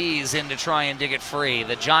Giants. Lee's in to try and dig it free.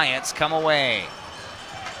 The Giants come away.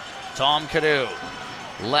 Tom Cadu,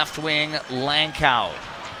 left wing, Lankow,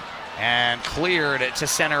 and cleared to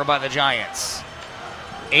center by the Giants.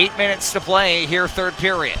 8 minutes to play here, third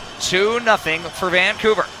period. 2-0 for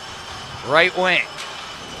Vancouver. Right wing,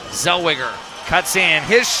 Zellweger cuts in.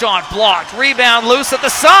 His shot blocked. Rebound loose at the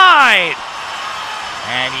side.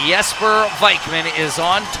 And Jesper Vikman is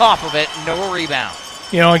on top of it. No rebound.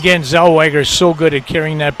 Again, Zellweger is so good at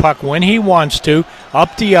carrying that puck when he wants to,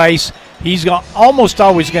 up the ice. He's almost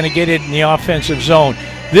always going to get it in the offensive zone.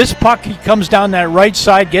 This puck, he comes down that right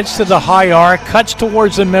side, gets to the high arc, cuts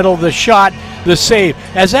towards the middle, the shot, the save.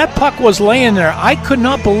 As that puck was laying there, I could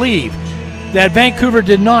not believe that Vancouver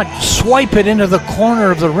did not swipe it into the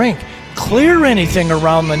corner of the rink. Clear anything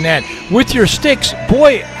around the net with your sticks.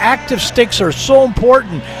 Boy, active sticks are so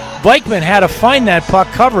important. Vikman had to find that puck,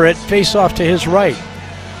 cover it, face off to his right.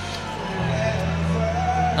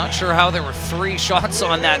 Not sure how there were 3 shots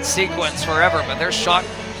on that sequence forever, but their shot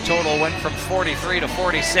total went from 43 to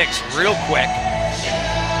 46 real quick.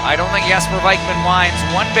 I don't think Jesper Vikman whines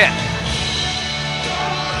one bit.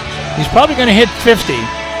 He's probably going to hit 50.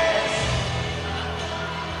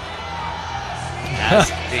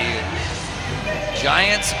 As the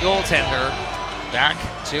Giants goaltender back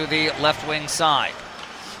to the left wing side.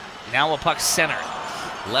 Now a puck centered.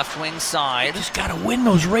 Left wing side. Just got to win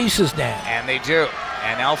those races now. And they do.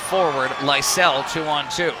 And now forward, Lysell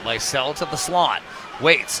 2-on-2. Lysell to the slot.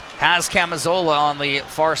 Waits. Has Camazola on the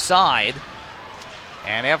far side.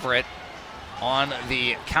 And Everett on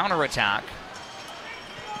the counterattack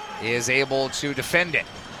is able to defend it.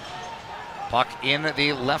 Puck in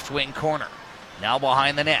the left wing corner. Now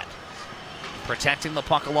behind the net. Protecting the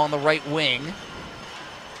puck along the right wing.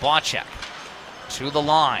 Bocek to the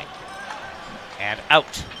line. And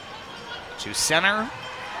out to center.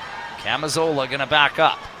 Camazola going to back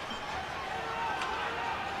up.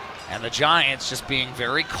 And the Giants just being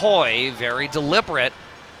very coy, very deliberate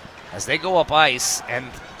as they go up ice. And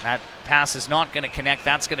that pass is not going to connect.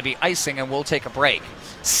 That's going to be icing, and we'll take a break.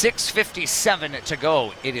 6:57 to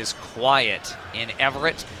go. It is quiet in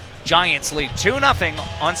Everett. Giants lead 2-0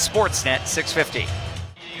 on Sportsnet 650.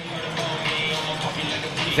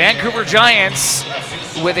 Vancouver Giants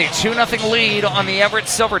with a 2-0 lead on the Everett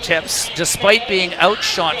Silvertips, despite being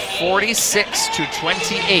outshot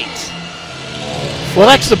 46-28. Well,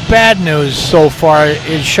 that's the bad news so far,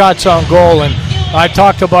 is shots on goal, and I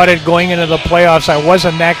talked about it going into the playoffs. I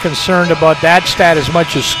wasn't that concerned about that stat as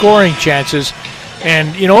much as scoring chances.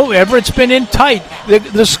 And, Everett's been in tight.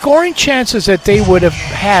 The scoring chances that they would have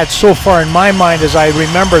had so far, in my mind, as I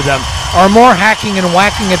remember them, are more hacking and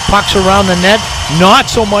whacking at pucks around the net, not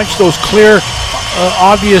so much those clear,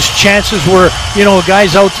 obvious chances where,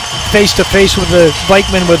 guys out face-to-face with the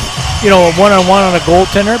Vikman with, a one-on-one on a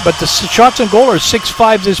goaltender. But the shots on goal are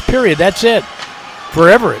 6-5 this period. That's it for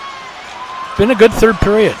Everett. Been a good third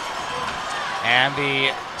period. And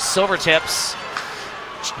the Silvertips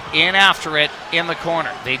in after it in the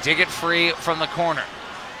corner. They dig it free from the corner.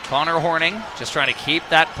 Connor Horning just trying to keep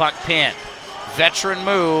that puck pinned. Veteran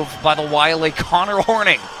move by the wily Connor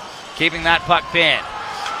Horning, keeping that puck pinned.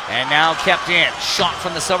 And now kept in. Shot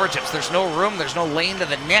from the Silvertips. There's no room. There's no lane to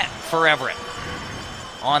the net for Everett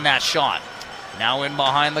on that shot. Now in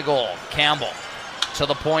behind the goal. Campbell to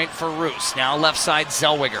the point for Roos. Now left side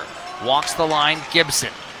Zellweger. Walks the line.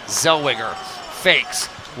 Gibson. Zellweger fakes.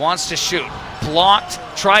 Wants to shoot. Blocked.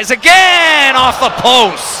 Tries again off the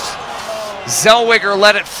post. Zellweger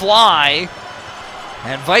let it fly.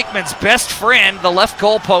 And Vikman's best friend, the left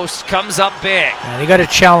goal post, comes up big. And you got to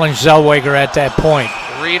challenge Zellweger at that point.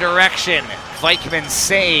 Redirection. Vikman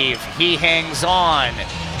save. He hangs on.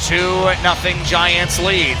 2-0 Giants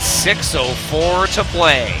lead. 6:04 to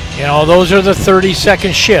play. You know, those are the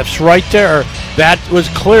 30-second shifts right there. That was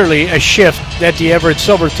clearly a shift that the Everett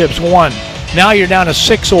Silvertips won. Now you're down to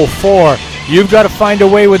 6:04. You've got to find a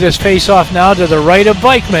way with this face-off now to the right of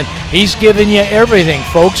Vikman. He's giving you everything,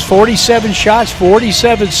 folks. 47 shots,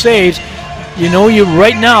 47 saves. You know,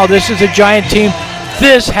 right now, this is a Giant team.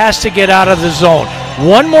 This has to get out of the zone.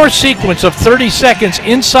 One more sequence of 30 seconds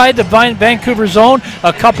inside the Vancouver zone.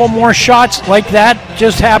 A couple more shots like that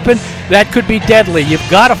just happened. That could be deadly. You've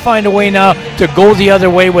got to find a way now to go the other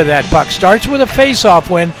way with that puck. Starts with a face-off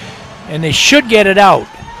win, and they should get it out.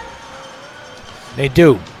 They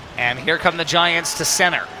do. And here come the Giants to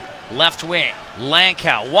center. Left wing.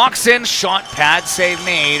 Lankow walks in. Shot, pad save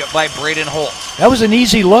made by Braden Holt. That was an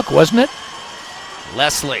easy look, wasn't it?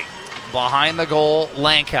 Leslie behind the goal.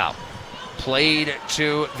 Lankow played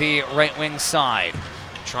to the right wing side.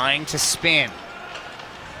 Trying to spin.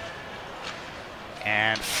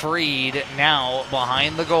 And freed now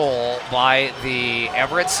behind the goal by the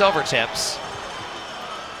Everett Silvertips.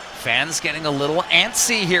 Fans getting a little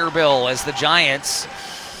antsy here, Bill, as the Giants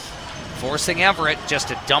forcing Everett just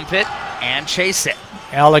to dump it and chase it.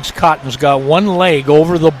 Alex Cotton's got one leg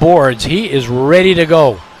over the boards. He is ready to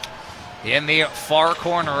go. In the far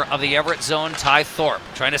corner of the Everett zone, Ty Thorpe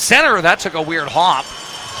trying to center. That took a weird hop.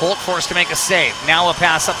 Holt forced to make a save. Now a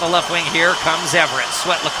pass up the left wing. Here comes Everett.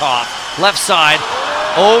 Svetlikov, left side,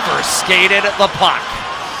 overskated the puck.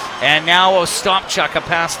 And now Ostapchuk, a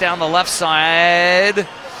pass down the left side.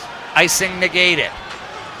 Icing negated.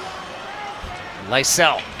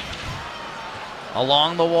 Lysell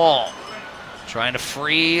along the wall, trying to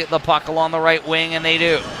free the puck along the right wing, and they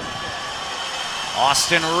do.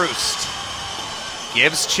 Austin Roost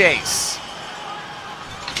gives chase.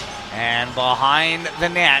 And behind the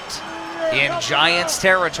net in Giants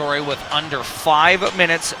territory with under 5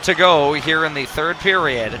 minutes to go here in the third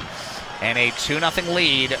period. And a 2-0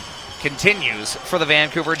 lead continues for the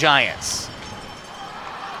Vancouver Giants.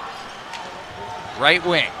 Right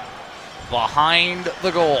wing, behind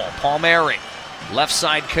the goal, Palmieri. Left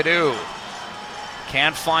side, Cadu.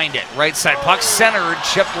 Can't find it. Right side, puck centered,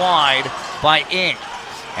 chipped wide by Ing.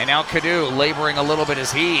 And now Cadu laboring a little bit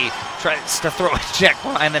as he tries to throw a check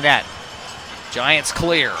behind the net. Giants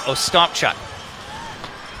clear. Ostapchuk.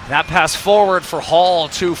 That pass forward for Hall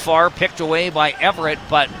too far, picked away by Everett,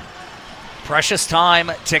 but precious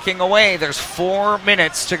time ticking away. There's 4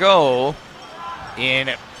 minutes to go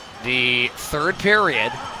in the third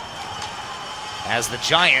period as the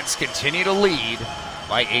Giants continue to lead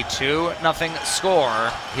by a 2-0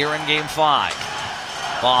 score here in Game 5.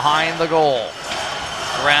 Behind the goal,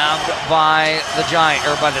 grabbed by the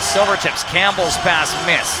Silvertips. Campbell's pass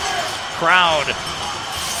missed. Crowd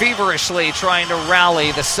feverishly trying to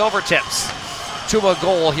rally the Silvertips to a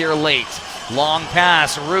goal here late. Long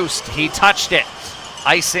pass, Roost, he touched it.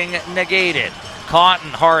 Icing negated. Cotton,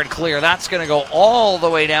 hard clear. That's going to go all the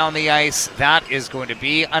way down the ice. That is going to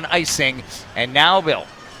be an icing. And now, Bill,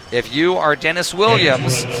 if you are Dennis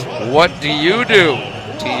Williams, what do?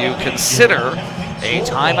 Do you consider a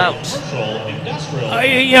timeout?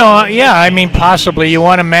 Possibly. You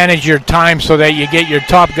want to manage your time so that you get your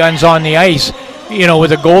top guns on the ice. You know,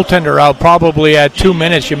 with a goaltender out probably at 2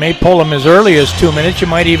 minutes. You may pull them as early as 2 minutes. You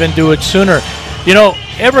might even do it sooner. You know,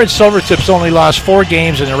 Everett Silvertips only lost 4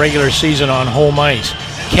 games in the regular season on home ice.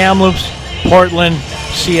 Kamloops, Portland,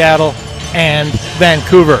 Seattle, and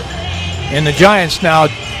Vancouver. And the Giants now...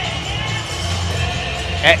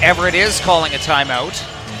 Everett is calling a timeout.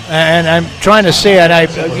 And I'm trying to say it,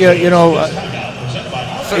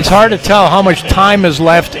 it's hard to tell how much time is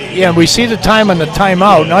left. Yeah, we see the time on the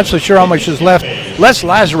timeout. Not so sure how much is left. Les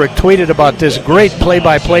Lazaruk tweeted about this, great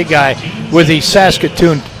play-by-play guy with the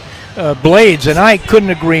Saskatoon Blades, and I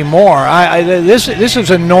couldn't agree more. This is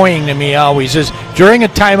annoying to me always, is during a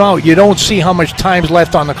timeout you don't see how much time's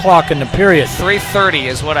left on the clock in the period. 3:30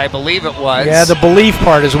 is what I believe it was. Yeah, the belief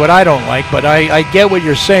part is what I don't like, but I get what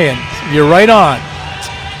you're saying. You're right on.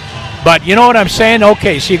 But you know what I'm saying?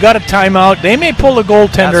 Okay, so you got a timeout. They may pull the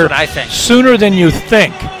goaltender That's what I think. sooner than you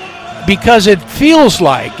think. because it feels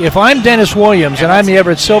like, if I'm Dennis Williams and I'm the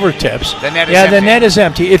Everett Silvertips, the net is the empty. net is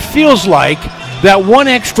empty. It feels like that one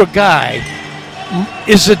extra guy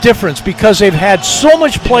is the difference because they've had so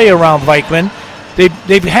much play around Vikman.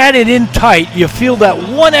 They've had it in tight. You feel that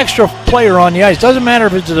one extra player on the ice. Doesn't matter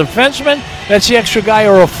if it's a defenseman, that's the extra guy,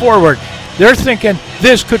 or a forward. They're thinking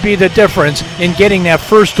this could be the difference in getting that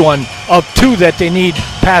first one of two that they need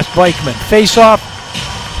past Vikman. Face off,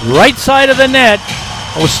 right side of the net.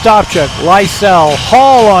 Ostapchuk, Lysell,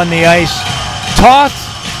 Hall on the ice. Toth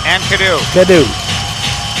And Cadu.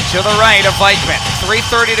 To the right of Vikman.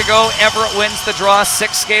 3:30 to go. Everett wins the draw.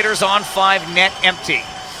 6 skaters on 5. Net empty.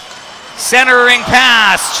 Centering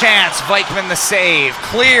pass. Chance. Vikman the save.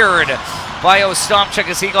 Cleared by Ostapchuk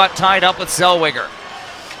as he got tied up with Zellweger.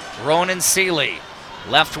 Ronan Seeley.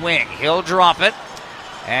 Left wing. He'll drop it.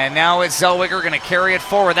 And now it's Zellweger going to carry it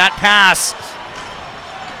forward. That pass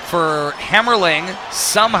for Hemmerling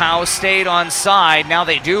somehow stayed onside. Now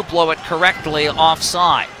they do blow it correctly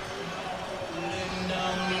offside.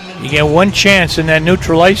 You get one chance in that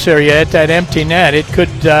neutral ice area at that empty net. It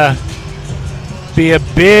could be a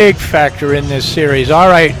big factor in this series. All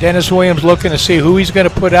right, Dennis Williams looking to see who he's going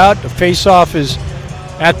to put out. The face-off is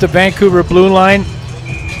at the Vancouver blue line.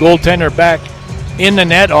 Goaltender back in the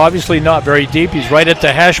net, obviously not very deep. He's right at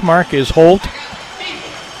the hash mark is Holt.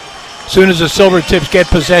 As soon as the Silvertips get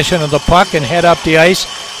possession of the puck and head up the ice,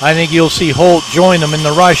 I think you'll see Holt join them in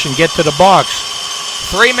the rush and get to the box.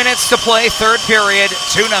 3 minutes to play, third period,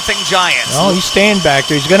 2-0 Giants. Oh, he's staying back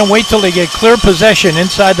there. He's going to wait till they get clear possession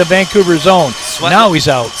inside the Vancouver zone. Now he's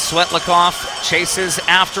out. Svetlikov chases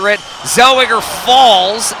after it. Zellweger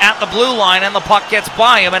falls at the blue line, and the puck gets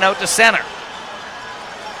by him and out to center.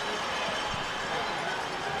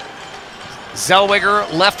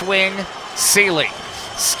 Zellweger, left wing, Seeley.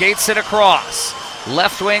 Skates it across.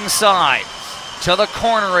 Left wing side. To the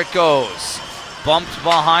corner it goes. Bumped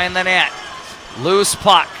behind the net. Loose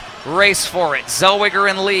puck. Race for it. Zellweger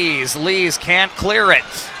and Lees. Lees can't clear it.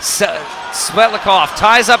 Svetlikov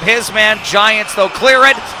ties up his man. Giants, though, clear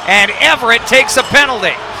it. And Everett takes a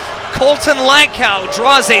penalty. Colton Lankow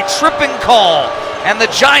draws a tripping call. And the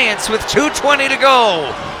Giants, with 2:20 to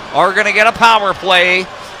go, are going to get a power play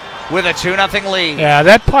with a 2-0 lead. Yeah,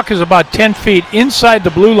 that puck is about 10 feet inside the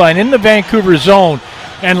blue line in the Vancouver zone.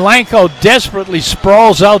 And Lankow desperately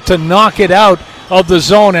sprawls out to knock it out of the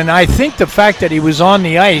zone, and I think the fact that he was on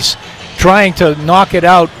the ice trying to knock it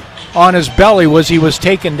out on his belly was he was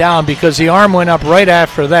taken down because the arm went up right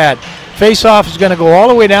after that. Face-off is going to go all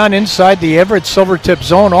the way down inside the Everett Silvertip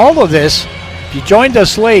zone. All of this, if you joined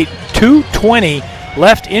us late, 2:20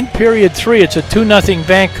 left in period 3. It's a 2-0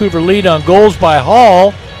 Vancouver lead on goals by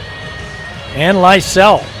Hall and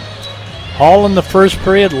Lysell. Hall in the first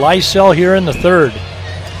period, Lysell here in the third.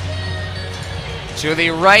 To the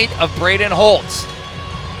right of Braden Holt.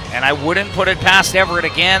 And I wouldn't put it past Everett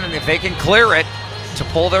again, and if they can clear it, to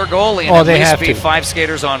pull their goalie and they at least have be to. 5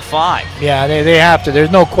 skaters on 5. Yeah, they have to.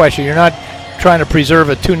 There's no question. You're not trying to preserve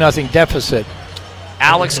a 2-0 deficit.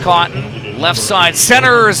 Alex Cotton, left side,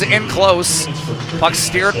 centers in close. Puck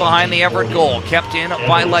steered behind the Everett goal. Kept in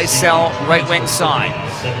by Lysell, right wing side.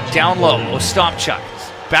 Down low, Ostapchuk.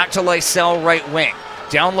 Back to Lysell, right wing.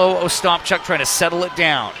 Down low, Ostapchuk trying to settle it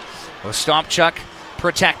down. Ostapchuk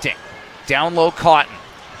protecting. Down low, Cotton.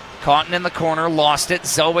 Cotton in the corner, lost it.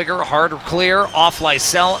 Zellweger, hard clear, off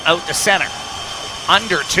Lysell, out to center.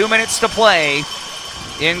 Under 2 minutes to play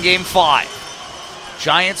in Game 5.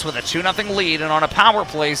 Giants with a 2-0 lead and on a power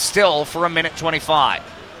play still for 1:25.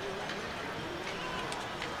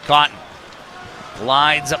 Cotton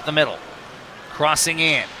glides up the middle, crossing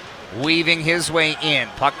in, weaving his way in.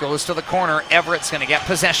 Puck goes to the corner. Everett's going to get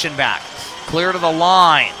possession back. Clear to the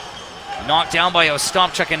line. Knocked down by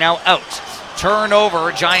Ostapchuk and now out.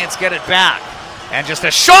 Turnover, Giants get it back. And just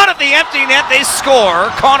a shot at the empty net, they score.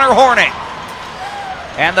 Connor Horning.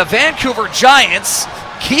 And the Vancouver Giants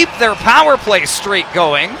keep their power play streak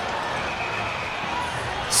going.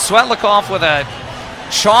 Svetlikov with a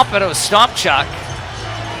chop at Ostapchuk.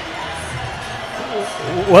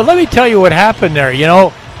 Well, let me tell you what happened there. You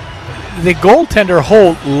know, the goaltender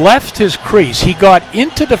Holt left his crease. He got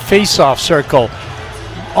into the face-off circle,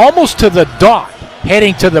 almost to the dot,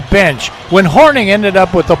 heading to the bench. When Horning ended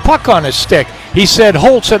up with the puck on his stick, he said,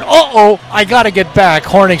 Holt said, uh-oh, I got to get back.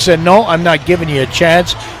 Horning said, no, I'm not giving you a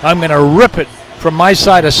chance. I'm going to rip it from my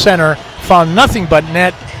side of center. Found nothing but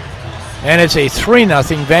net, and it's a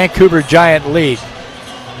 3-0 Vancouver Giant lead.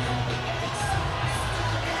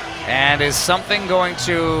 And is something going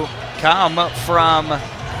to come from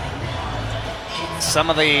some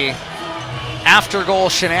of the after-goal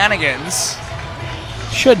shenanigans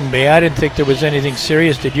Shouldn't be. I didn't think there was anything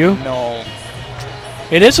serious. Did you? No.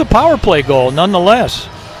 It is a power play goal, nonetheless.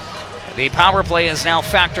 The power play is now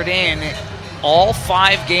factored in all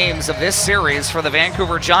 5 games of this series for the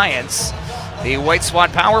Vancouver Giants. The White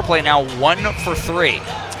Swat power play now 1 for 3.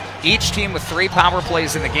 Each team with 3 power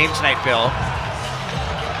plays in the game tonight, Bill.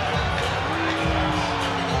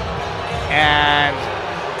 And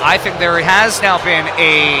I think there has now been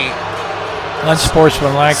a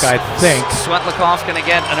unsportsmanlike, I think. Svetlikov going to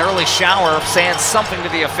get an early shower saying something to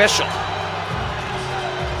the official.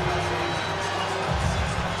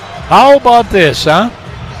 How about this, huh?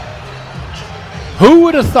 Who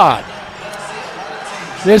would have thought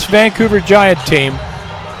this Vancouver Giant team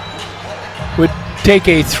would take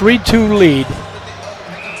a 3-2 lead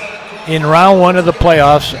in round 1 of the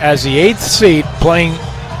playoffs as the 8th seed playing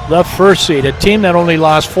the 1st seed, a team that only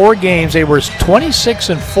lost 4 games. They were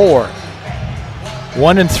 26-4,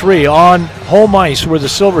 1-3 on home ice were the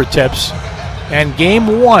Silvertips, and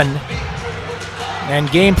game 1 and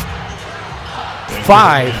game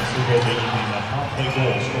 5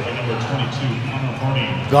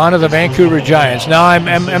 gone to the Vancouver Giants. Now,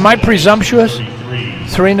 am I presumptuous?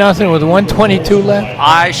 3-0 with 1:22 left.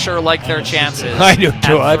 I sure like their chances. I do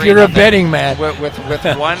too. If you're a betting man, with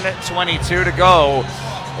 1:22 to go,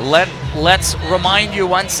 let's remind you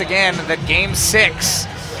once again that Game 6,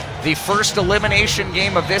 the first elimination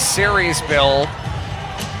game of this series, Bill,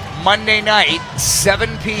 Monday night,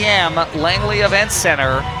 7 p.m., Langley Event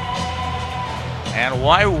Center. And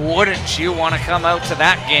why wouldn't you want to come out to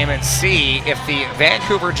that game and see if the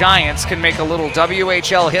Vancouver Giants can make a little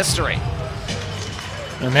WHL history?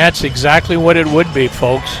 And that's exactly what it would be,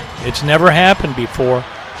 folks. It's never happened before.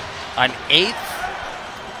 An 8th?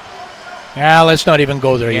 Yeah, let's not even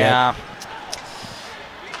go there yet.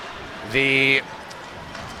 The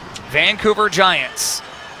Vancouver Giants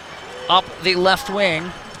up the left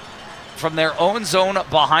wing from their own zone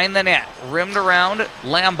behind the net. Rimmed around,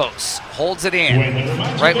 Lambos holds it in.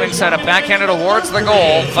 Right wing side up, backhanded towards the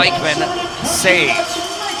goal. Vikman save.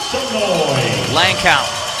 Lankow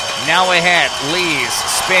now ahead. Lees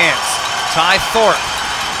spins. Ty Thorpe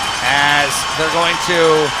as they're going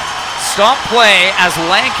to stop play as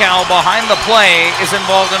Lankow behind the play is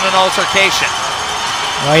involved in an altercation.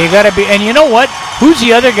 Well, you got to be, and you know what? Who's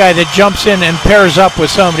the other guy that jumps in and pairs up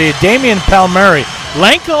with somebody? Damian Palmieri.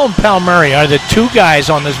 Lankow and Palmieri are the 2 guys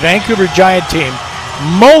on this Vancouver Giant team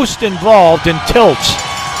most involved in tilts.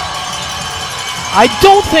 I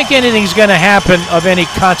don't think anything's going to happen of any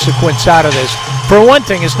consequence out of this. For one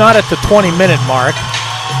thing, it's not at the 20-minute mark.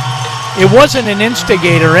 It wasn't an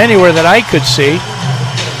instigator anywhere that I could see.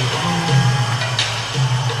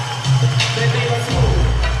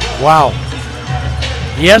 Wow.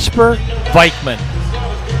 Jesper Vikman.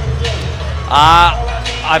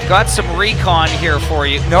 I've got some recon here for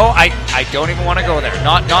you. No, I don't even want to go there.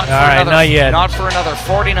 Not for another. Not yet. Not for another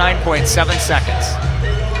 49.7 seconds.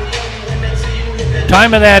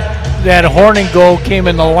 Time of that Horning goal came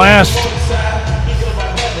in the last.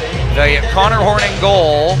 The Connor Horning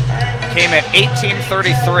goal came at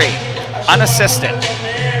 18:33, unassisted.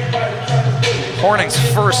 Horning's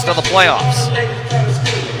first of the playoffs.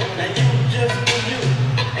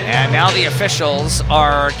 And now the officials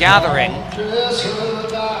are gathering.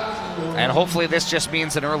 And hopefully this just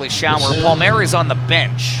means an early shower. Palmieri's on the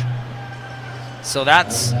bench, so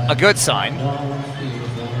that's a good sign.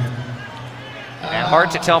 And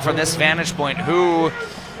hard to tell from this vantage point who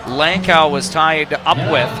Lankow was tied up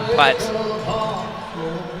with, but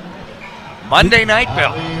Monday night,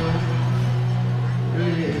 Bill.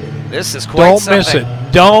 This is quite something.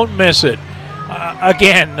 Don't miss it.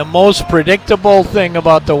 Again, the most predictable thing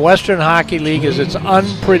about the Western Hockey League is its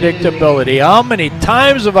unpredictability. How many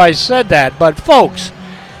times have I said that? But folks,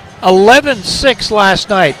 11-6 last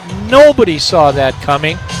night. Nobody saw that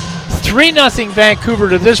coming. 3-0 Vancouver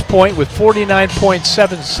to this point with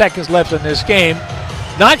 49.7 seconds left in this game.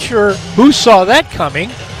 Not sure who saw that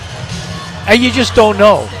coming. And you just don't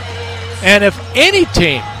know. And if any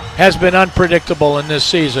team has been unpredictable in this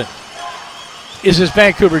season, is this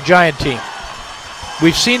Vancouver Giant team.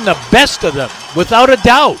 We've seen the best of them, without a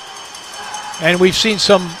doubt. And we've seen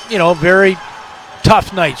some, very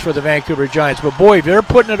tough nights for the Vancouver Giants. But boy, if they're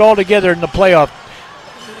putting it all together in the playoff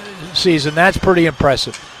season, that's pretty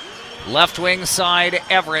impressive. Left wing side,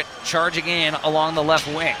 Everett charging in along the left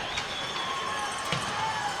wing.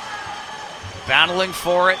 Battling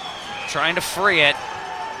for it, trying to free it.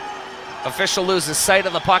 Official loses sight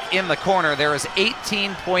of the puck in the corner. There is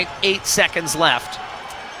 18.8 seconds left.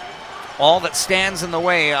 All that stands in the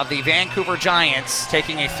way of the Vancouver Giants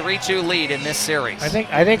taking a 3-2 lead in this series. I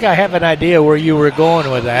think I have an idea where you were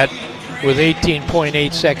going with that. with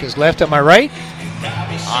 18.8 seconds left. Am I right?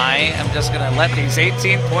 I am just going to let these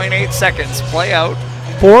 18.8 seconds play out.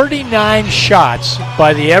 49 shots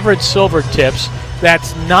by the Everett Silvertips.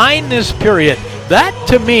 That's 9 this period. That,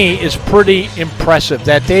 to me, is pretty impressive,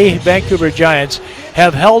 that they, Vancouver Giants,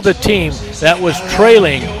 have held a team that was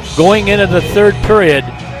trailing going into the third period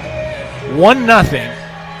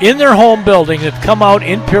 1-0 in their home building. They've come out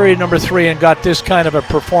in period number 3 and got this kind of a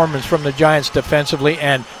performance from the Giants defensively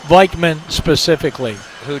and Vikman specifically.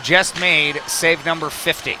 Who just made save number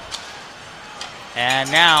 50.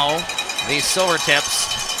 And now the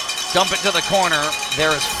Silvertips dump it to the corner.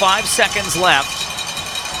 There is 5 seconds left.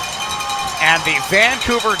 And the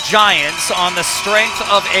Vancouver Giants, on the strength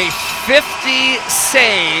of a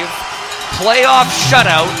 50-save playoff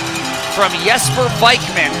shutout from Jesper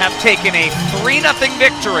Vikman, have taken a 3-0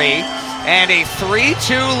 victory and a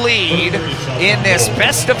 3-2 lead in this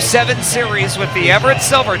best-of-7 series with the Everett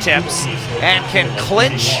Silvertips and can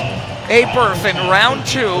clinch a berth in round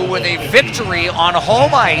 2 with a victory on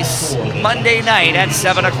home ice Monday night at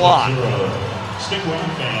 7 o'clock.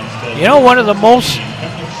 You know, one of the most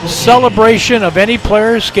celebration of any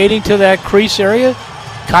player skating to that crease area,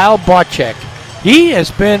 Kyle Bocek. He has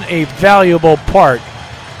been a valuable part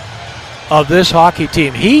of this hockey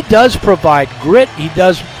team. He does provide grit. He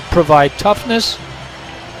does provide toughness.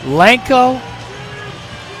 Lanko.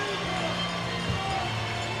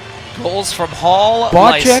 Goals from Hall.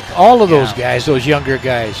 Bocek, all of those guys, those younger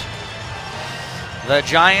guys. The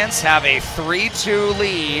Giants have a 3-2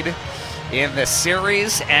 lead in the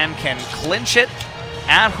series and can clinch it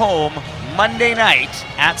at home Monday night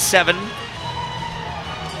at 7.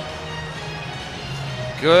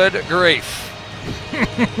 Good grief.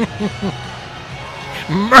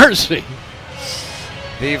 Mercy.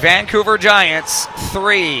 The Vancouver Giants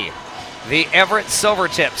 3. The Everett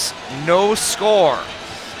Silvertips no score.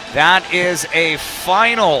 That is a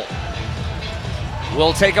final.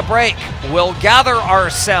 We'll take a break. We'll gather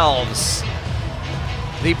ourselves.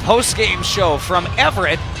 The post-game show from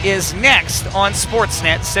Everett is next on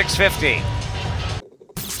Sportsnet 650.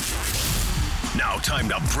 Now time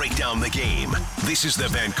to break down the game. This is the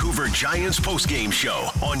Vancouver Giants post-game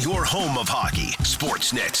show on your home of hockey,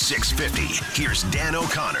 Sportsnet 650. Here's Dan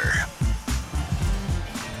O'Connor.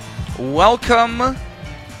 Welcome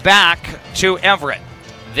back to Everett.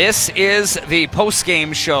 This is the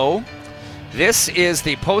post-game show. This is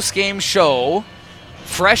the post-game show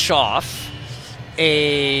fresh off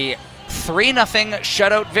a 3-0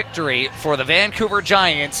 shutout victory for the Vancouver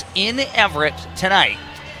Giants in Everett tonight.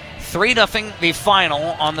 3-0 the final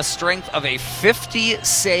on the strength of a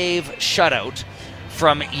 50-save shutout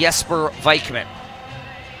from Jesper Vikman.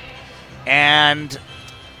 And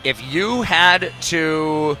if you had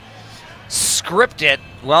to script it,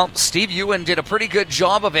 well, Steve Ewan did a pretty good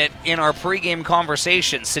job of it in our pregame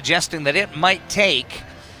conversation, suggesting that it might take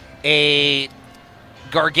a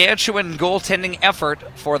gargantuan goaltending effort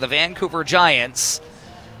for the Vancouver Giants,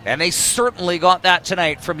 and they certainly got that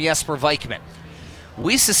tonight from Jesper Vikman.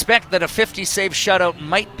 We suspect that a 50-save shutout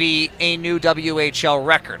might be a new WHL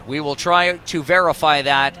record. We will try to verify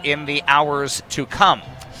that in the hours to come.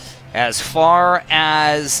 As far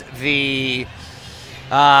as the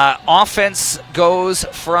offense goes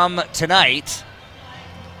from tonight,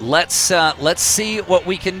 let's see what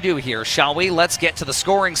we can do here, shall we? Let's get to the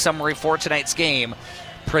scoring summary for tonight's game,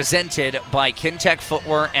 presented by Kintec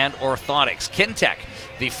Footwear and Orthotics. Kintec,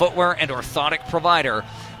 the footwear and orthotic provider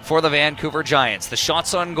for the Vancouver Giants. The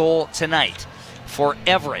shots on goal tonight for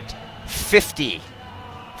Everett, 50.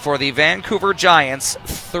 For the Vancouver Giants,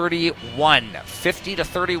 31.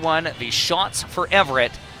 50-31, the shots for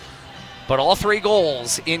Everett. But all 3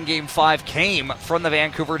 goals in Game 5 came from the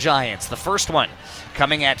Vancouver Giants. The first one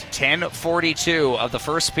coming at 10:42 of the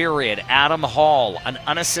first period. Adam Hall, an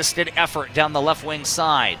unassisted effort down the left wing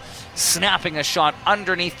side, snapping a shot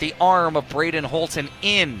underneath the arm of Braden Holton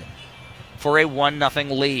in for a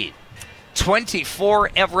 1-0 lead.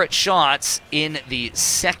 24 Everett shots in the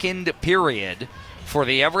second period for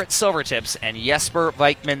the Everett Silvertips, and Jesper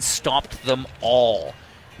Vikman stopped them all.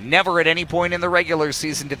 Never at any point in the regular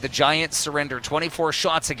season did the Giants surrender 24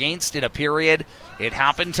 shots against in a period. It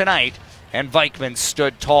happened tonight, and Vikman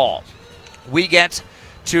stood tall. We get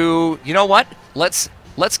to, you know what? Let's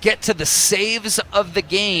get to the saves of the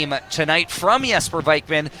game tonight from Jesper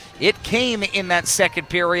Vikman. It came in that second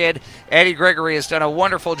period. Eddie Gregory has done a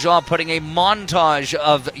wonderful job putting a montage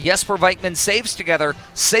of Jesper Vikman saves together.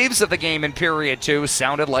 Saves of the game in period 2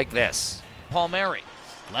 sounded like this. Palmieri,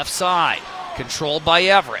 left side, controlled by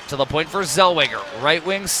Everett, to the point for Zellweger, right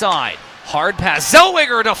wing side. Hard pass,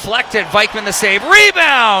 Zellweger deflected, Vikman the save,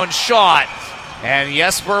 rebound shot And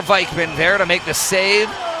Jesper Vikman there to make the save.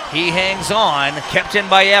 He hangs on, kept in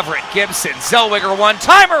by Everett. Gibson, Zellweger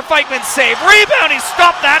one-timer, Vikman save. Rebound, he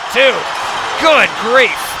stopped that too. Good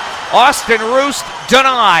grief. Austin Roost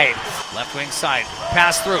denied. Left wing side,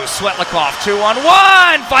 pass through, Svetlikov,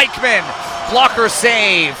 2-on-1. Vikman, blocker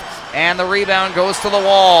save. And the rebound goes to the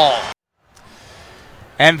wall.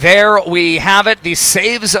 And there we have it, the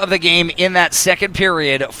saves of the game in that second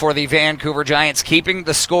period for the Vancouver Giants, keeping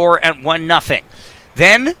the score at 1-0.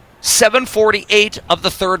 Then, 7:48 of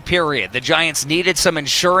the third period. The Giants needed some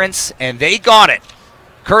insurance, and they got it,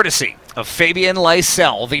 courtesy of Fabian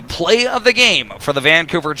Lysell. The play of the game for the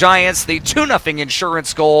Vancouver Giants, the 2-0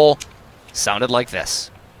 insurance goal, sounded like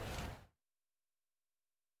this.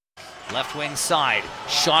 Left wing side,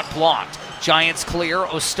 shot blocked. Giants clear,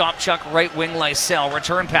 Ostapchuk right wing Lysell.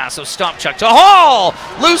 Return pass, Ostapchuk to Hall!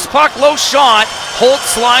 Loose puck, low shot. Holt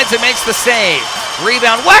slides and makes the save.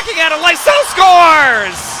 Rebound, whacking at it, Lysell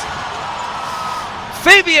scores!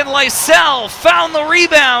 Fabian Lysell found the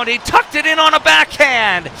rebound. He tucked it in on a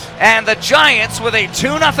backhand. And the Giants with a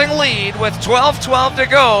 2-0 lead with 12:12 to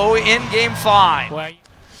go in Game 5.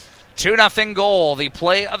 2-0 goal, the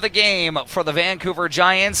play of the game for the Vancouver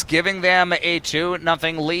Giants, giving them a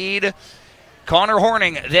 2-0 lead. Connor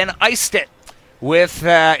Horning then iced it with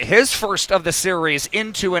his first of the series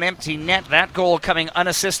into an empty net. That goal coming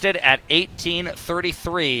unassisted at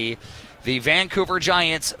 18:33. The Vancouver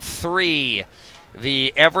Giants 3.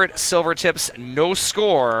 The Everett Silvertips no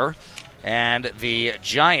score. And the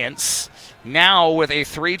Giants now with a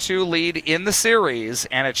 3-2 lead in the series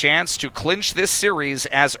and a chance to clinch this series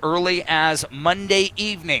as early as Monday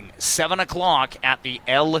evening, 7 o'clock at the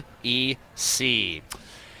LEC.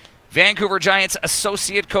 Vancouver Giants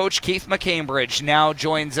associate coach Keith McCambridge now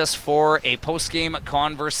joins us for a post-game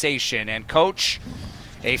conversation. And coach,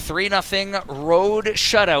 a 3-0 road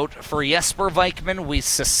shutout for Jesper Vikman. We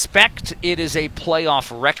suspect it is a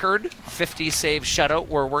playoff record, 50-save shutout.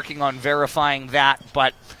 We're working on verifying that,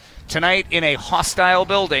 but tonight in a hostile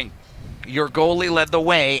building, your goalie led the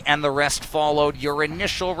way and the rest followed. Your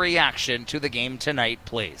initial reaction to the game tonight,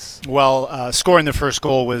 please. Well, scoring the first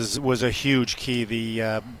goal was a huge key.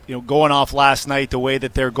 The going off last night, the way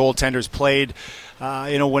that their goaltenders played.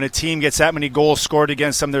 When a team gets that many goals scored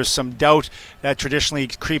against them, there's some doubt that traditionally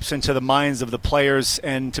creeps into the minds of the players.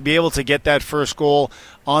 And to be able to get that first goal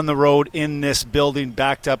on the road in this building,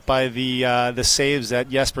 backed up by the saves that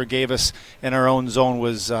Jesper gave us in our own zone,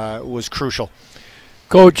 was crucial.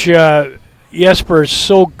 Coach, Jesper is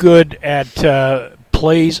so good at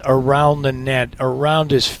plays around the net,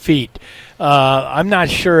 around his feet. I'm not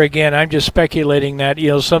sure, again, I'm just speculating that,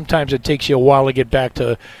 sometimes it takes you a while to get back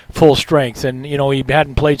to full strength. And, he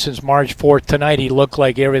hadn't played since March 4th. Tonight he looked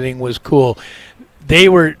like everything was cool.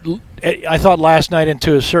 I thought last night and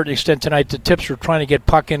to a certain extent tonight, the Tips were trying to get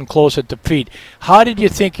puck in close at the feet. How did you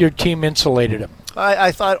think your team insulated him?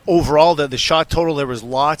 I thought overall that the shot total, there was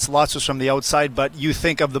lots was from the outside, but you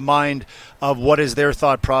think of the mind of what is their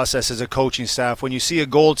thought process as a coaching staff. When you see a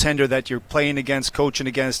goaltender that you're playing against, coaching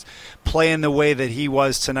against, playing the way that he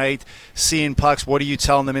was tonight, seeing pucks, what are you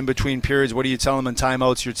telling them in between periods? What are you telling them in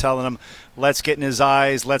timeouts? You're telling them, let's get in his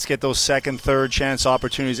eyes, let's get those second, third chance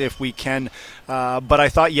opportunities if we can. But I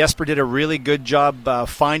thought Jesper did a really good job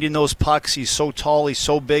finding those pucks. He's so tall, he's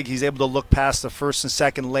so big, he's able to look past the first and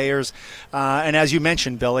second layers. And as you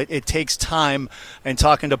mentioned, Bill, it takes time. And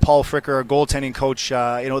talking to Paul Fricker, our goaltending coach,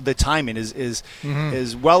 the timing is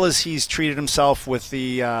as well as he's treated himself with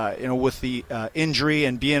the injury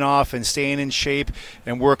and being off and staying in shape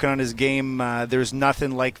and working on his game. There's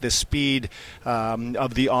nothing like the speed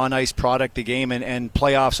of the on-ice product, the game, and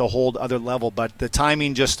playoffs a whole other level. But the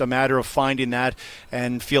timing, just a matter of finding that,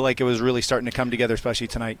 and feel like it was really starting to come together, especially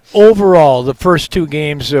tonight. Overall, the first two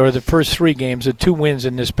games, or the first three games, the 2 wins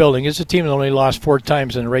in this building, it's a team that only lost 4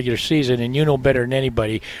 times in the regular season, and you know better than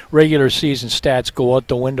anybody, regular season stats go out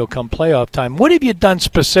the window come playoff time. What have you done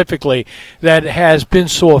specifically that has been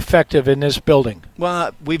so effective in this building?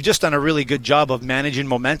 Well, we've just done a really good job of managing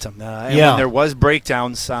momentum. When there was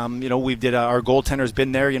breakdowns, we did. Our goaltender's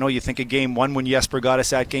been there. You think of game 1 when Jesper got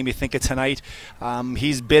us that game. You think of tonight.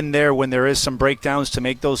 He's been there when there is some breakdowns to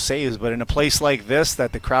make those saves. But in a place like this,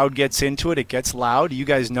 that the crowd gets into it, it gets loud. You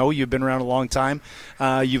guys know, you've been around a long time.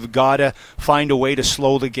 You've got to find a way to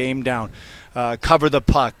slow the game down. cover the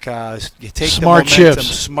puck, take Smart the momentum,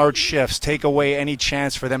 shifts. smart shifts, take away any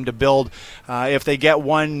chance for them to build. If they get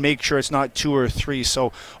one, make sure it's not two or three.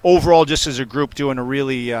 So overall, just as a group, doing a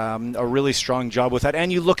really strong job with that.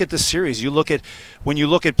 And you look at the series. When you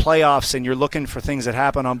look at playoffs and you're looking for things that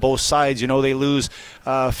happen on both sides. They lose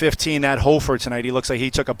 15 at Hofer tonight. He looks like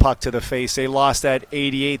he took a puck to the face. They lost at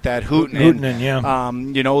 88 that Hooten.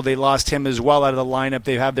 Yeah. They lost him as well out of the lineup.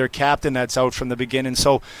 They have their captain that's out from the beginning.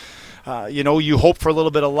 So, you hope for a little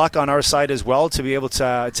bit of luck on our side as well to be able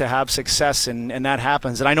to have success, and that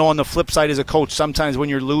happens. And I know on the flip side as a coach, sometimes when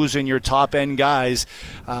you're losing your top-end guys,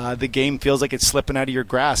 the game feels like it's slipping out of your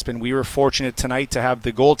grasp. And we were fortunate tonight to have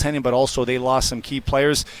the goaltending, but also they lost some key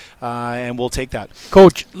players, and we'll take that.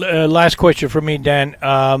 Coach, last question for me, Dan.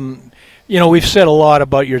 We've said a lot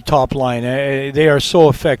about your top line. They are so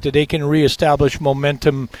effective. They can reestablish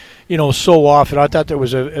momentum, so often. I thought there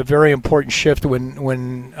was a very important shift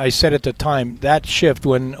when I said at the time, that shift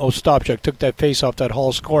when Ostapchuk took that face off that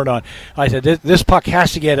Hall scored on. I said, this puck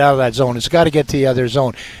has to get out of that zone. It's got to get to the other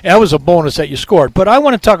zone. And that was a bonus that you scored. But I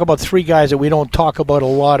want to talk about three guys that we don't talk about a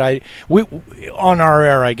lot on our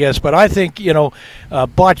air, I guess. But I think,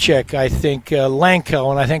 Bocek, I think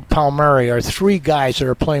Lanko, and I think Palmieri are three guys that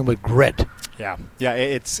are playing with grit. Yeah.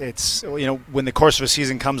 It's when the course of a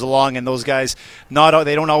season comes along and those guys they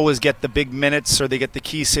don't always get the big minutes or they get the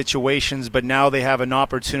key situations, but now they have an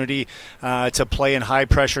opportunity to play in high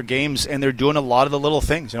pressure games, and they're doing a lot of the little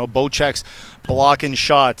things. Bocek's blocking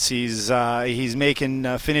shots. He's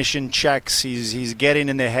making finishing checks. He's getting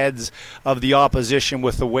in the heads of the opposition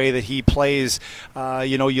with the way that he plays.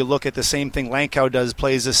 You look at the same thing Lankow does,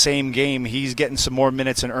 plays the same game. He's getting some more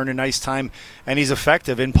minutes and earning ice time, and he's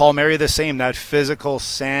effective. And Palmieri the same. That physical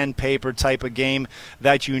sandpaper type of game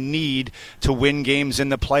that you need to win games in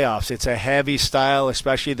the playoffs. It's a heavy style,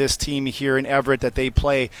 especially this team here in Everett that they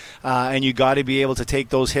play, and you got to be able to take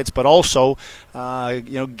those hits, but also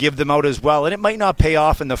give them out as well. And it might not pay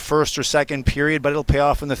off in the first or second period, but it'll pay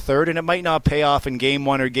off in the third, and it might not pay off in game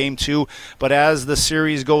one or game two. But as the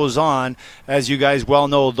series goes on, as you guys well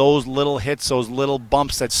know, those little hits, those little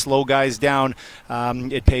bumps that slow guys down,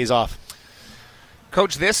 it pays off.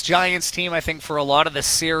 Coach, this Giants team, I think for a lot of the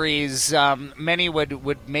series, many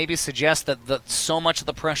would maybe suggest that so much of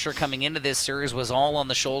the pressure coming into this series was all on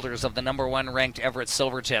the shoulders of the number one ranked Everett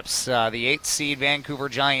Silvertips. The 8th seed Vancouver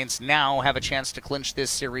Giants now have a chance to clinch this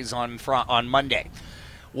series on Monday.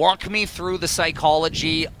 Walk me through the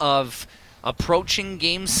psychology of approaching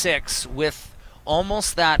Game 6 with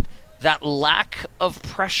almost that lack of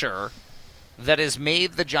pressure that has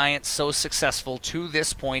made the Giants so successful to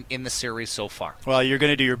this point in the series so far. Well, you're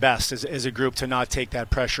going to do your best as a group to not take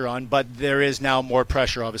that pressure on, but there is now more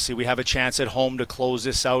pressure, obviously. We have a chance at home to close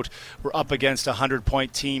this out. We're up against a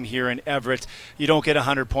 100-point team here in Everett. You don't get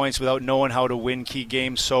 100 points without knowing how to win key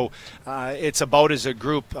games, so it's about as a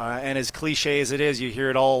group, and as cliche as it is, you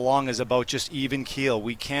hear it all along, is about just even keel.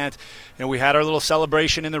 We can't, we had our little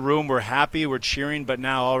celebration in the room. We're happy, we're cheering, but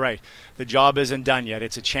now, all right, the job isn't done yet.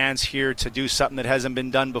 It's a chance here to do something that hasn't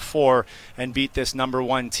been done before and beat this number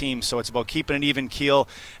one team. So it's about keeping an even keel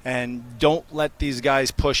and don't let these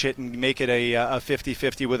guys push it and make it a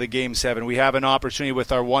 50-50 with a Game 7. We have an opportunity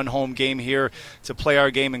with our one home game here to play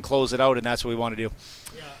our game and close it out, and that's what we want to do.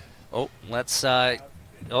 Oh, let's...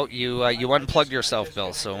 you unplugged yourself,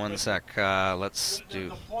 Bill, so one sec. Let's do...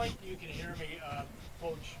 The point you can hear me,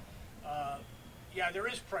 Coach. Yeah, there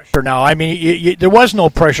is pressure now. I mean, there was no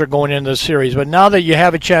pressure going into the series, but now that you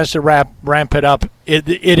have a chance to ramp it up, it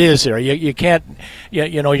is there. You can't,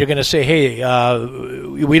 you're going to say, hey,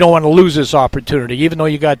 we don't want to lose this opportunity, even though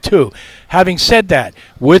you got two. Having said that,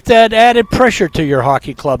 with that added pressure to your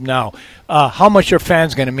hockey club now, how much are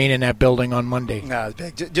fans going to mean in that building on Monday?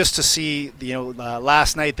 Just to see,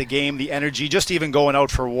 last night the game, the energy, just even going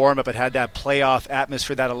out for warm-up, it had that playoff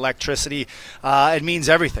atmosphere, that electricity. It means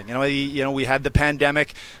everything. We had the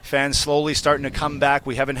pandemic, fans slowly starting to come back.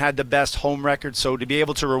 We haven't had the best home record, so to be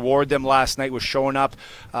able to reward them last night was showing up,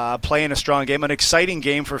 playing a strong game, an exciting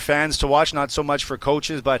game for fans to watch, not so much for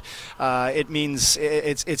coaches, but it means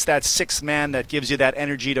it's that sixth man that gives you that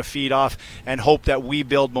energy to feed off and hope that we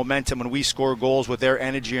build momentum when we score goals with their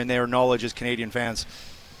energy and their knowledge as Canadian fans.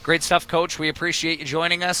 Great stuff, Coach. We appreciate you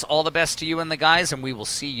joining us. All the best to you and the guys, and we will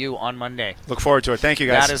see you on Monday. Look forward to it. Thank you,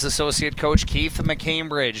 guys. That is Associate Coach Keith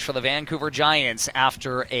McCambridge for the Vancouver Giants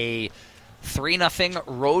after a 3-0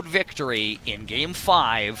 road victory in Game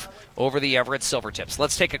 5 over the Everett Silvertips.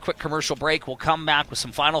 Let's take a quick commercial break. We'll come back with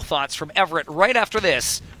some final thoughts from Everett right after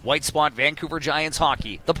this. White Spot Vancouver Giants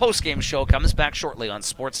Hockey. The postgame show comes back shortly on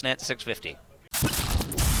Sportsnet 650.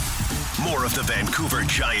 More of the Vancouver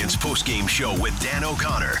Giants postgame show with Dan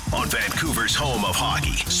O'Connor on Vancouver's home of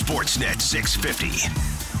hockey, Sportsnet 650.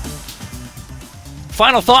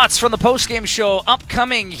 Final thoughts from the postgame show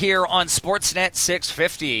upcoming here on Sportsnet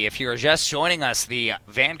 650. If you're just joining us, the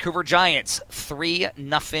Vancouver Giants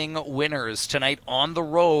 3-0 winners tonight on the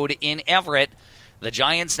road in Everett. The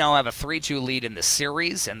Giants now have a 3-2 lead in the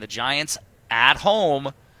series, and the Giants at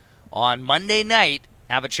home on Monday night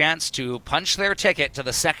have a chance to punch their ticket to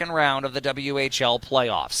the second round of the WHL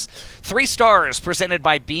playoffs. 3 stars presented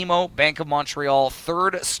by BMO Bank of Montreal.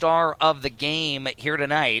 Third star of the game here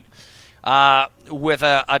tonight. With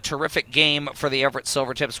a terrific game for the Everett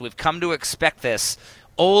Silvertips. We've come to expect this.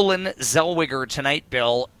 Olin Zellweger tonight,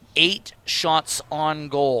 Bill, 8 shots on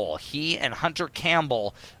goal. He and Hunter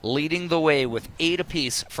Campbell leading the way with 8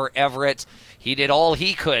 apiece for Everett. He did all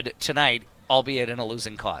he could tonight, albeit in a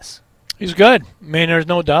losing cause. He's good. I mean, there's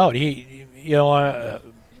no doubt. He's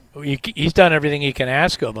done everything he can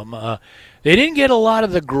ask of him. They didn't get a lot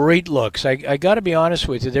of the great looks. I got to be honest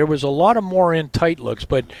with you. There was a lot of more in tight looks,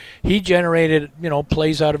 but he generated,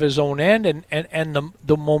 plays out of his own end, and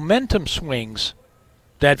the momentum swings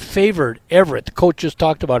that favored Everett. The coach just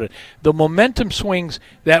talked about it. The momentum swings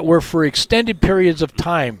that were for extended periods of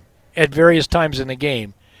time at various times in the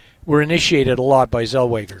game were initiated a lot by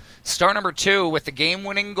Zellweger. Star number 2 with the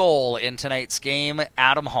game-winning goal in tonight's game,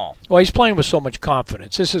 Adam Hall. Well, he's playing with so much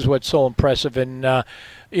confidence. This is what's so impressive. And,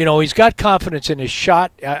 he's got confidence in his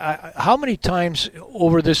shot. How many times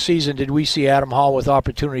over this season did we see Adam Hall with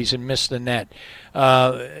opportunities and miss the net?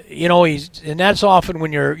 And that's often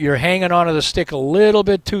when you're hanging onto the stick a little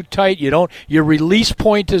bit too tight. Your release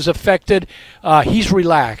point is affected. He's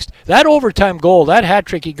relaxed. That overtime goal, that hat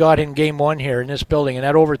trick he got in game 1 here in this building, and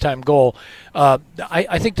that overtime goal,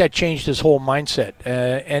 I think that changed his whole mindset.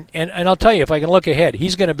 And I'll tell you, if I can look ahead,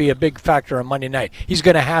 he's going to be a big factor on Monday night. He's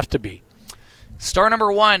going to have to be. Star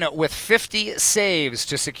number 1 with 50 saves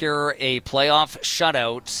to secure a playoff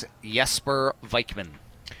shutout, Jesper Vikman.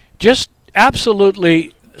 Just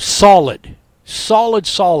absolutely solid. You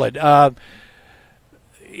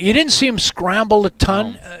didn't see him scramble a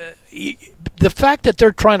ton. The fact that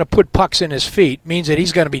they're trying to put pucks in his feet means that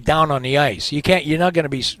he's going to be down on the ice. You're not going to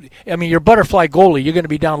be. Your butterfly goalie, you're going to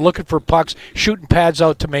be down looking for pucks, shooting pads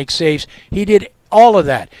out to make saves. He did all of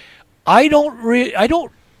that. I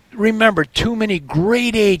don't remember too many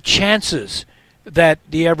grade A chances that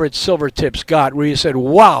the Everett Silvertips got where you said,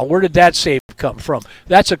 wow, where did that save come from?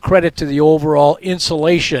 That's a credit to the overall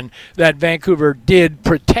insulation that Vancouver did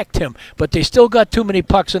protect him. But they still got too many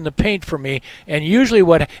pucks in the paint for me. And usually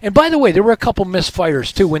and by the way, there were a couple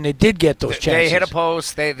misfires too when they did get those chances. They hit a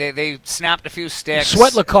post. They snapped a few sticks.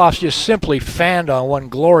 Svetlakov's just simply fanned on one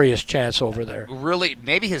glorious chance over there. Really,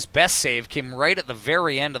 maybe his best save came right at the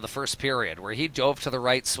very end of the first period where he dove to the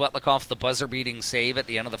right. Svetlakov, the buzzer-beating save at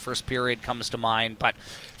the end of the first period comes to mind. But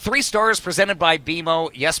 3 stars presented by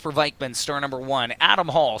BMO. Jesper Vikman, star number 1. Adam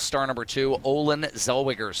Hall, star number 2. Olin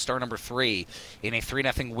Zellweger, star number 3, in a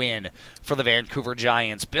 3-0 win for the Vancouver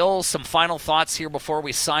Giants. Bill, some final thoughts here before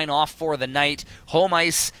we sign off for the night. Home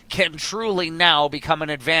ice can truly now become an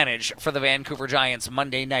advantage for the Vancouver Giants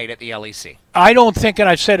Monday night at the LEC. I don't think, and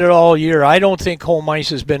I've said it all year, I don't think home ice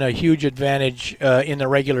has been a huge advantage in the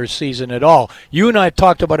regular season at all. You and I have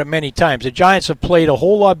talked about it many times. The Giants have played a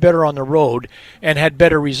whole lot better on the road and had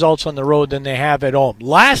better results on the road than they have at home.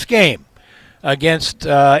 Last game against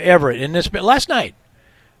Everett, last night,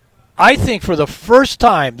 I think for the first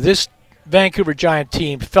time this Vancouver Giant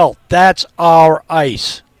team felt that's our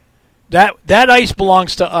ice. That ice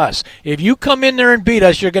belongs to us. If you come in there and beat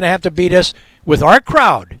us, you're going to have to beat us with our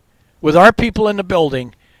crowd. With our people in the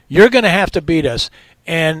building, you're going to have to beat us.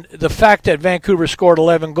 And the fact that Vancouver scored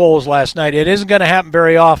 11 goals last night, it isn't going to happen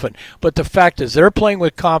very often. But the fact is they're playing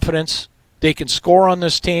with confidence. They can score on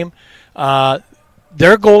this team.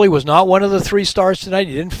 Their goalie was not one of the 3 stars tonight.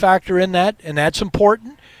 He didn't factor in that, and that's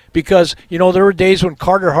important because, there were days when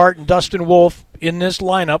Carter Hart and Dustin Wolf in this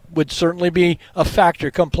lineup would certainly be a factor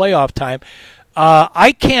come playoff time.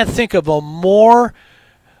 I can't think of a more...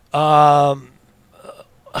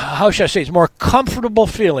 how should I say, it's more comfortable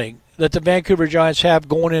feeling that the Vancouver Giants have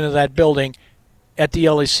going into that building at the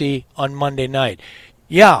LEC on Monday night.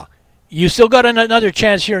 Yeah, you still got another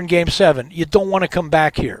chance here in Game 7. You don't want to come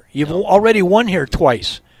back here. You've already won here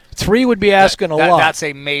twice. 3 would be asking a lot. That's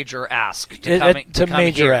a major ask. It's a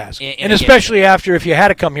major ask. And especially after, if you had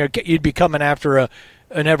to come here, you'd be coming after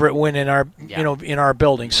an Everett win in our, in our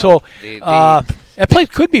building. So that place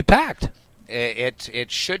could be packed.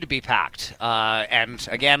 It should be packed. And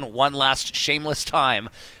again, one last shameless time,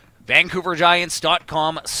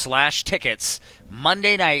 VancouverGiants.com/tickets.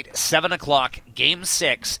 Monday night, 7 o'clock, Game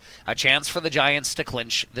 6, a chance for the Giants to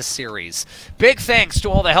clinch the series. Big thanks to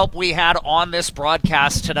all the help we had on this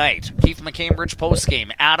broadcast tonight. Keith McCambridge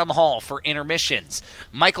postgame, Adam Hall for intermissions,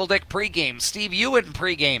 Michael Dick pregame, Steve Ewan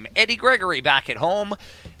pregame, Eddie Gregory back at home,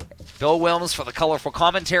 Bill Wilms for the colorful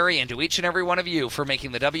commentary, and to each and every one of you for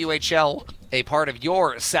making the WHL a part of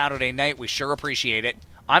your Saturday night. We sure appreciate it.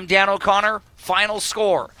 I'm Dan O'Connor. Final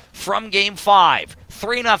score from Game 5,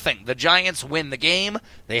 3-0. The Giants win the game.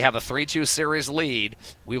 They have a 3-2 series lead.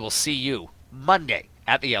 We will see you Monday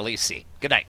at the LEC. Good night.